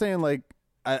 like, what I was saying, like,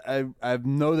 I've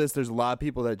noticed there's a lot of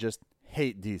people that just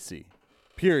hate DC,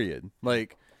 period.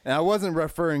 Like, and I wasn't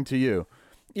referring to you.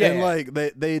 Yeah. And like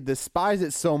they despise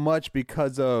it so much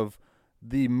because of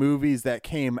the movies that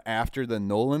came after the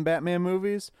Nolan Batman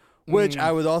movies, which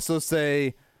I would also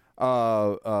say,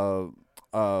 what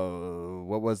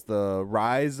was the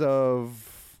Rise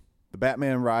of the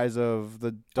Batman Rise of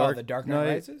the Dark, the Dark Knight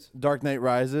Rises? Dark Knight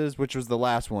Rises, which was the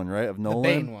last one, right? Of Nolan. The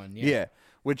Bane one, yeah.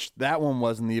 Which that one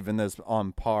wasn't even as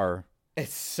on par.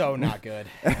 It's so not good.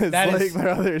 That is my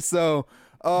other. So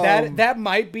that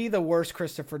might be the worst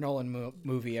Christopher Nolan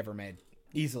movie ever made,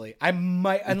 easily. I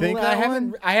might.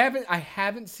 I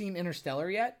haven't seen Interstellar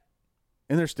yet.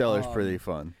 Interstellar's pretty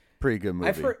fun, pretty good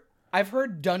movie. I've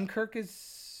heard Dunkirk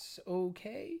is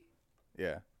okay.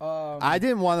 Yeah. I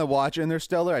didn't want to watch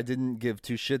Interstellar. I didn't give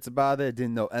two shits about it. I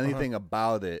didn't know anything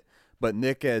about it. But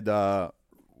Nick had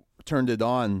turned it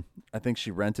on. I think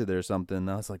she rented it or something. And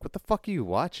I was like, what the fuck are you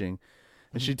watching?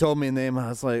 And she told me a name. I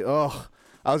was like, oh.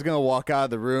 I was going to walk out of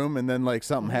the room, and then like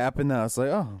something happened. And I was like,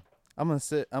 oh, I'm going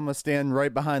to stand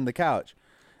right behind the couch.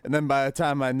 And then by the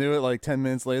time I knew it, like 10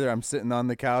 minutes later, I'm sitting on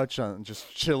the couch,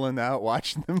 just chilling out,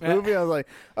 watching the movie. I was like,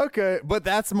 okay. But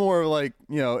that's more like,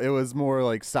 it was more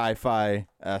like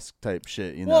sci-fi-esque type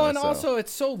shit, Well, and also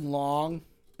it's so long.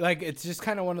 Like, it's just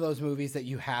kind of one of those movies that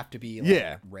you have to be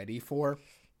ready for.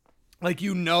 Like,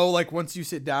 like once you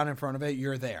sit down in front of it,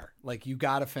 you're there. Like, you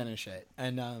got to finish it.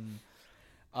 And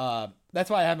that's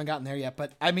why I haven't gotten there yet.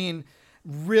 But, I mean,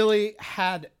 really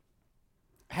had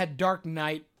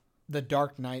the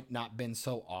Dark Knight not been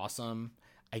so awesome,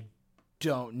 I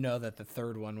don't know that the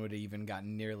third one would have even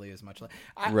gotten nearly as much.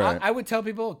 I would tell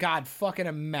people, God, fucking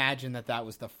imagine that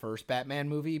was the first Batman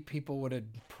movie. People would have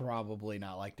probably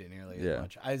not liked it nearly as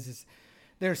much.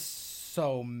 There's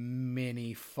so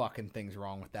many fucking things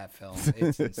wrong with that film.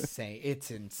 It's insane. It's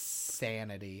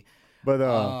insanity.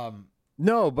 But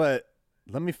no, but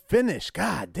let me finish.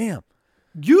 God damn.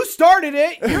 You started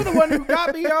it. You're the one who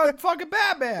got me on fucking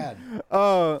Batman.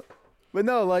 But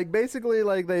no, like basically,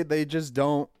 like they just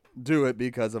don't do it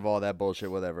because of all that bullshit,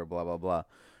 whatever, blah blah blah.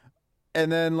 And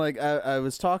then like I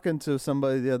was talking to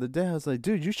somebody the other day. I was like,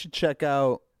 dude, you should check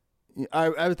out.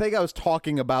 I think I was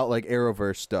talking about like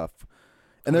Arrowverse stuff,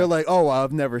 and they're like, oh,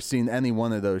 I've never seen any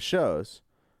one of those shows.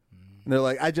 And they're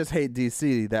like, I just hate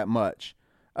DC that much.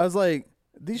 I was like,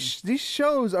 these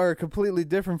shows are completely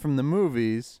different from the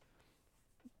movies.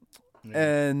 Yeah.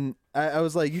 And I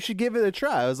was like, you should give it a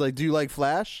try. I was like, do you like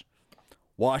Flash?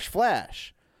 Watch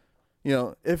Flash.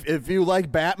 If you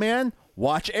like Batman,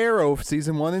 watch Arrow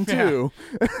season 1 and 2.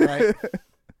 Right.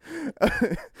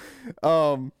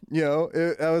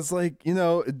 I was like,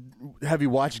 have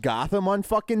you watched Gotham on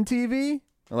fucking TV?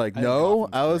 Like, no.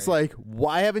 I was like,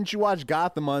 why haven't you watched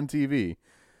Gotham on TV?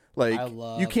 Like,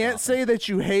 you can't say that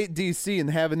you hate DC and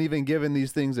haven't even given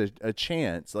these things a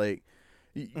chance. Like,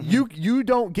 you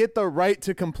don't get the right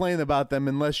to complain about them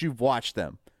unless you've watched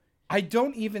them. I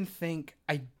don't even think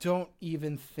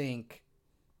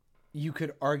you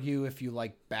could argue if you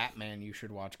like Batman, you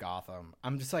should watch Gotham.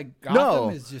 I'm just like,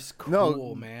 Gotham is just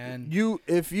cool, man.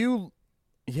 Gotham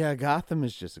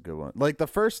is just a good one. Like the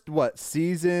first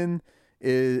season,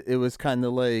 it was kind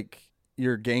of like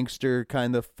your gangster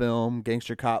kind of film,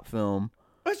 gangster cop film.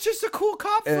 It's just a cool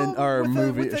cop film our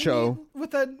movie show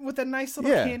with a nice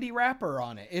little candy wrapper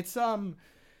on it. It's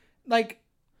like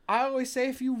I always say,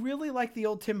 if you really like the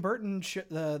old Tim Burton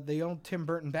the old Tim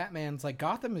Burton Batmans, like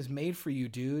Gotham is made for you,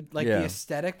 dude. Like the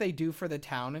aesthetic they do for the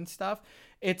town and stuff.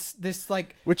 It's this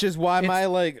like, which is why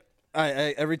I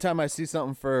every time I see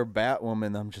something for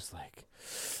Batwoman, I'm just like,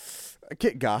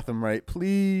 get Gotham right,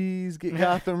 please get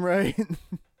Gotham right.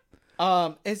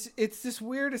 It's this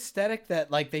weird aesthetic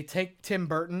that like they take Tim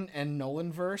Burton and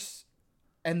Nolanverse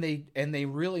and they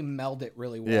really meld it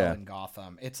really well in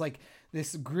Gotham. It's like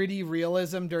this gritty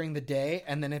realism during the day,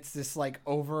 and then it's this like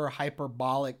over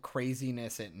hyperbolic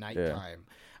craziness at nighttime.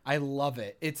 I love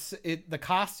it. The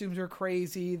costumes are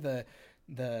crazy. The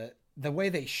way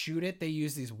they shoot it, they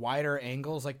use these wider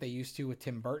angles like they used to with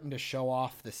Tim Burton to show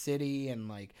off the city, and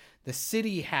like the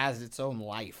city has its own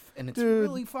life, and it's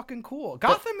really fucking cool.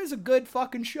 Gotham is a good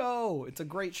fucking show. It's a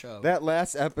great show. That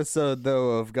last episode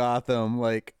though of Gotham,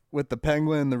 like with the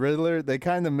Penguin and the Riddler, they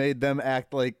kind of made them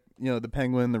act like, the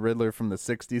Penguin and the Riddler from the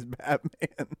 60s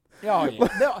Batman. Oh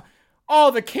yeah.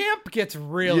 The camp gets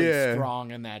really strong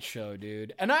in that show,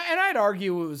 dude. And I'd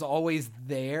argue it was always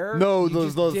there. No,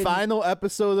 the final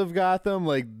episode of Gotham,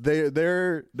 like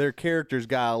their characters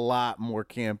got a lot more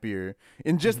campier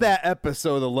in just that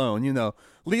episode alone.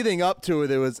 Leading up to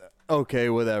it, it was okay,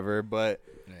 whatever. But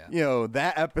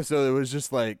that episode, it was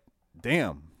just like,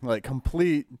 damn, like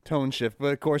complete tone shift.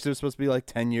 But of course, it was supposed to be like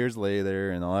 10 years later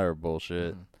and all that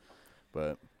bullshit.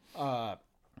 But I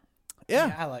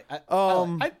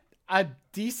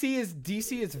DC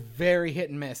is very hit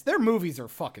and miss. Their movies are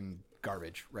fucking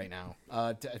garbage right now.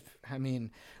 I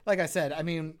mean, like I said,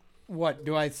 what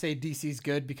do I say? DC's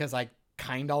good because I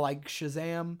kind of like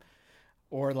Shazam,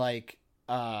 or like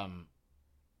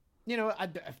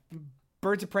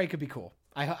Birds of Prey could be cool.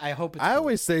 I hope it's I cool.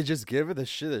 always say just give it a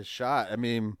shot. I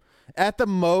mean, at the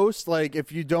most, like,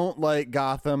 if you don't like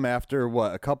Gotham after,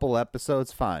 a couple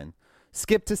episodes, fine.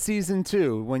 Skip to season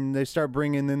 2 when they start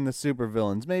bringing in the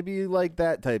supervillains. Maybe you like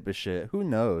that type of shit. Who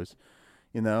knows?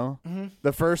 Mm-hmm.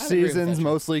 The first season's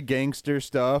mostly gangster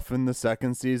stuff, and the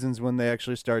second season's when they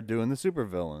actually start doing the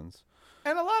supervillains.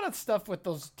 And a lot of stuff with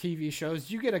those TV shows,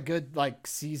 you get a good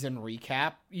season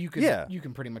recap. You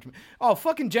can pretty much. Oh,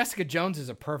 fucking Jessica Jones is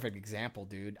a perfect example,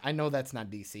 dude. I know that's not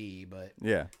DC, but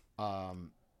yeah.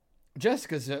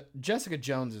 Jessica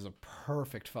Jones is a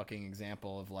perfect fucking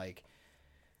example of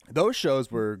those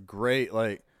shows were great.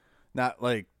 Like, not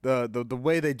like the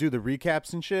way they do the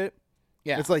recaps and shit.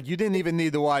 Yeah, it's like you didn't even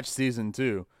need to watch season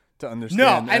 2 to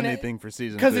understand anything for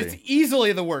season 3. Because it's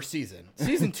easily the worst season.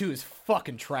 Season 2 is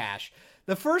fucking trash.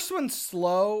 The first one's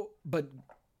slow but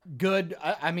good.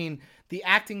 I mean, the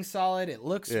acting's solid. It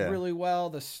looks really well.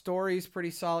 The story's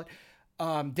pretty solid.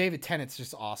 David Tennant's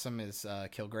just awesome as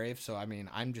Kilgrave. So I mean,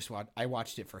 I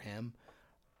watched it for him.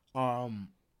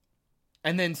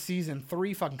 And then season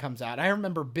 3 fucking comes out. I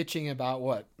remember bitching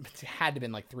about it had to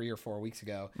have been 3 or 4 weeks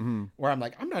ago, where I'm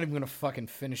like, I'm not even gonna fucking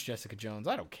finish Jessica Jones.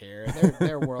 I don't care.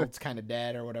 Their world's kind of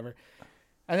dead or whatever.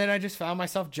 And then I just found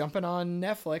myself jumping on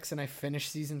Netflix and I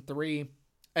finished season 3.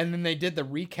 And then they did the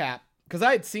recap because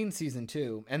I had seen season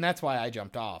 2, and that's why I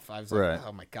jumped off. I was like,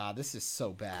 oh my God, this is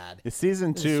so bad.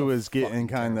 Season 2 is getting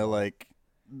kind of like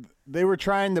they were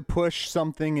trying to push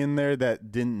something in there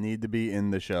that didn't need to be in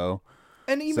the show.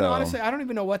 And even honestly, I don't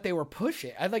even know what they were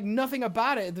pushing. I like nothing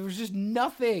about it. There was just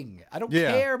nothing. I don't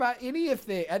care about any of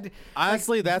it.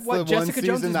 Honestly, that's the Jessica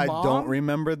one season I don't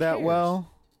remember that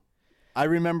well. I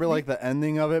remember the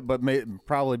ending of it, but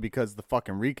probably because the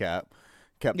fucking recap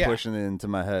kept pushing it into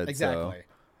my head. Exactly.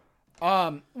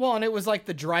 So. Well, and it was like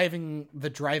the driving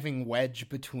wedge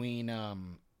between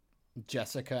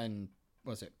Jessica and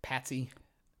was it Patsy?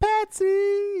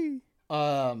 Patsy.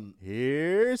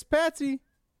 Here's Patsy.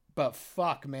 But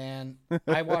fuck, man,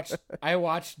 I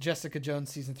watched Jessica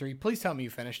Jones season 3. Please tell me you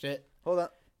finished it. Hold on,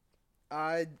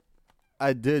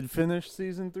 I did finish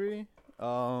season 3.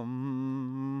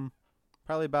 Probably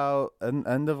about an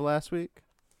end of last week.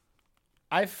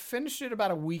 I finished it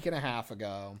about a week and a half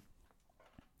ago.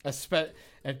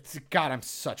 God, I'm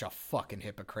such a fucking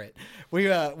hypocrite. We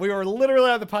were literally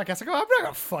on the podcast like, oh, I'm not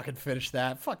gonna fucking finish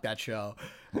that. Fuck that show.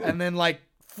 And then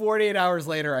 48 hours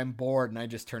later, I'm bored and I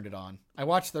just turned it on. I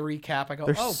watched the recap. I go,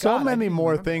 there's so many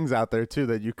more things out there too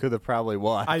that you could have probably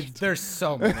watched. There's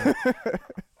so many.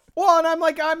 Well, and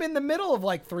I'm in the middle of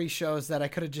 3 shows that I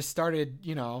could have just started,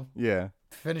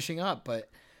 finishing up. But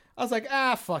I was like,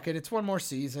 fuck it. It's one more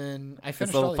season. I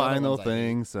finished all the final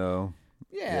thing, so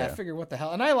yeah, I figured what the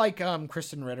hell. And I like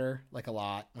Kristen Ritter a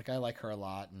lot. I like her a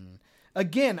lot. And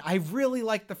again, I really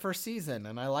liked the first season,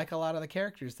 and I like a lot of the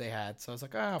characters they had. So I was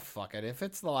like, fuck it. If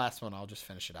it's the last one, I'll just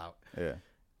finish it out. Yeah.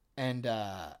 And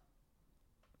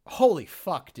holy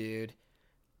fuck, dude.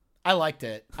 I liked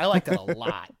it. I liked it a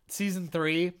lot. Season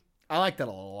 3, I liked it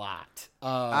a lot.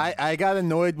 I got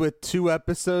annoyed with 2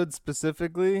 episodes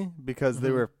specifically because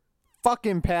they were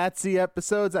fucking Patsy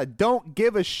episodes. I don't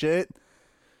give a shit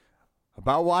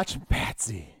about watching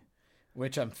Patsy.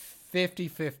 Which I'm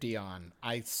 50-50 on.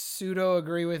 I pseudo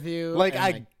agree with you.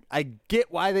 I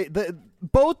get why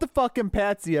both the fucking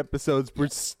Patsy episodes were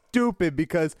stupid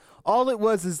because all it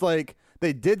was is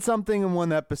they did something in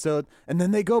one episode and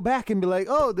then they go back and be like,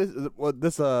 oh,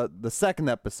 the second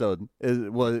episode is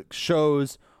what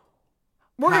shows.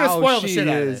 We're gonna spoil the shit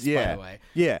out of this, by the way.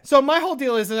 Yeah. So my whole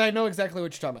deal is that I know exactly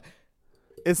what you're talking about.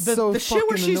 It's the fucking shit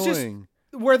where she's annoying.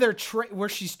 Where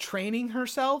she's training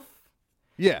herself.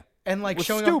 Yeah. And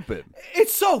showing stupid.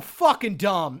 It's so fucking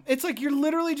dumb. It's you're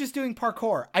literally just doing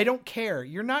parkour. I don't care.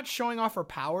 You're not showing off her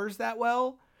powers that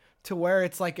well to where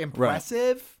it's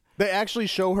impressive. Right. They actually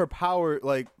show her power,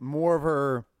 more of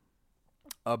her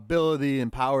ability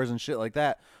and powers and shit like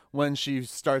that when she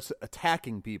starts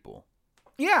attacking people.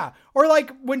 Yeah. Or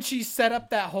when she set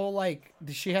up that whole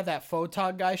she had that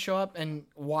photog guy show up and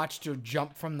watched her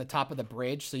jump from the top of the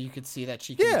bridge so you could see that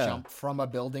she can jump from a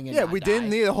building and not we die.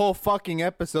 didn't need a whole fucking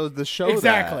episode to show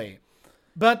exactly.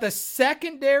 But the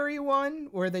secondary one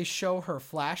where they show her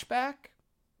flashback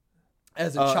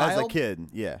as a child. As a kid,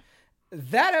 yeah.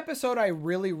 That episode I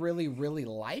really, really, really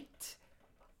liked.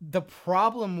 The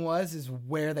problem is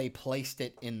where they placed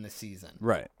it in the season.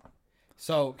 Right.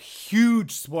 So,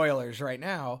 huge spoilers right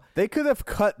now. They could have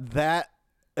cut that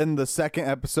and the second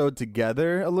episode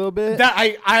together a little bit. That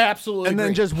I absolutely and agree.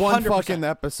 then just one 100%. Fucking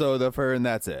episode of her and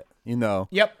that's it.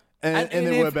 Yep. And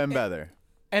it would have been better.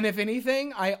 And if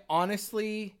anything, I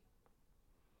honestly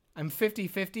I'm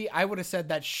 50-50. I would have said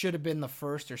that should have been the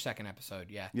first or second episode.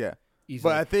 Yeah. Yeah.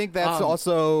 Easily. But I think that's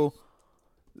also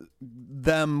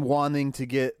them wanting to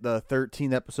get the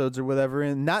 13 episodes or whatever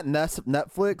in. Not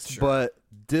Netflix, sure. But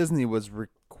Disney was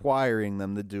requiring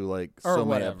them to do like so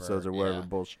many episodes or whatever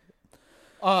bullshit.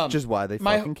 Which is why they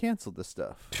fucking canceled this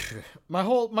stuff. My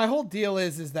whole deal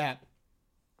is that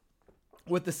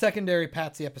with the secondary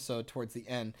Patsy episode towards the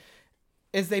end,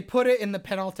 is they put it in the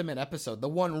penultimate episode, the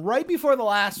one right before the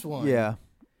last one. Yeah.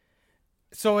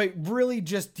 So it really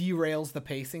just derails the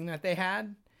pacing that they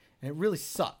had, and it really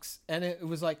sucks. And it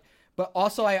was like, but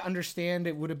also I understand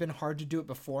it would have been hard to do it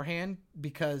beforehand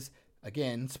because,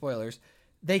 again, spoilers,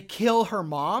 they kill her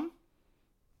mom.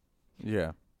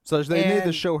 Yeah. So they need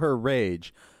to show her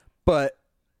rage, but.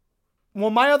 Well,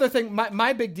 my other thing,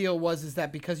 my big deal is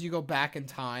that because you go back in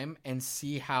time and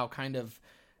see how kind of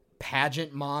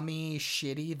pageant mommy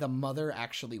shitty the mother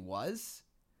actually was,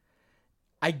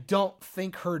 I don't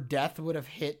think her death would have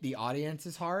hit the audience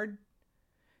as hard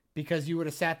because you would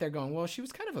have sat there going, well, she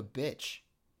was kind of a bitch.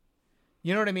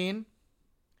 You know what I mean?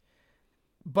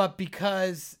 But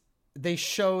because they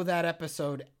show that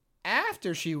episode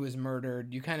after she was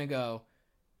murdered, you kind of go,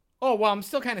 oh, well, I'm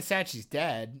still kind of sad she's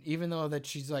dead, even though that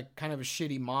she's like kind of a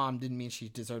shitty mom didn't mean she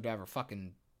deserved to have her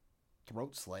fucking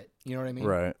throat slit. You know what I mean?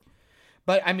 Right.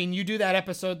 But I mean, you do that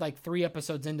episode like 3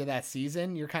 episodes into that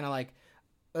season, you're kind of like,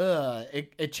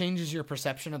 it changes your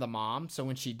perception of the mom. So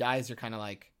when she dies, you're kind of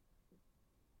like,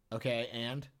 okay,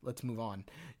 and let's move on.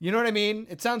 You know what I mean?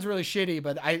 It sounds really shitty,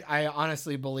 but I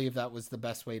honestly believe that was the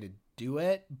best way to do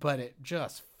it. But it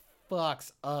just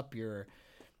fucks up your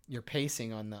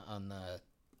pacing on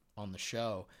the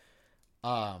show.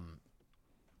 But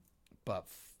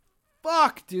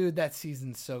fuck, dude, that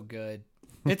season's so good.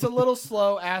 It's a little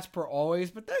slow as per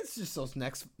always, but that's just those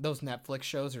Netflix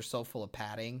shows are so full of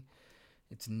padding.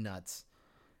 It's nuts.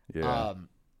 Yeah.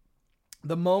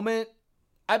 The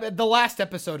last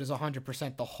episode is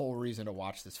 100% the whole reason to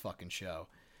watch this fucking show.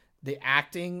 The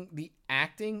acting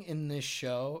in this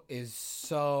show is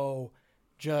so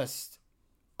just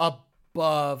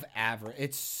above average.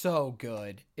 It's so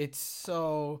good. It's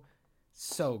so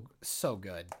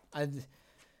good.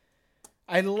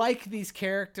 I like these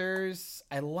characters.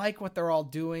 I like what they're all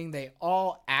doing. They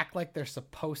all act like they're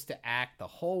supposed to act the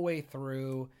whole way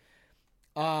through.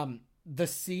 The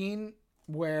scene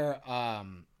where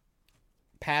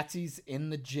Patsy's in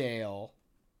the jail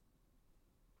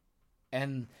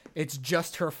and it's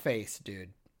just her face, dude.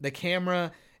 The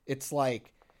camera, it's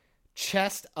like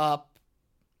chest up,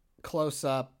 close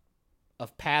up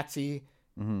of Patsy,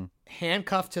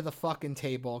 handcuffed to the fucking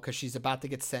table because she's about to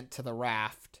get sent to the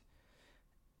raft.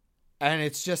 And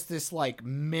it's just this like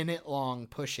minute-long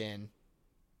push-in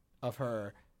of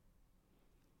her.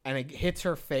 And it hits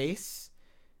her face.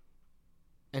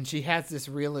 And she has this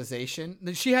realization.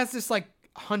 She has this like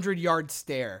 100-yard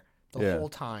stare the whole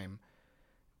time.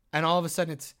 And all of a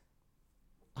sudden it's,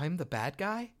 I'm the bad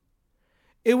guy?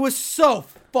 It was so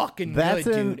fucking good,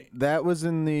 dude. That was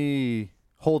in the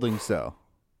holding cell.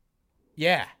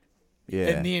 Yeah. Yeah.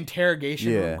 In the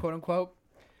interrogation room, quote unquote.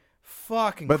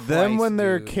 Fucking But Christ, then when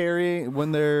they're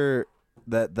dude.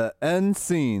 the end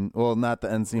scene, well, not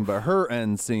the end scene, but her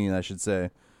end scene, I should say,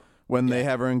 when they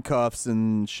have her in cuffs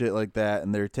and shit like that,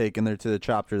 and they're taking her to the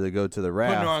chopper to go to the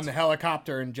raft. Putting her on the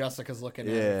helicopter, and Jessica's looking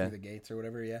at her through the gates or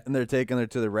whatever, And they're taking her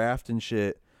to the raft and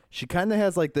shit. She kind of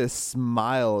has like this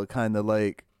smile kind of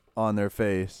like on their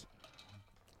face.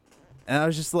 And I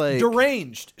was just like...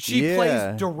 deranged. She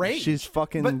plays deranged. She's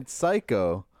fucking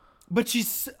psycho. But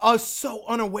she's so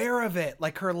unaware of it,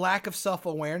 like her lack of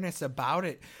self-awareness about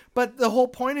it. But the whole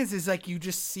point is like you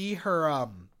just see her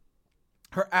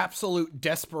her absolute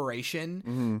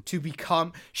desperation to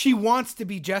become... She wants to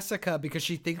be Jessica because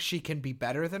she thinks she can be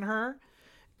better than her.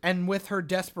 And with her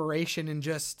desperation and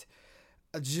just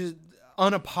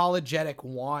unapologetic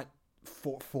want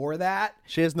for that...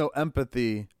 She has no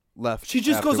empathy left. She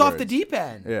just goes off the deep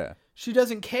end. Yeah. She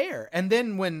doesn't care. And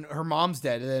then when her mom's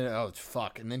dead, then, it's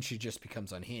fuck. And then she just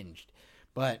becomes unhinged.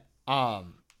 But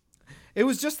it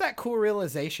was just that cool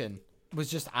realization. Was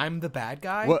just, I'm the bad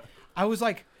guy. What? I was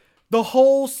like, the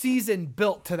whole season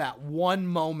built to that one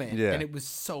moment. Yeah. And it was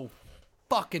so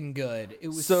fucking good. It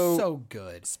was so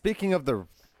good. Speaking of the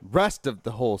rest of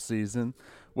the whole season,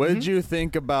 what did you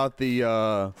think about the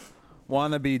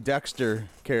wannabe Dexter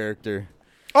character?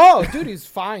 Oh, dude, he's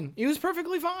fine. He was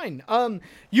perfectly fine.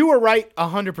 You were right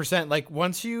 100%. Like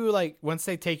once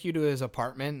they take you to his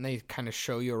apartment and they kind of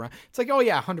show you around, it's like, oh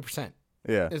yeah, 100%.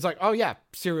 Yeah. It's like, oh yeah,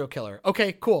 serial killer.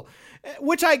 Okay, cool.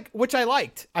 Which I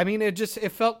liked. I mean,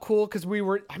 it felt cool because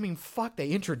they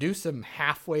introduced him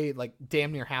halfway, like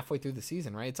damn near halfway through the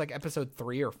season, right? It's like episode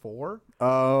 3 or 4.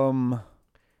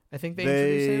 I think they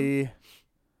introduced him.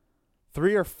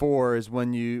 3 or 4 is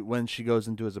when she goes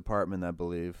into his apartment, I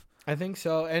believe. I think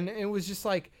so. And it was just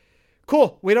like,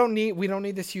 cool. We don't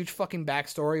need this huge fucking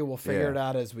backstory. We'll figure it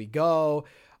out as we go.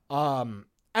 And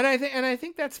I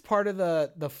think that's part of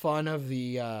the fun of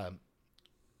the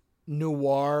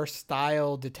noir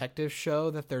style detective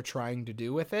show that they're trying to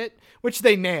do with it, which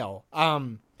they nail.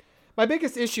 My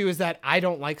biggest issue is that I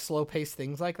don't like slow paced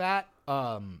things like that.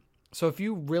 So if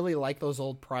you really like those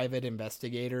old private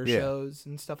investigator shows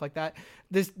and stuff like that,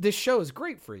 this show is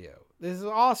great for you. This is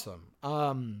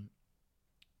awesome.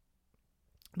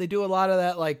 They do a lot of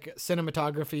that like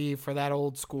cinematography for that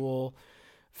old school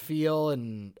feel,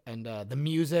 and the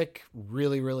music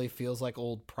really feels like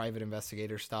old private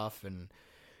investigator stuff, and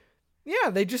yeah,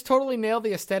 they just totally nail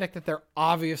the aesthetic that they're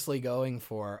obviously going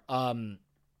for. I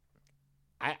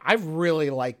really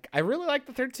like the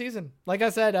 3rd season. Like I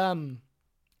said,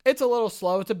 it's a little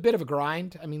slow. It's a bit of a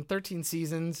grind. I mean, 13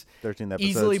 seasons. 13 episodes.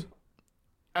 Easily.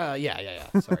 Yeah.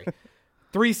 Sorry.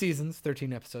 3 seasons,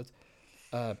 13 episodes.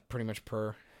 Pretty much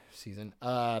per season.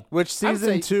 Which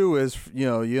season 2 is, you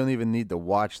don't even need to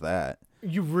watch that.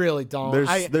 You really don't.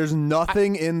 There's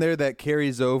nothing in there that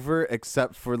carries over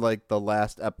except for like the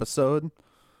last episode.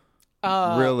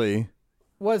 Really.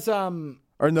 Was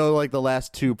or no, like the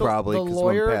last 2 probably. The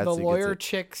lawyer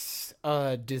chick's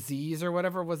disease or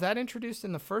whatever, was that introduced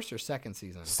in the 1st or 2nd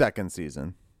season? 2nd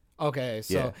season. Okay,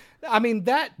 so I mean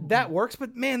that works,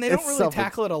 but man, they don't really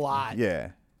tackle it a lot. Yeah,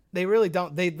 they really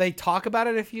don't. They talk about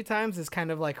it a few times as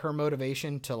kind of like her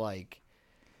motivation to like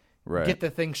get the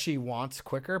thing she wants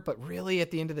quicker, but really at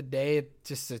the end of the day,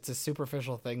 it's a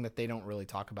superficial thing that they don't really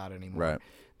talk about anymore.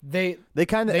 Right. They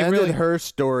kind of ended her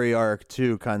story arc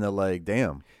too, kind of like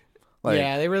damn. Like,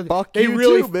 yeah, they really fuck you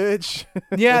too, bitch.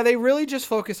 Yeah, they really just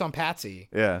focus on Patsy.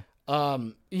 Yeah.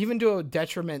 Even to a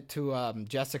detriment to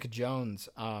Jessica Jones.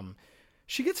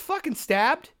 She gets fucking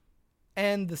stabbed,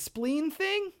 and the spleen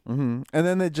thing. Mm-hmm. And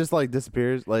then it just like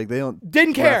disappears. Like they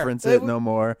didn't care. Reference it no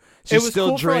more. She's still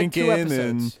cool drinking for like 2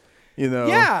 and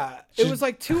yeah, it was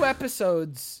like 2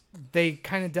 episodes. They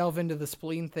kind of delve into the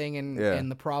spleen thing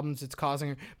and the problems it's causing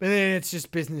her, but then it's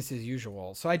just business as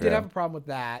usual. So I did have a problem with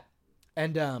that.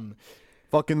 And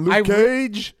fucking Luke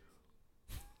Cage.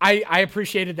 I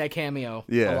appreciated that cameo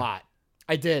a Yeah. lot.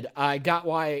 I did. I got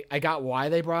why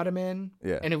they brought him in.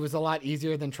 Yeah. And it was a lot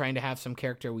easier than trying to have some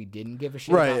character we didn't give a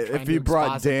shit Right. about. If you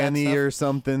brought Danny or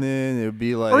something in, it would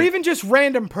be like, or even just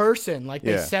random person. Like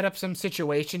they set up some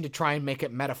situation to try and make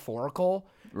it metaphorical.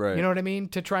 Right. You know what I mean?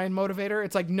 To try and motivate her.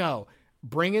 It's like, no,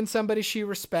 bring in somebody she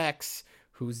respects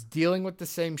who's dealing with the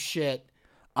same shit.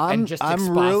 I'm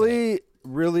really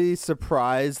really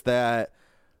surprised that,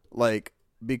 like,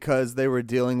 because they were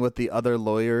dealing with the other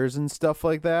lawyers and stuff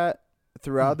like that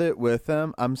throughout it with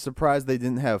them, I'm surprised they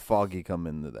didn't have Foggy come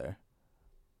into there.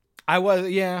 I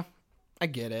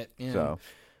get it. Yeah. So,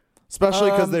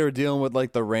 especially because they were dealing with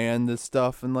like the Rand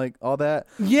stuff and like all that.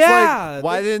 Yeah. Like,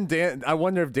 why didn't I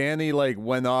wonder if Danny like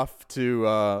went off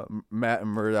to Matt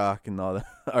and Murdoch and all that,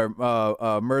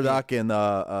 or Murdoch and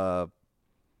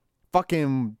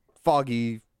fucking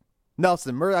Foggy.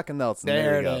 Murdoch and Nelson.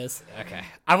 There it is. Okay.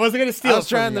 I wasn't going to steal it. I was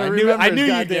trying to remember his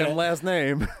goddamn last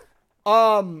name.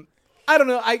 I don't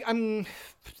know. I'm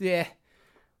it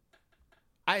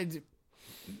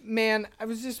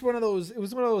was just one of those, it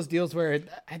was one of those deals where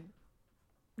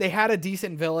they had a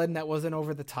decent villain that wasn't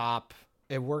over the top.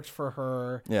 It worked for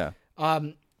her. Yeah.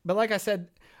 But like I said,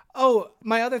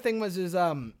 my other thing was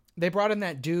they brought in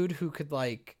that dude who could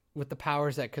like, with the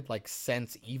powers that could like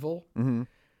sense evil. Mm-hmm.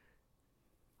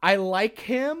 I like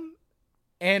him,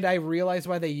 and I realized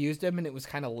why they used him, and it was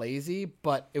kind of lazy,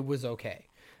 but it was okay.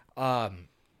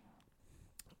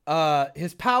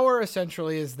 His power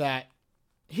essentially is that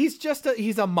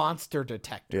he's a monster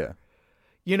detector. Yeah.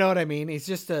 You know what I mean? He's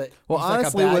just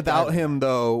honestly, without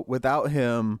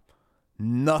him,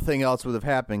 nothing else would have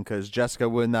happened because Jessica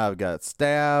would not have got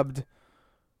stabbed.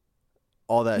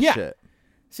 All that shit.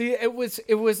 See, it was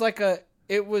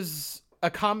a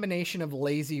combination of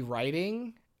lazy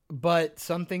writing, but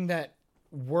something that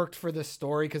worked for the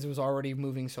story because it was already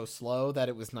moving so slow that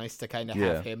it was nice to kind of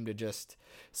have him to just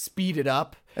speed it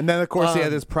up. And then, of course, he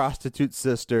had his prostitute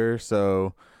sister,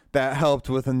 so that helped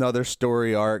with another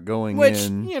story arc going in. Which,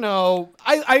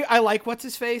 I like what's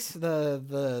his face,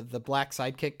 the black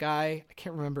sidekick guy. I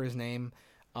can't remember his name.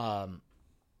 I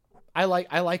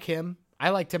like him.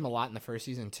 I liked him a lot in the first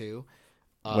season too.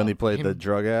 When he played the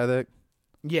drug addict.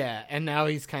 Yeah, and now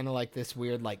he's kind of like this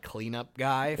weird like cleanup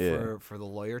guy for the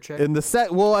lawyer chick. In the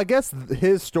well, I guess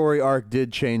his story arc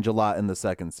did change a lot in the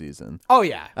second season. Oh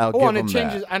yeah, and it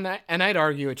changes, and I'd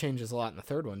argue it changes a lot in the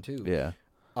third one too. Yeah,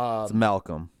 it's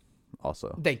Malcolm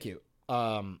also. Thank you.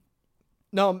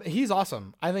 No, he's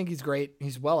awesome. I think he's great.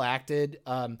 He's well acted.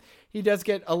 He does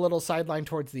get a little sidelined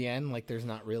towards the end. Like there's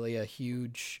not really a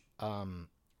huge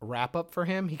wrap up for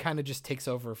him. He kind of just takes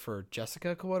over for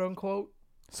Jessica, quote unquote.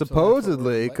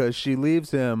 Supposedly, because she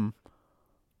leaves him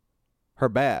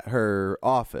her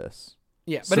office.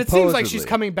 Yeah, but it seems like she's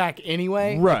coming back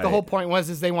anyway. Right. Like the whole point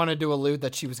was they wanted to allude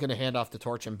that she was going to hand off the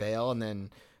torch and bail, and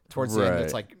then towards the end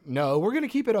it's like, no, we're going to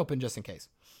keep it open just in case.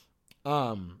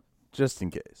 Just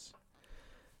in case.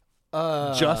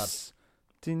 Just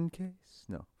in case?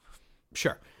 No.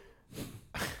 Sure.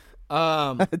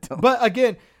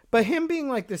 But him being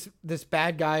like this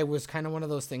bad guy was kind of one of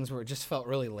those things where it just felt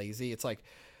really lazy. It's like,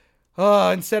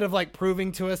 instead of like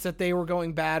proving to us that they were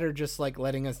going bad or just like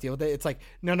letting us deal with it, it's like,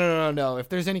 no. If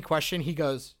there's any question, he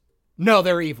goes, no,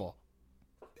 they're evil.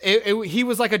 He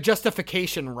was like a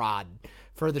justification rod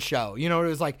for the show. You know, it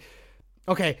was like,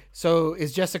 okay, so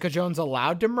is Jessica Jones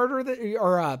allowed to murder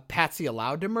or Patsy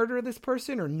allowed to murder this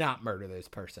person or not murder this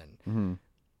person? Mm-hmm.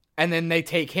 And then they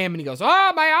take him and he goes,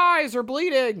 my eyes are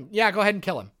bleeding. Yeah, go ahead and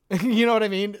kill him. You know what I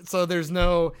mean? So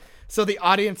so the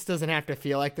audience doesn't have to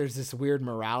feel like there's this weird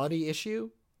morality issue.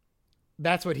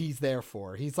 That's what he's there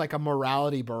for. He's like a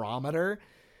morality barometer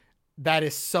that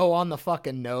is so on the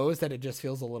fucking nose that it just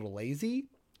feels a little lazy.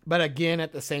 But again,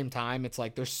 at the same time, it's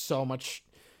like there's so much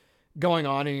going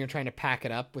on and you're trying to pack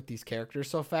it up with these characters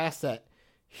so fast that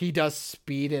he does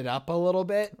speed it up a little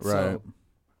bit. Right.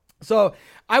 So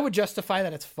I would justify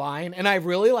that it's fine. And I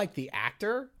really like the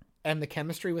actor, and the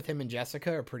chemistry with him and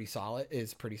Jessica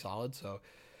is pretty solid. So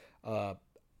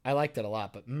I liked it a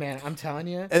lot. But man, I'm telling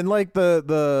you. And like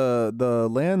the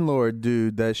landlord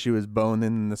dude that she was boning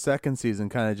in the second season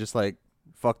kind of just like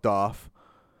fucked off.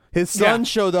 His son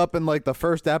showed up in like the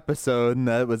first episode and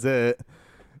that was it.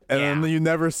 And then you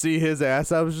never see his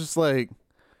ass. I was just like,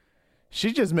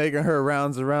 she's just making her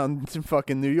rounds around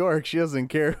fucking New York. She doesn't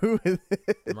care who it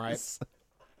is. Right.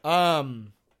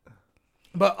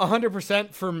 But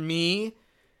 100% for me,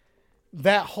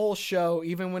 that whole show,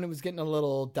 even when it was getting a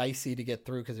little dicey to get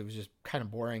through because it was just kind of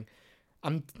boring,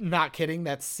 I'm not kidding.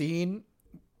 That scene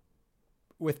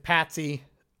with Patsy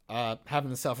having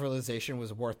the self-realization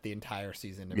was worth the entire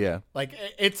season to me. Like,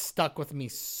 it stuck with me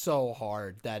so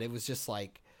hard that it was just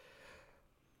like,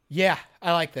 yeah,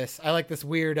 I like this. I like this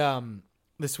weird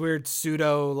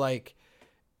pseudo, like,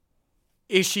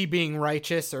 is she being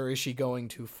righteous or is she going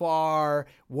too far?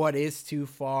 What is too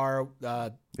far?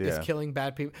 Is killing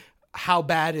bad people? How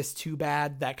bad is too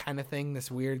bad? That kind of thing. This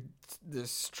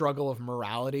struggle of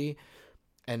morality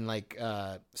and like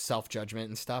self-judgment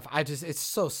and stuff. It's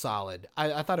so solid.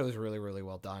 I thought it was really, really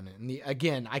well done. And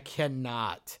again, I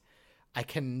cannot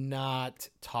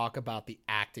talk about the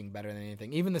acting better than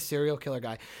anything. Even the serial killer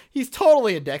guy, he's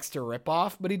totally a Dexter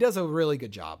ripoff, but he does a really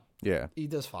good job. Yeah. He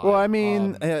does fine. Well, I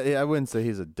mean, I wouldn't say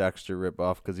he's a Dexter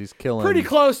ripoff because he's killing. Pretty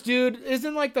close, dude.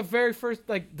 Isn't like the very first,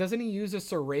 like, doesn't he use a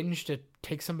syringe to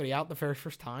take somebody out the very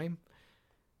first time?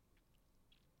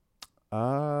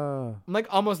 I'm like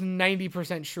almost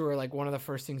 90% sure, like, one of the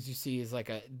first things you see is like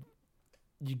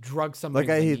you drug somebody.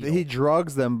 Like he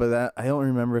drugs them, but I don't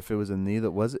remember if it was a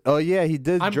needle. Was it? Oh yeah, he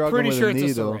did. I'm drug pretty them with sure a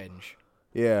needle. It's a syringe.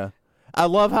 Yeah, I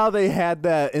love how they had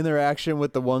that interaction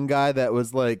with the one guy that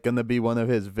was like gonna be one of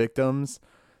his victims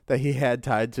that he had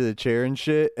tied to the chair and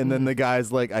shit, and then the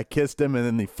guy's like, "I kissed him," and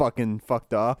then he fucking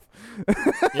fucked off.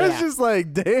 It's just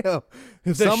like, damn,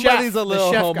 if somebody's a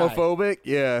little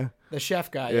homophobic, the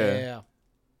chef guy, yeah.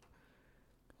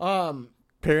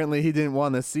 Apparently, he didn't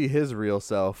want to see his real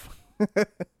self.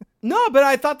 No, but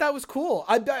I thought that was cool.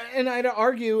 I'd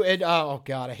argue it. Oh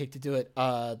God, I hate to do it.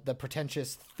 The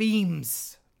pretentious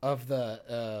themes of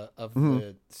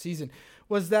the season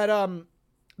was that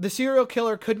the serial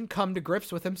killer couldn't come to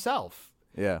grips with himself.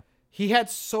 Yeah, he had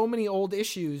so many old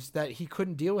issues that he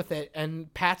couldn't deal with it,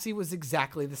 and Patsy was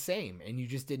exactly the same, and you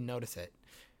just didn't notice it.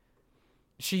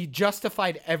 She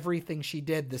justified everything she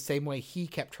did the same way he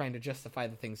kept trying to justify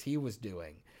the things he was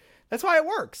doing. That's why it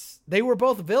works. They were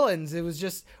both villains. It was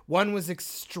just one was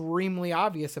extremely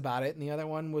obvious about it, and the other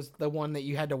one was the one that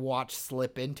you had to watch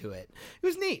slip into it. It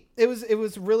was neat. It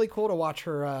was really cool to watch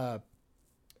her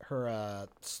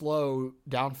slow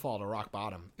downfall to rock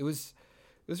bottom. It was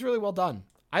really well done.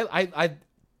 I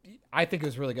think it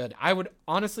was really good. I would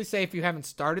honestly say if you haven't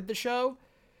started the show,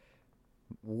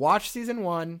 watch season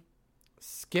 1,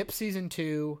 skip season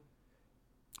 2,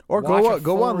 Or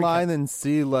go online and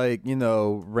see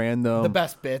random the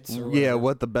best bits. Yeah,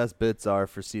 what the best bits are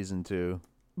for season 2.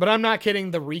 But I'm not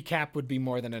kidding. The recap would be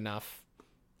more than enough.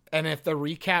 And if the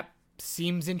recap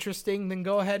seems interesting, then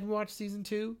go ahead and watch season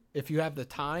 2 if you have the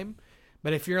time.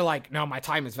 But if you're like, no, my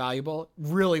time is valuable,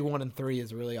 really 1 and 3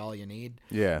 is really all you need.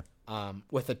 Yeah.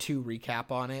 With a 2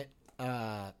 recap on it.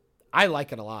 I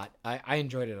like it a lot. I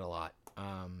enjoyed it a lot.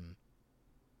 And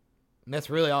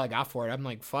that's really all I got for it. I'm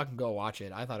like, fucking go watch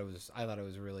it. I thought it was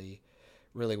really,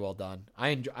 really well done.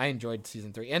 I enjoyed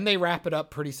season 3, and they wrap it up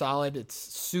pretty solid. It's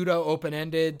pseudo open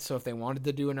ended, so if they wanted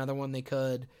to do another one, they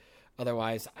could.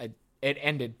 Otherwise, it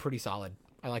ended pretty solid.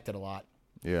 I liked it a lot.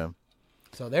 Yeah.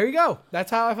 So there you go. That's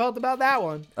how I felt about that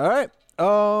one. All right.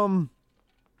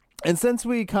 And since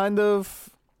we I'm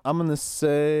gonna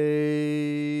say.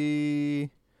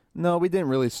 No, we didn't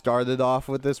really start it off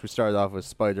with this. We started off with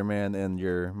Spider-Man and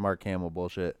your Mark Hamill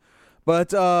bullshit.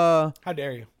 But how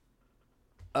dare you?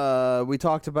 We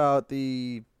talked about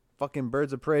the fucking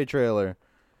Birds of Prey trailer.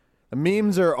 The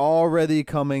memes are already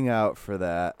coming out for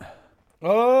that.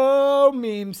 Oh,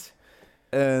 memes.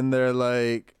 And they're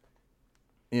like,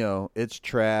 it's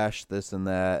trash, this and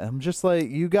that. I'm just like,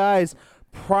 you guys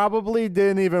probably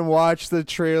didn't even watch the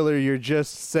trailer. You're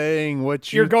just saying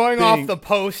what you're going think. Off the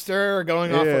poster or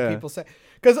going off what people say.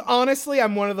 Because honestly,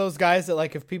 I'm one of those guys that,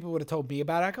 like, if people would have told me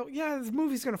about it, I go, yeah, this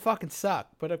movie's going to fucking suck.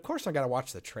 But of course I got to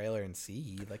watch the trailer and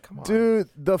see. Like, come on. Dude,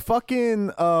 the fucking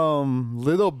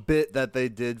little bit that they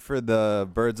did for the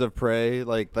Birds of Prey,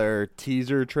 like their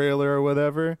teaser trailer or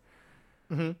whatever,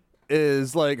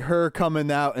 is like her coming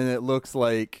out and it looks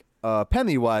like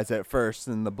Pennywise at first,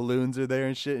 and the balloons are there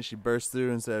and shit, and she bursts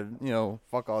through and said,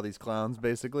 fuck all these clowns,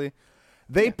 basically.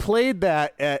 They played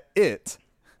that at It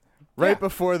right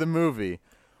before the movie,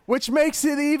 which makes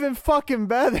it even fucking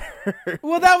better.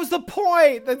 Well, that was the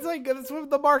point. That's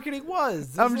what the marketing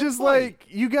was. I'm just like,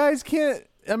 you guys can't.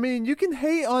 I mean, you can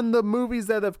hate on the movies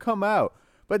that have come out,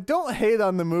 but don't hate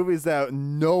on the movies that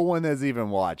no one has even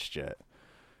watched yet.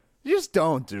 You just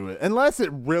don't do it unless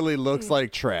it really looks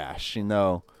like trash,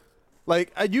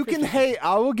 Like, you can hate.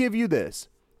 I will give you this.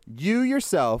 You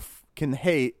yourself can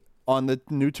hate on the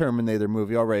new Terminator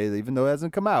movie already, even though it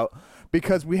hasn't come out,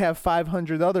 because we have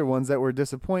 500 other ones that were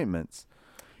disappointments.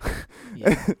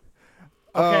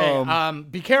 Okay,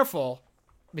 be careful,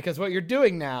 because what you're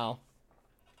doing now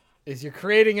is you're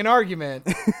creating an argument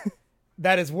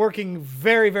that is working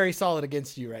very, very solid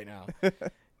against you right now.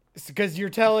 Because you're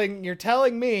telling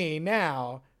me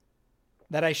now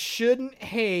that I shouldn't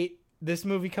hate this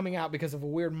movie coming out because of a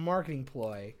weird marketing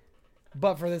ploy,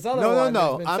 but for this other one,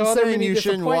 no. I'm saying you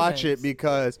shouldn't watch it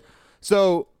because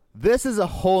this is a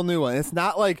whole new one. It's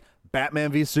not like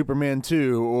Batman v Superman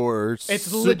 2 or it's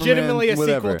Superman, legitimately a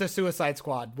whatever. Sequel to Suicide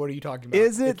Squad. What are you talking about?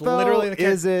 Is it it's though? Literally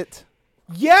is it?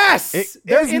 Yes,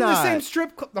 they're in not. the same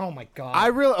strip club. Oh my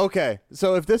god! Okay.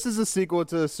 So if this is a sequel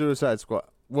to Suicide Squad,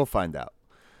 we'll find out.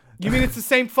 You mean it's the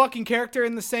same fucking character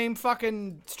in the same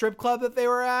fucking strip club that they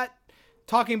were at?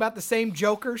 Talking about the same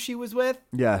Joker she was with?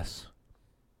 Yes.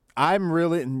 I'm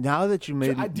really, now that you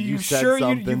made you said sure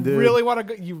something, you really want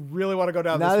to go, you really want to go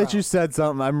down now this that route? you said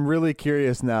something, I'm really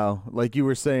curious now. Like you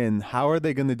were saying, how are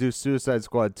they going to do Suicide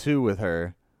Squad 2 with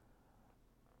her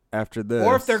after this?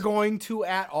 Or if they're going to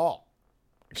at all.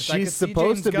 She's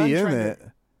supposed to be in it.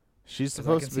 She's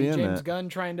supposed to be in it. James Gunn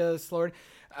trying to slow it.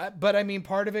 But I mean,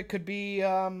 part of it could be,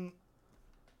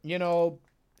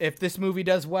 if this movie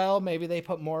does well, maybe they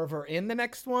put more of her in the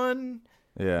next one.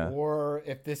 Yeah. Or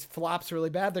if this flops really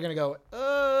bad, they're gonna go,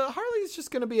 Harley's just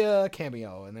gonna be a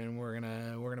cameo, and then we're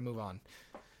gonna move on.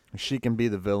 She can be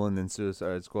the villain in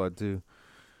Suicide Squad too.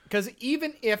 Because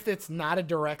even if it's not a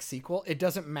direct sequel, it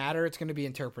doesn't matter. It's going to be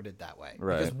interpreted that way.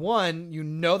 Right. Because one,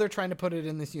 they're trying to put it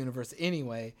in this universe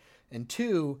anyway, and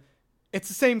two, it's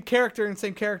the same character and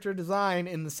same character design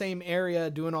in the same area,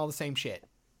 doing all the same shit,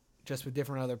 just with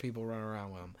different other people running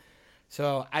around with them.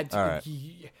 So and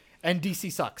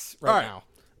DC sucks right now.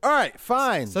 All right,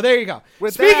 fine. So there you go.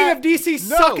 Speaking of DC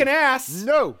sucking ass.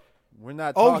 No, we're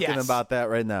not talking about that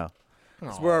right now.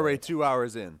 Because we're already 2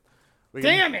 hours in.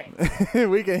 Damn it.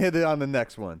 We can hit it on the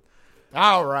next one.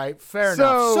 All right, fair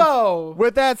enough. So,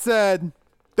 with that said,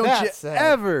 don't you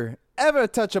ever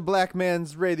touch a black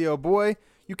man's radio, boy.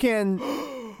 You can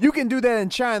do that in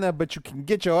China, but you can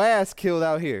get your ass killed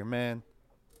out here, man.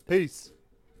 Peace.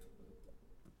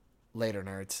 Later,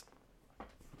 nerds.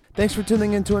 Thanks for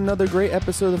tuning in to another great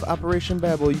episode of Operation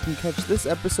Babble. You can catch this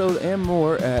episode and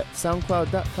more at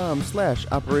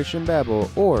soundcloud.com/Operation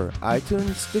Babble or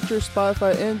iTunes, Stitcher,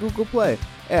 Spotify, and Google Play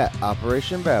at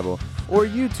Operation Babble or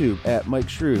YouTube at Mike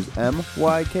Shrews,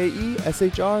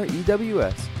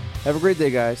 MYKESHREWS. Have a great day,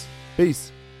 guys.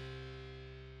 Peace.